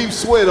feeling like Keith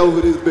Sweat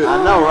over this bitch.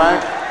 I know,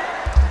 right?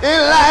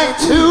 And like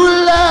 2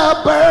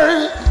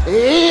 lovebirds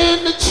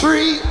in the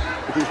tree.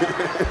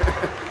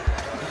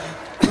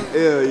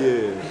 Hell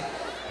yeah.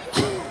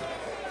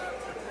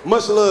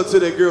 Much love to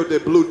that girl with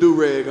that blue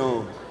do-rag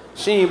on.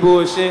 She ain't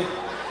bullshit.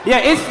 Yeah,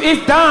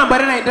 it's done,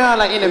 but it ain't done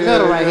like in the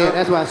middle right here.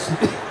 That's why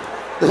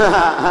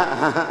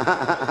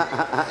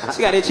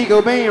she got that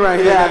Chico bean right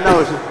here. Yeah, I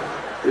know.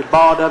 She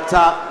balled up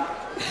top.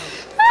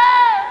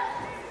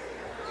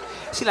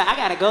 She like, I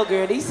gotta go,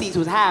 girl. These seats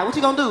was high. What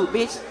you gonna do,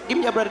 bitch? Give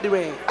me your brother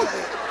do-rag.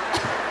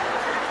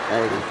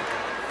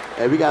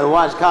 Hey, we gotta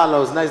watch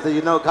Karlous. Next thing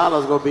you know,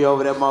 Karlous gonna be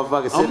over that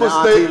motherfucker sitting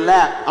on auntie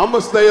lap. I'm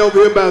gonna stay over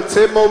here about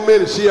 10 more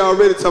minutes. She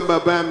already talking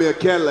about buying me a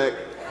Cadillac.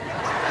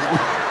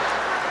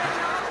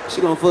 She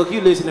gonna fuck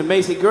you listening to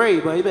Macy Gray,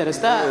 but you better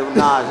stop.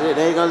 Nah, shit,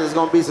 there's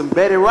gonna be some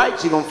Betty Wright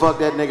she gonna fuck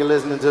that nigga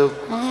listening to.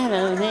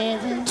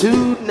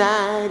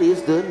 Tonight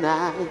is the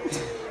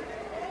night.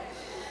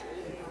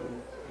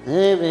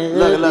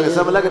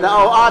 Look at the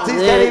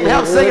aunties can't even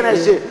help singing that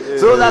shit. As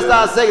soon as I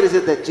start singing this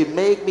shit, that you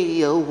make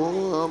me a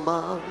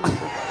woman.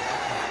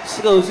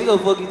 She go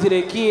fuck you to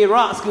that Kid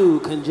Rock school.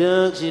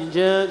 Conjunction,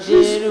 junction.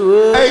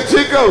 Hey,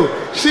 Chico,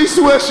 she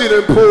swears she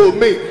done pulled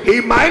me.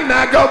 He might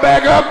not go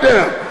back up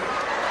there.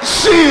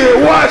 Shit,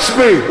 watch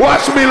me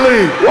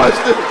leave. Watch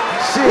this.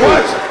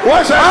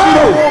 Watch how she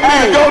don't want me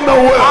to go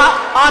nowhere.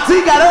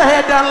 Auntie got her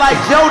head done like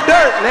Joe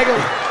Dirt, nigga.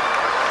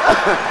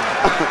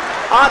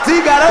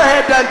 Auntie got her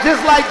head done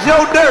just like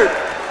Joe Dirt.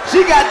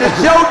 She got the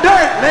Joe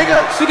Dirt,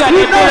 nigga. She got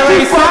you that know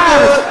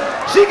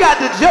she got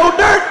the Joe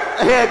Dirt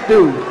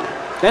hairdo.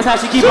 That's how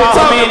she keep She all her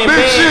talking men in big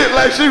bed. shit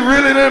like she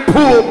really done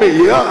pulled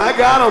me. Yeah, I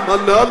got him.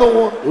 Another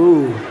one.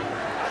 Ooh.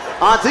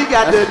 Auntie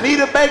got the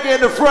Anita Baker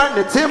in the front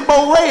and the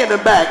Timbo-Ray in the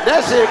back.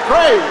 That shit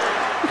crazy.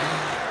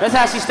 That's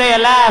how she stay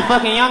alive,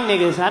 fucking young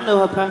niggas. I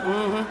know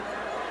her.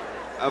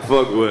 I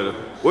fuck with her.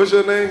 What's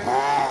your name?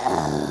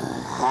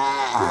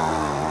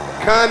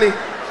 Connie.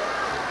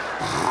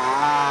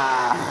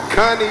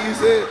 Connie, you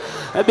said?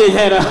 That bitch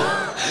had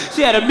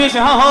she had a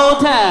mission her whole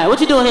time. What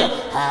you doing here?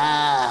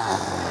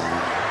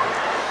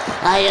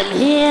 I am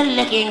here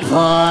looking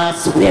for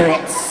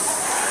spirits.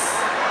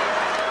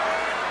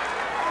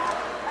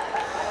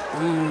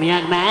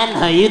 Young man,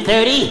 are you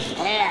 30?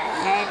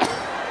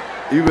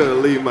 You better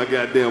leave my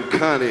goddamn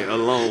Connie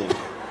alone.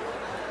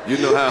 You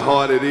know how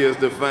hard it is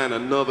to find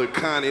another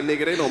Connie,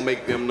 nigga. They don't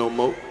make them no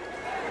more.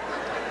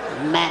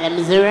 Madam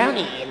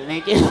Zeroni,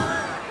 nigga.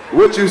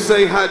 What you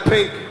say, Hot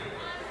Pink?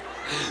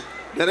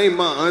 That ain't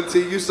my auntie.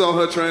 You saw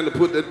her trying to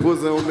put that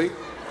pussy on me.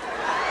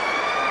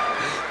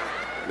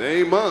 That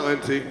ain't my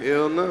auntie.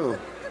 Hell no.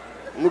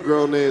 I'm a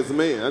grown-ass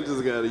man. I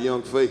just got a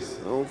young face.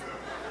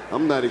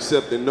 I'm not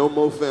accepting no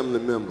more family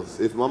members.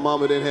 If my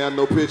mama didn't have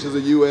no pictures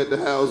of you at the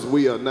house,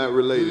 we are not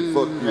related.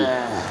 Fuck you.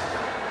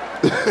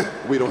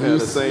 We don't have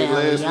the same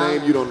last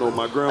name. You don't know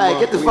my grandma. Hey,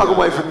 get the fuck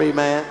away from me,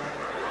 man.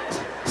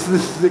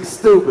 This nigga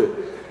stupid.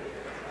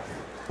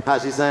 How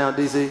she sound,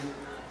 DC?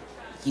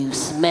 You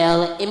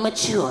smell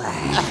immature.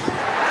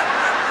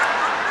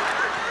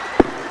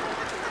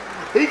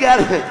 He got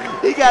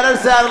her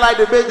sounding like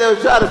the bitch that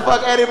was trying to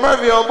fuck Eddie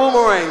Murphy on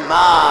Boomerang.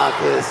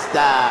 Marcus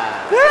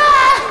style.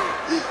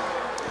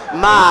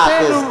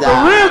 Marcus The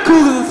style. real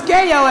cougars will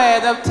scare your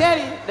ass, I'm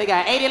telling you. They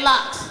got 80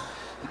 locks.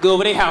 You go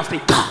over their house, they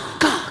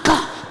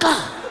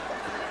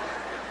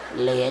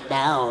Lay it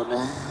down.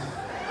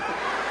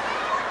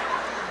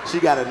 She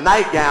got a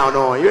nightgown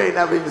on. You ain't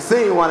never even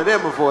seen one of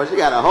them before. She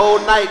got a whole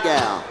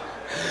nightgown.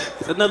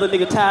 It's another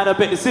nigga tied up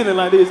at the ceiling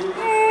like this.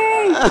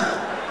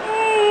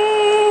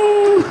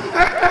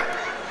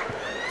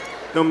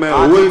 No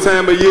matter what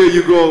time of year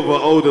you go over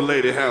an older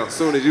lady house, as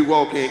soon as you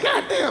walk in,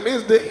 goddamn,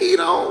 is the heat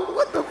on?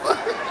 What the fuck?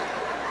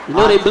 You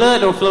know they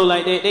blood don't flow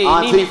like that. They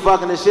Auntie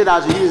fucking the shit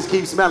out you. You just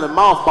keep smelling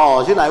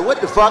mothballs. You're like,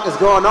 what the fuck is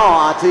going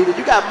on, Auntie? Did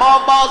you got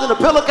mothballs in the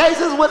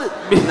pillowcases? What is?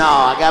 No,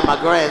 I got my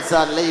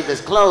grandson leave his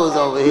clothes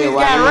over here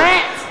while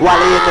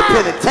he in the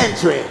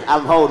penitentiary.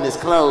 I'm holding his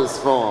clothes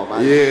for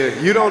him. Yeah,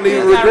 you don't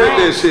even regret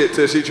that shit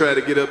till she try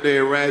to get up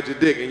there and ride your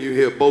dick and you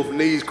hear both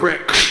knees crack.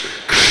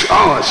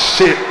 Oh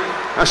shit,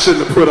 I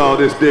shouldn't have put all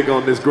this dick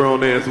on this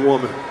grown ass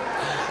woman.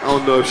 I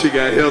don't know if she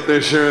got health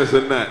insurance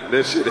or not.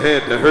 That shit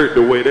had to hurt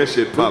the way that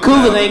shit popped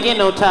out. Cougars ain't getting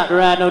no top to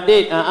ride no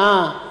dick.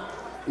 No.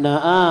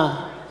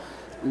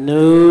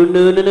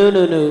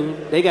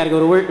 They gotta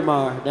go to work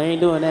tomorrow. They ain't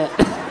doing that.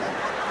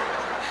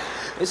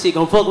 That shit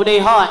gonna fuck with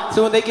their heart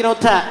soon as they get on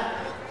top.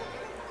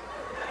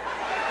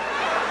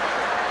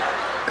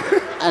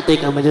 I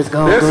think I'ma just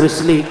go to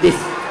sleep.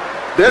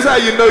 That's how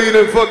you know you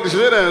didn't fuck the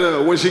shit out of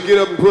her. When she get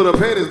up and put her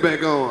panties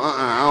back on.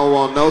 I don't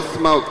want no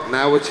smoke.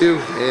 Not with you.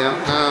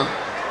 Yeah,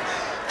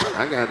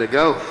 I gotta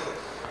go.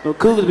 Well,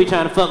 cougars be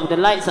trying to fuck with the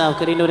lights off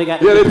because they know they got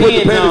they put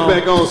the panties on.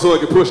 back on so it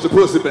can push the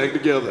pussy back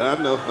together. I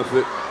know.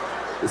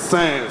 It's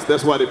science.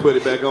 That's why they put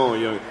it back on,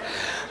 young.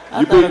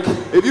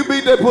 If you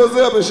beat that pussy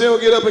up and she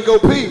don't get up and go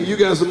pee, you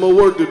got some more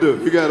work to do.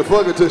 You gotta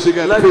fuck her till she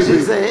got the pee. She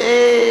say,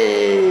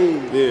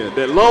 hey. Yeah,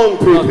 that long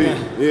pee.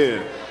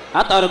 Yeah.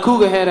 I thought a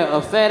cougar had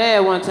a fat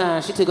ass one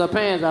time. She took her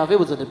pants off. It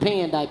was a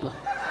Depend diaper.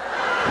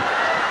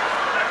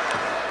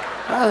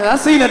 I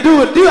seen her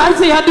do it. I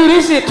seen her do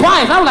this shit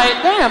twice. I was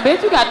like, damn,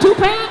 bitch, you got 2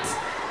 pants?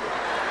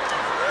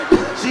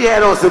 She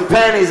had on some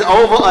panties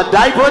over a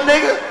diaper,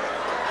 nigga?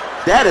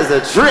 That is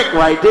a trick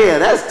right there.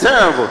 That's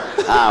terrible.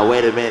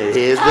 Wait a minute.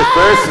 Here's the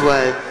first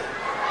one.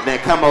 Now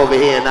come over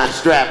here and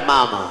unstrap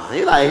mama.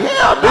 He like,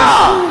 hell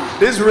no.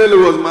 This really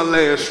was my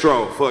last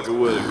straw fucking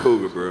with a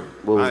cougar, bro.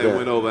 I that?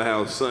 went over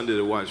house Sunday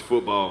to watch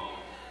football.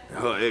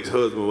 Her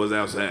ex-husband was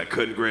outside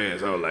cutting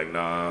grass. I was like,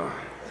 nah.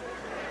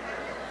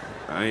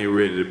 I ain't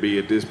ready to be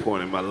at this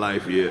point in my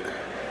life yet.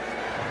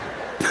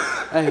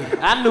 Hey,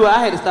 I knew I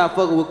had to stop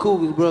fucking with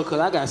cougars, bro, because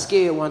I got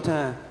scared one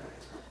time.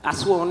 I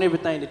swore on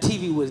everything. The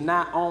TV was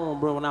not on,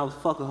 bro, when I was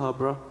fucking her,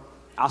 bro.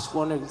 I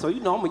swore on everything. So, you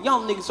know, I'm a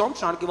young nigga, so I'm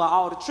trying to give her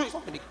all the tricks.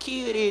 I'm gonna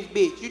kill this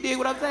bitch. You dig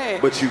what I'm saying?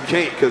 But you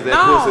can't, because that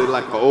pussy is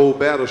like an old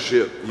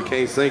battleship. You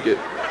can't sink it.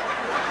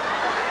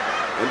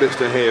 That bitch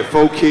done had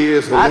 4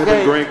 kids,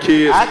 11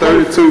 grandkids,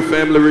 32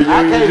 family reunions.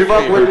 I can't you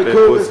fuck can't with hurt the that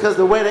cougars pussy. because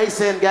the way they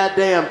send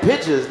goddamn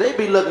pictures, they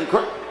be looking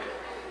crazy.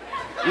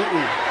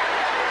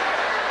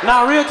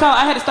 Nah, real talk,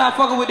 I had to stop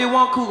fucking with that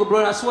one cougar,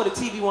 bro. I swear the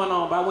TV went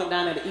on, but I went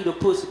down there to eat her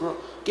pussy, bro.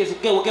 Guess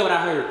what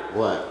I heard?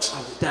 What? I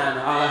was down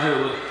there, all I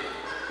heard was,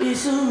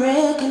 it's a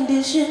rare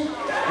condition,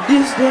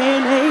 this day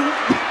and age.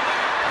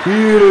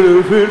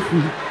 Feeling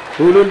fitful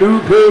on a new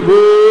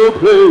paper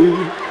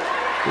plate.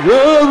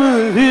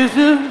 Love is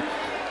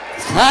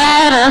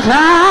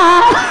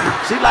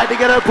She like to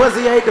get her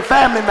pussy ate to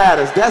Family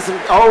Matters. That's some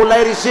old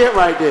lady shit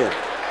right there.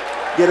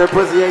 Get her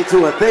pussy ate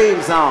to a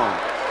theme song.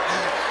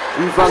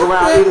 You fuck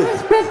around either?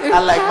 I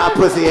like my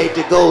pussy ate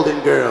the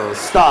golden girls.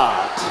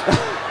 Start.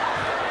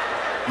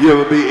 You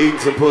ever be eating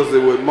some pussy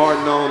with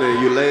Martin on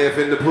and you laugh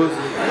in the pussy?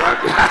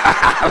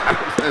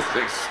 That's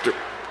extra.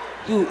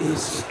 You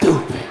is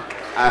stupid.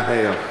 I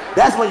have.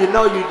 That's when you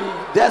know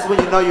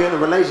you're in a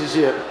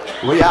relationship.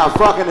 When y'all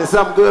fucking and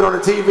something good on the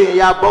TV and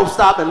y'all both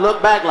stop and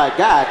look back like,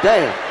 God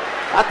damn,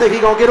 I think he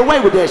gonna get away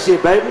with that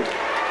shit, baby.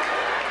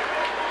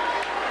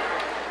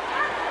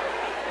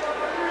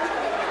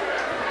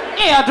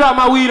 Yeah, I dropped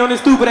my weed on this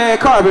stupid ass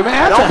carpet,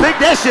 man. Don't pick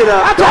that shit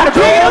up. I tried to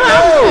pick it up,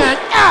 man.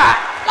 God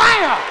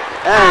damn.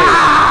 Hey,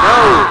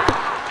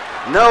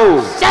 no.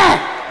 Shit.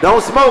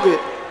 Don't smoke it.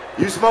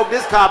 You smoke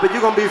this carpet,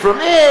 you're gonna be from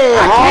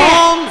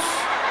Holmes.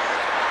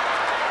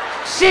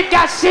 Shit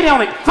got shit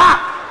on it. Fuck.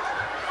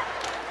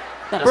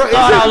 Bro,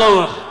 start all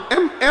over.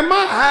 Am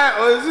I high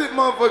or is it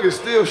motherfuckers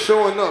still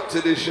showing up to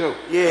this show?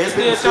 Yeah, it's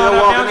still showing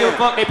up. They don't give a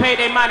fuck. They paid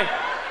their money.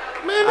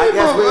 Man, I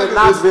guess we're in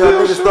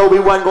Knoxville. Niggas thought we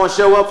wasn't gonna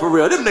show up for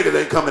real. Them niggas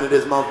ain't coming to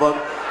this motherfucker.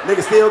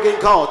 Niggas still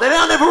getting called. They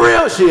down there for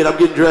real shit. I'm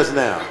getting dressed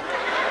now.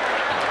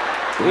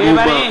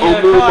 Everybody in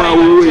here, card ain't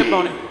got a chip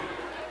on it.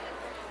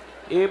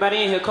 Everybody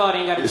in here, card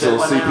ain't got a chip on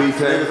it. It's on CP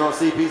time. Niggas on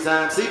CP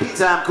time. CP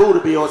time cool to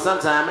be on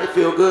sometime. It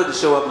feel good to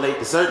show up late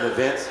to certain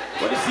events.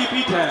 What is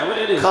CP time? What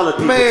it is? Colored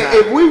people Man,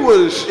 time.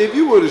 if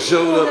you would have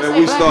showed up and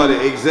we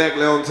started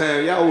exactly on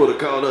time, y'all would have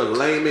called us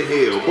lame as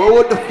hell. Bro,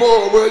 what the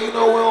fuck, bro? You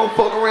know we don't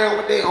fuck around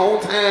with that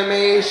on time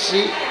ass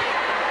shit.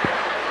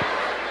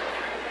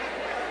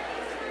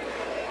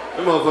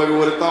 The motherfucker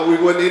would have thought we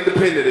wasn't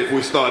independent if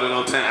we started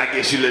on time. I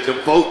guess you let them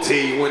folk tell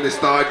you when to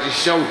start your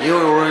show. You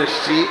don't run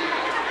shit.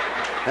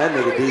 That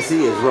nigga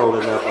DC is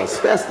rolling up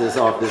asbestos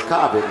off this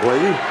carpet, boy.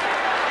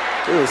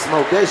 You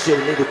smoke that shit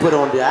and nigga put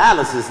on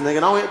dialysis, nigga.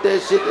 Don't hit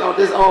that shit on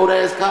this old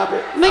ass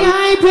carpet. Nigga,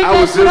 I ain't picked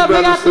that shit up,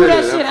 nigga. I threw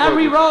that shit. I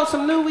re-rolled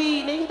some new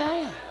weed, nigga.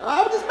 Damn.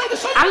 I was just making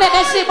sure. I let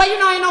that shit, but you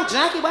know I ain't no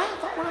junkie, boy.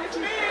 Fuck wrong with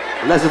you?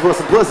 Unless it's for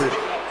some pussy.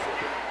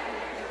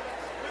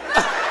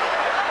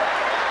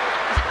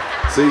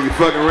 See, you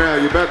fucking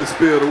around, you about to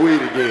spill the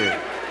weed again.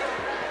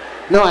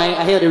 No, I ain't.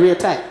 I held it real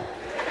tight.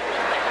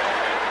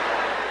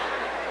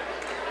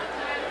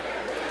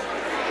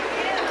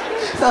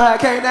 So I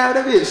came down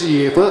with that bitch.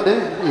 Shit, fuck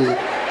that.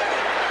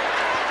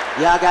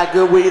 Y'all got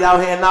good weed out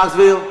here in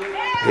Knoxville?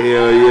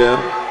 Hell yeah.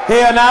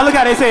 Hell nah, look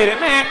how they say that.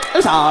 Man,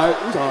 it's hard.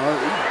 It's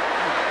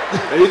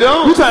hard. You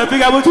don't? You trying to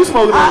figure out what you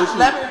smoking on?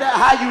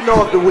 How you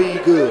know if the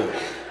weed good?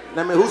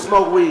 I mean, who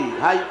smoke weed?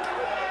 How you...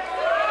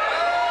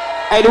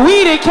 Hey, the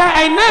weed ain't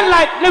nothing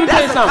like, let me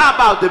tell you something. That's a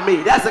cop-out to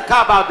me. That's a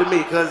cop-out to me,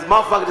 because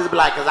motherfuckers just be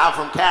like, because I'm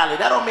from Cali.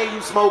 That don't mean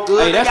you smoke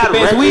good. Hey, that's the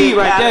best weed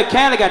right there.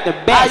 Cali got the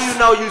best. How you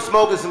know you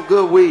smoking some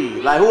good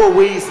weed? Like, who a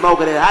weed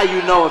smoker at? How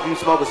you know if you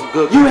smoking some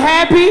good weed? You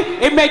happy,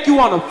 it make you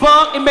want to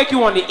fuck, it make you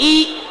want to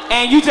eat,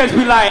 and you just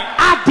be like,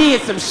 I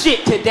did some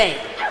shit today.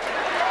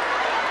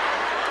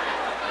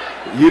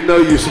 You know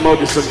you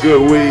smoking some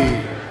good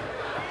weed.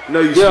 You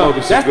know you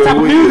smoking some good weed. That's the type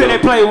of music they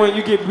play when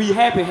you get be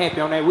happy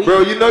on that weed.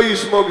 Bro, you know you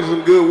smoking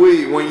some good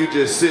weed when you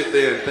just sit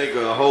there and think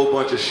of a whole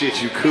bunch of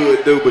shit you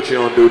could do, but you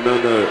don't do none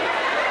of it.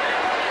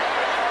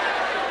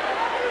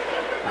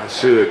 I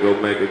should go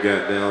make a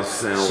goddamn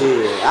sandwich.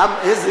 Shit,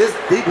 it's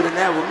deeper than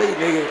that with me,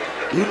 nigga.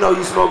 You know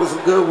you smoking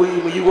some good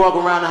weed when you walk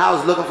around the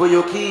house looking for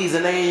your keys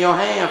and they in your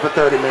hand for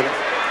 30 minutes.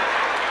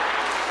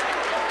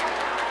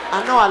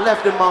 I know I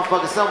left them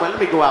motherfuckers somewhere. Let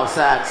me go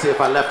outside and see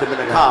if I left them in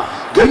the car.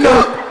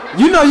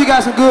 You know you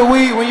got some good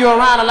weed when you're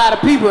around a lot of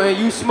people and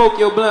you smoke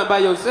your blunt by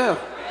yourself.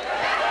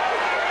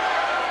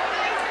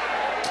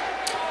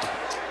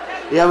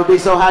 You ever be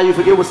so high you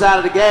forget what side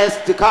of the gas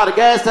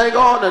tank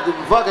on, or the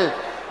fucking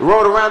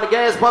rode around the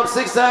gas pump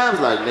 6 times?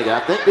 Like, nigga,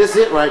 I think this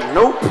it right?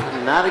 Nope,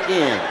 not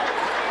again.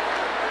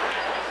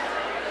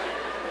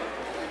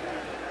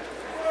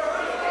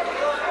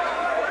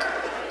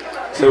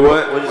 Say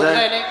what? What'd you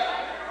say?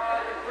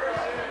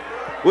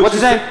 What you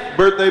say?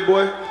 Birthday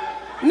boy?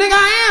 Nigga,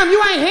 I am.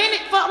 You ain't hitting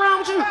it. Fuck wrong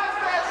with you.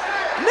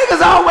 Niggas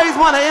always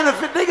want to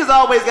interfere. Niggas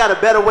always got a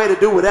better way to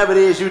do whatever it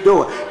is you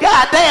doing.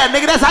 God damn,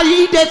 nigga, that's how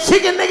you eat that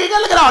chicken, nigga.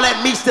 Look at all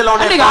that meat still on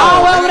that nigga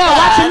all over there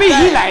watching me.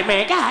 He like,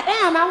 man, god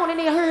damn, I want a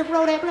nigga hurry up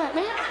roll that blunt,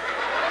 man.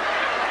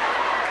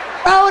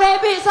 Roll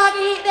that bitch so I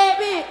can hit that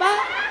bitch, man.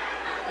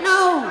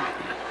 No.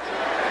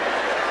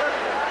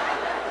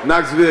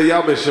 Knoxville,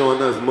 y'all been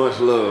showing us much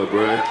love,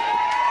 bruh.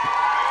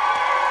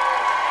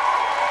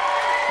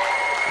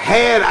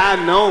 Had I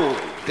known,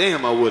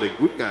 damn,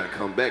 we gotta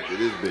come back to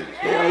this bitch.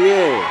 Hell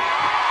yeah.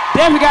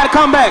 Definitely gotta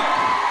come back.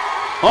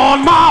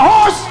 On my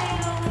horse.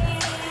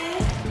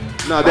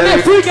 Nah,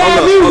 that freak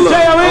ass music,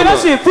 JLN, that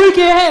shit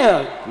freaky as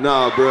hell.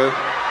 Nah, bruh.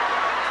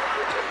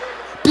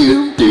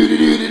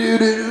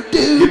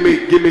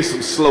 Give me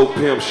some slow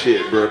pimp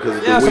shit, bro.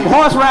 Yeah, some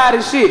horse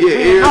riding shit.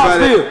 Yeah,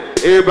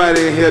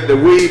 everybody in here, the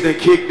weed done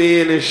kicked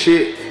in and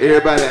shit.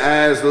 Everybody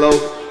eyes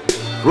low.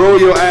 Roll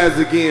your eyes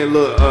again,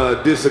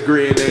 little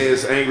disagreeing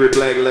ass, angry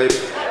black lady.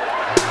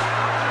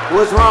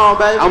 What's wrong,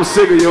 baby? I'm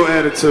sick of your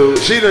attitude.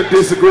 She done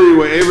disagree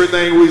with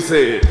everything we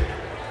said.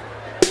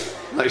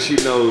 Like she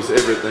knows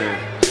everything.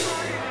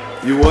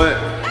 You what?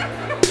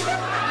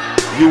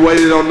 You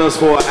waited on us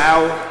for an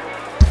hour?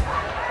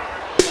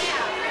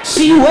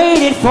 She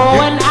waited for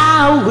an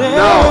hour.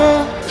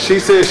 No, she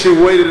said she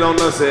waited on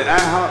us at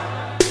IHOP.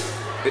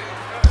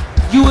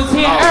 You was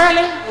here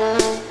early.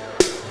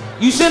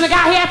 You shouldn't have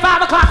got here at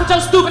 5 o'clock with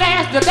your stupid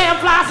ass. The damn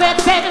fly said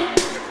 7.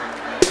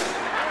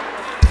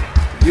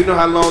 You know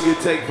how long it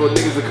take for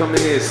niggas to come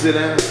in here and sit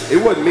down? It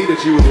wasn't me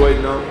that you was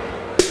waiting on.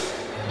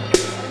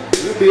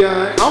 You'll be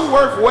alright. I'm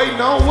worth waiting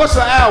on. What's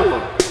an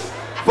hour?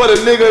 For the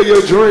nigga of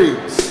your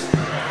dreams.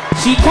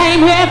 She came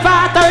here at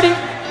 5:30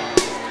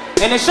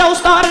 and the show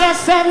started at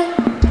 7.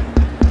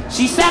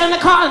 She sat in the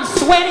car and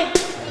sweated.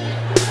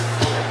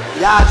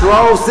 Y'all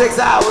drove 6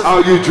 hours.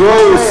 Oh, you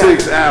drove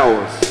 6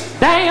 hours.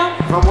 Damn.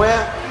 From where?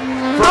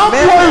 I'm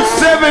worth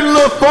 7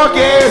 little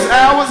funky ass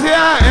hours. Here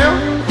I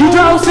am. You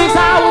drove 6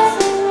 hours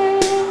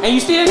and you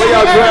still Where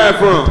y'all drive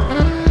from?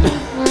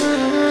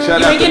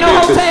 Shout you out ain't to get no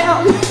Memphis.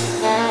 hotel.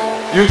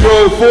 You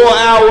drove 4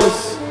 hours.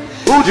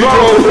 Who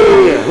drove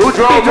here? Who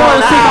drove 1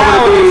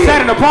 hour to be sat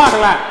in the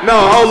parking lot. No,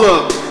 hold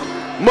up.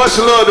 Much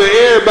love to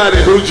everybody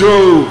who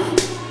drove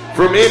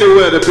from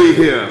anywhere to be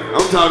here.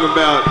 I'm talking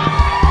about,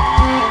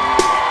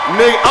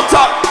 nigga,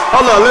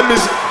 hold on, let me,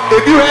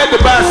 if you had to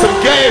buy some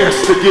gas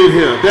to get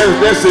here,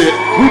 that's it.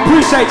 We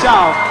appreciate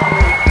y'all.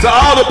 To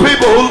all the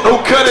people who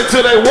cut into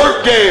their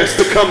work gas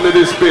to come to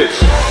this bitch.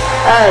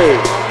 Hey,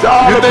 to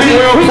all You the think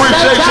people, we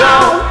appreciate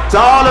y'all? to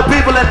all the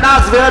people in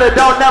Knoxville that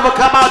don't never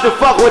come out to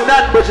fuck with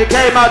nothing, but you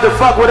came out to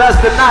fuck with us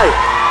tonight.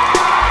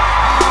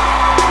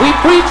 We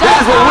appreciate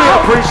That's what we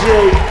y'all.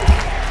 appreciate.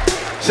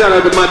 Shout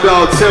out to my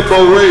dog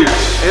Timbo-Ray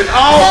and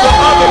all the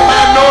other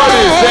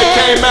minorities that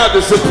came out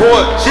to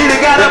support. She done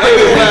got the up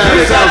again. 85 She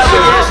got South up Show.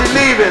 again. She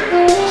leaving.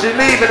 She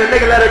leaving. The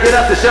nigga let her get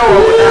up the show.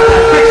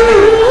 Bitch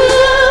leaving.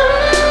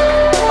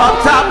 Up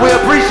top, we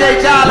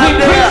appreciate y'all We up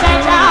there.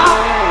 appreciate y'all.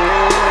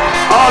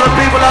 All the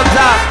people up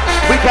top.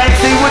 We can't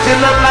see what you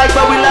look like,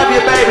 but we love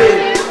you,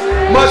 baby.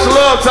 Much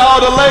love to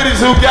all the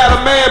ladies who got a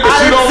man, but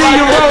I you didn't don't see like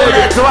you that roll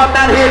nigga. that, so I'm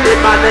not hitting it,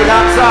 my nigga.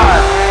 I'm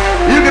sorry.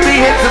 You can be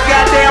hitting some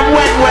goddamn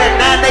wet.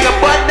 That nigga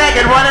butt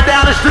naked running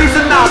down the streets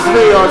of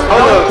Knoxville.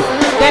 Hold up.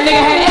 That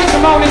nigga had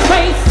eczema on his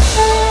face.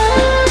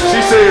 She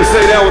said,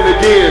 say that one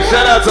again.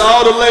 Shout out to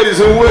all the ladies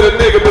who with a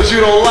nigga, but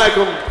you don't like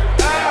him.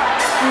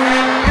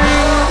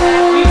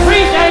 We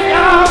appreciate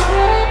y'all.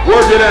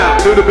 Work it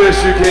out. Do the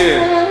best you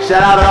can.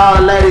 Shout out to all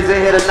the ladies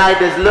in here tonight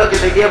that's looking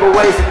to give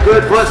away some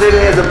good pussy.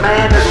 There's a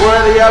man that's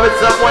worthy of it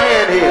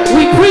somewhere in here.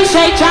 We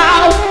appreciate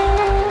y'all.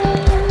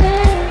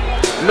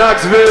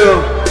 Knoxville,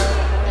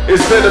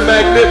 it's been a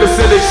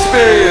magnificent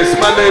experience.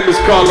 My name is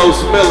Karlous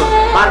Miller.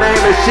 My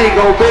name is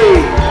Chico B.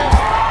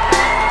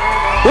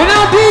 When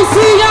I'm DC,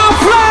 y'all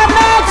fly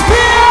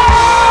Knoxville.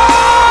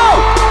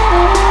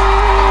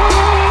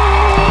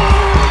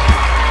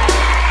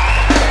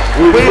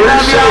 We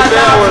appreciate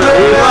that one.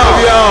 We love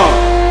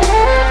y'all.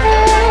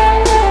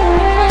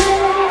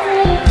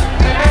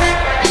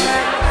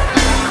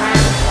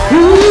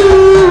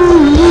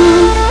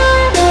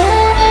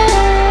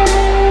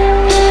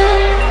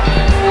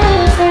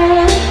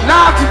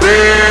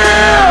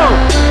 Knoxville!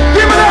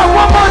 Give it up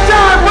one more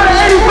time for the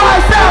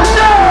 85 South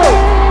Show!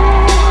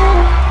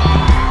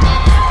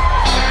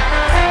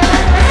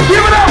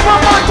 Give it up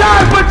one more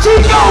time for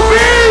Chico B!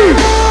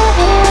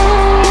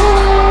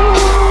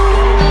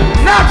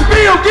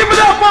 Knoxville, give it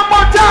up one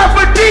more time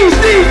for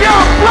DC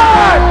Young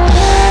Blood!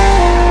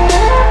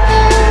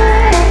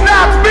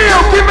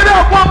 Knoxville, give it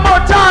up one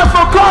more time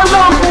for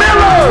Karlous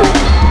Miller!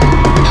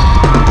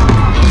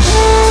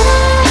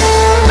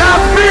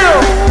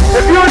 Knoxville,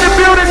 if you're in the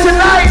building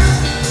tonight,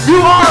 you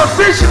are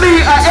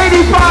officially an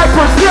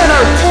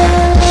 85%er.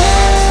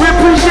 We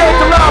appreciate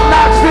the love,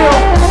 Knoxville.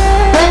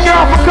 Thank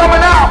y'all for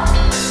coming out.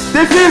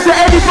 This is the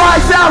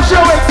 85 South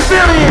Show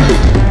experience.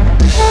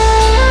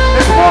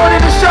 It's more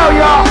than the show,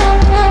 y'all.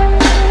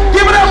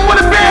 Give it up for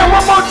the band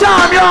one more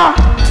time, y'all.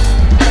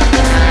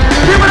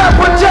 Give it up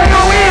for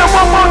J.O.N.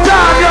 one more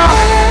time, y'all.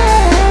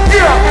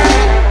 Yeah.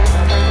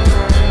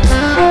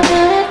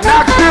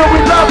 Knoxville, we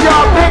love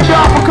y'all. Thank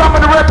y'all for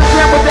coming to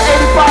represent with the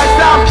 85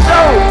 South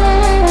Show.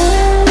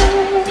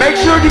 Make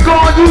sure you go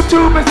on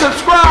YouTube and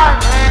subscribe.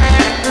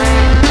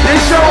 This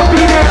show will be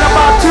there in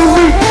about 2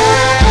 weeks.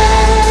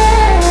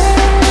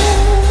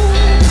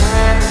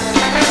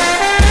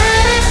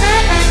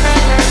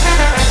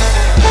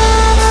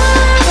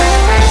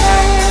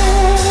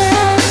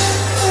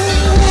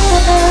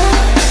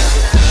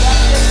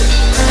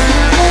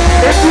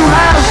 If you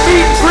have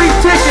meet and greet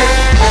tickets,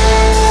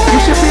 you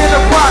should be in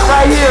the front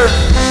right here.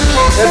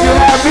 If you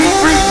have meet and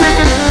greet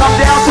tickets, come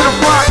down to the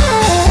front.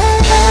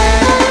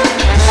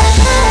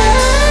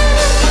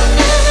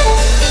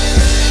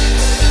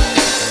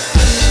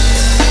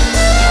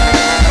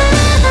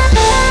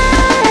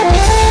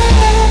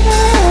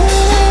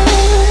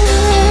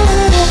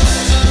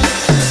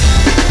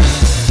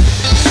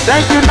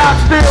 Thank you,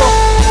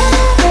 Knoxville.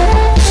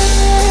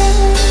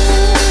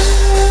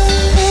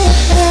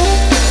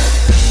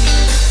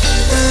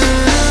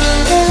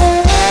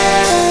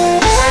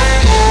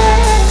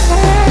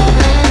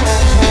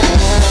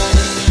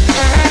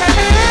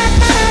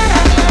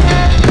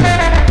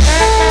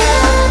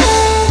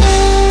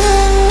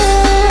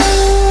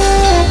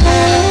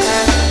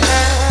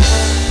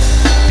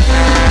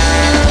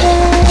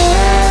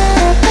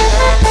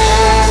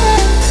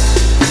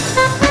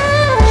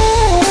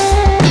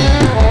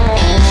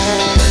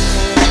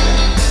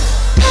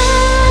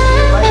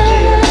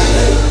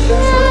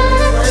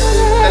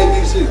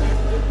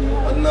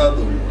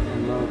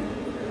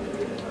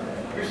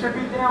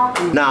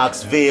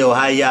 Knoxville,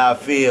 how y'all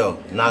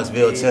feel?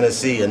 Knoxville,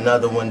 Tennessee,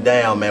 another one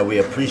down, man. We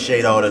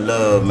appreciate all the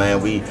love,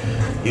 man. We,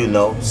 you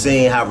know,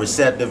 seeing how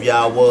receptive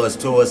y'all was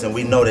to us, and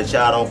we know that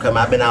y'all don't come.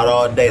 I've been out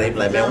all day. They be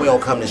like, man, we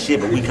don't come to shit,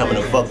 but we coming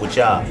to fuck with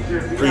y'all.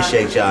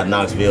 Appreciate y'all,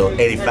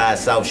 Knoxville. 85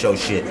 South Show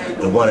shit,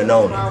 the one and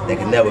only. There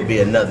can never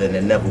be another, and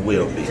there never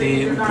will be.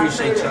 See, we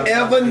appreciate y'all.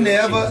 Ever,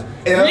 never,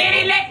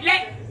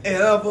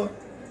 ever.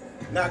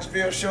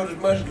 Knoxville showed as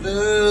much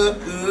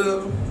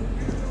love.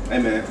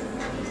 Hey, man.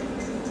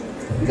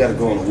 We gotta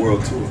go on a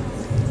world tour.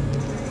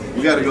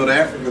 We gotta go to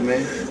Africa,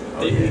 man.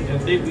 I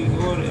think we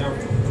going to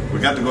Africa. We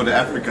got to go to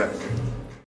Africa.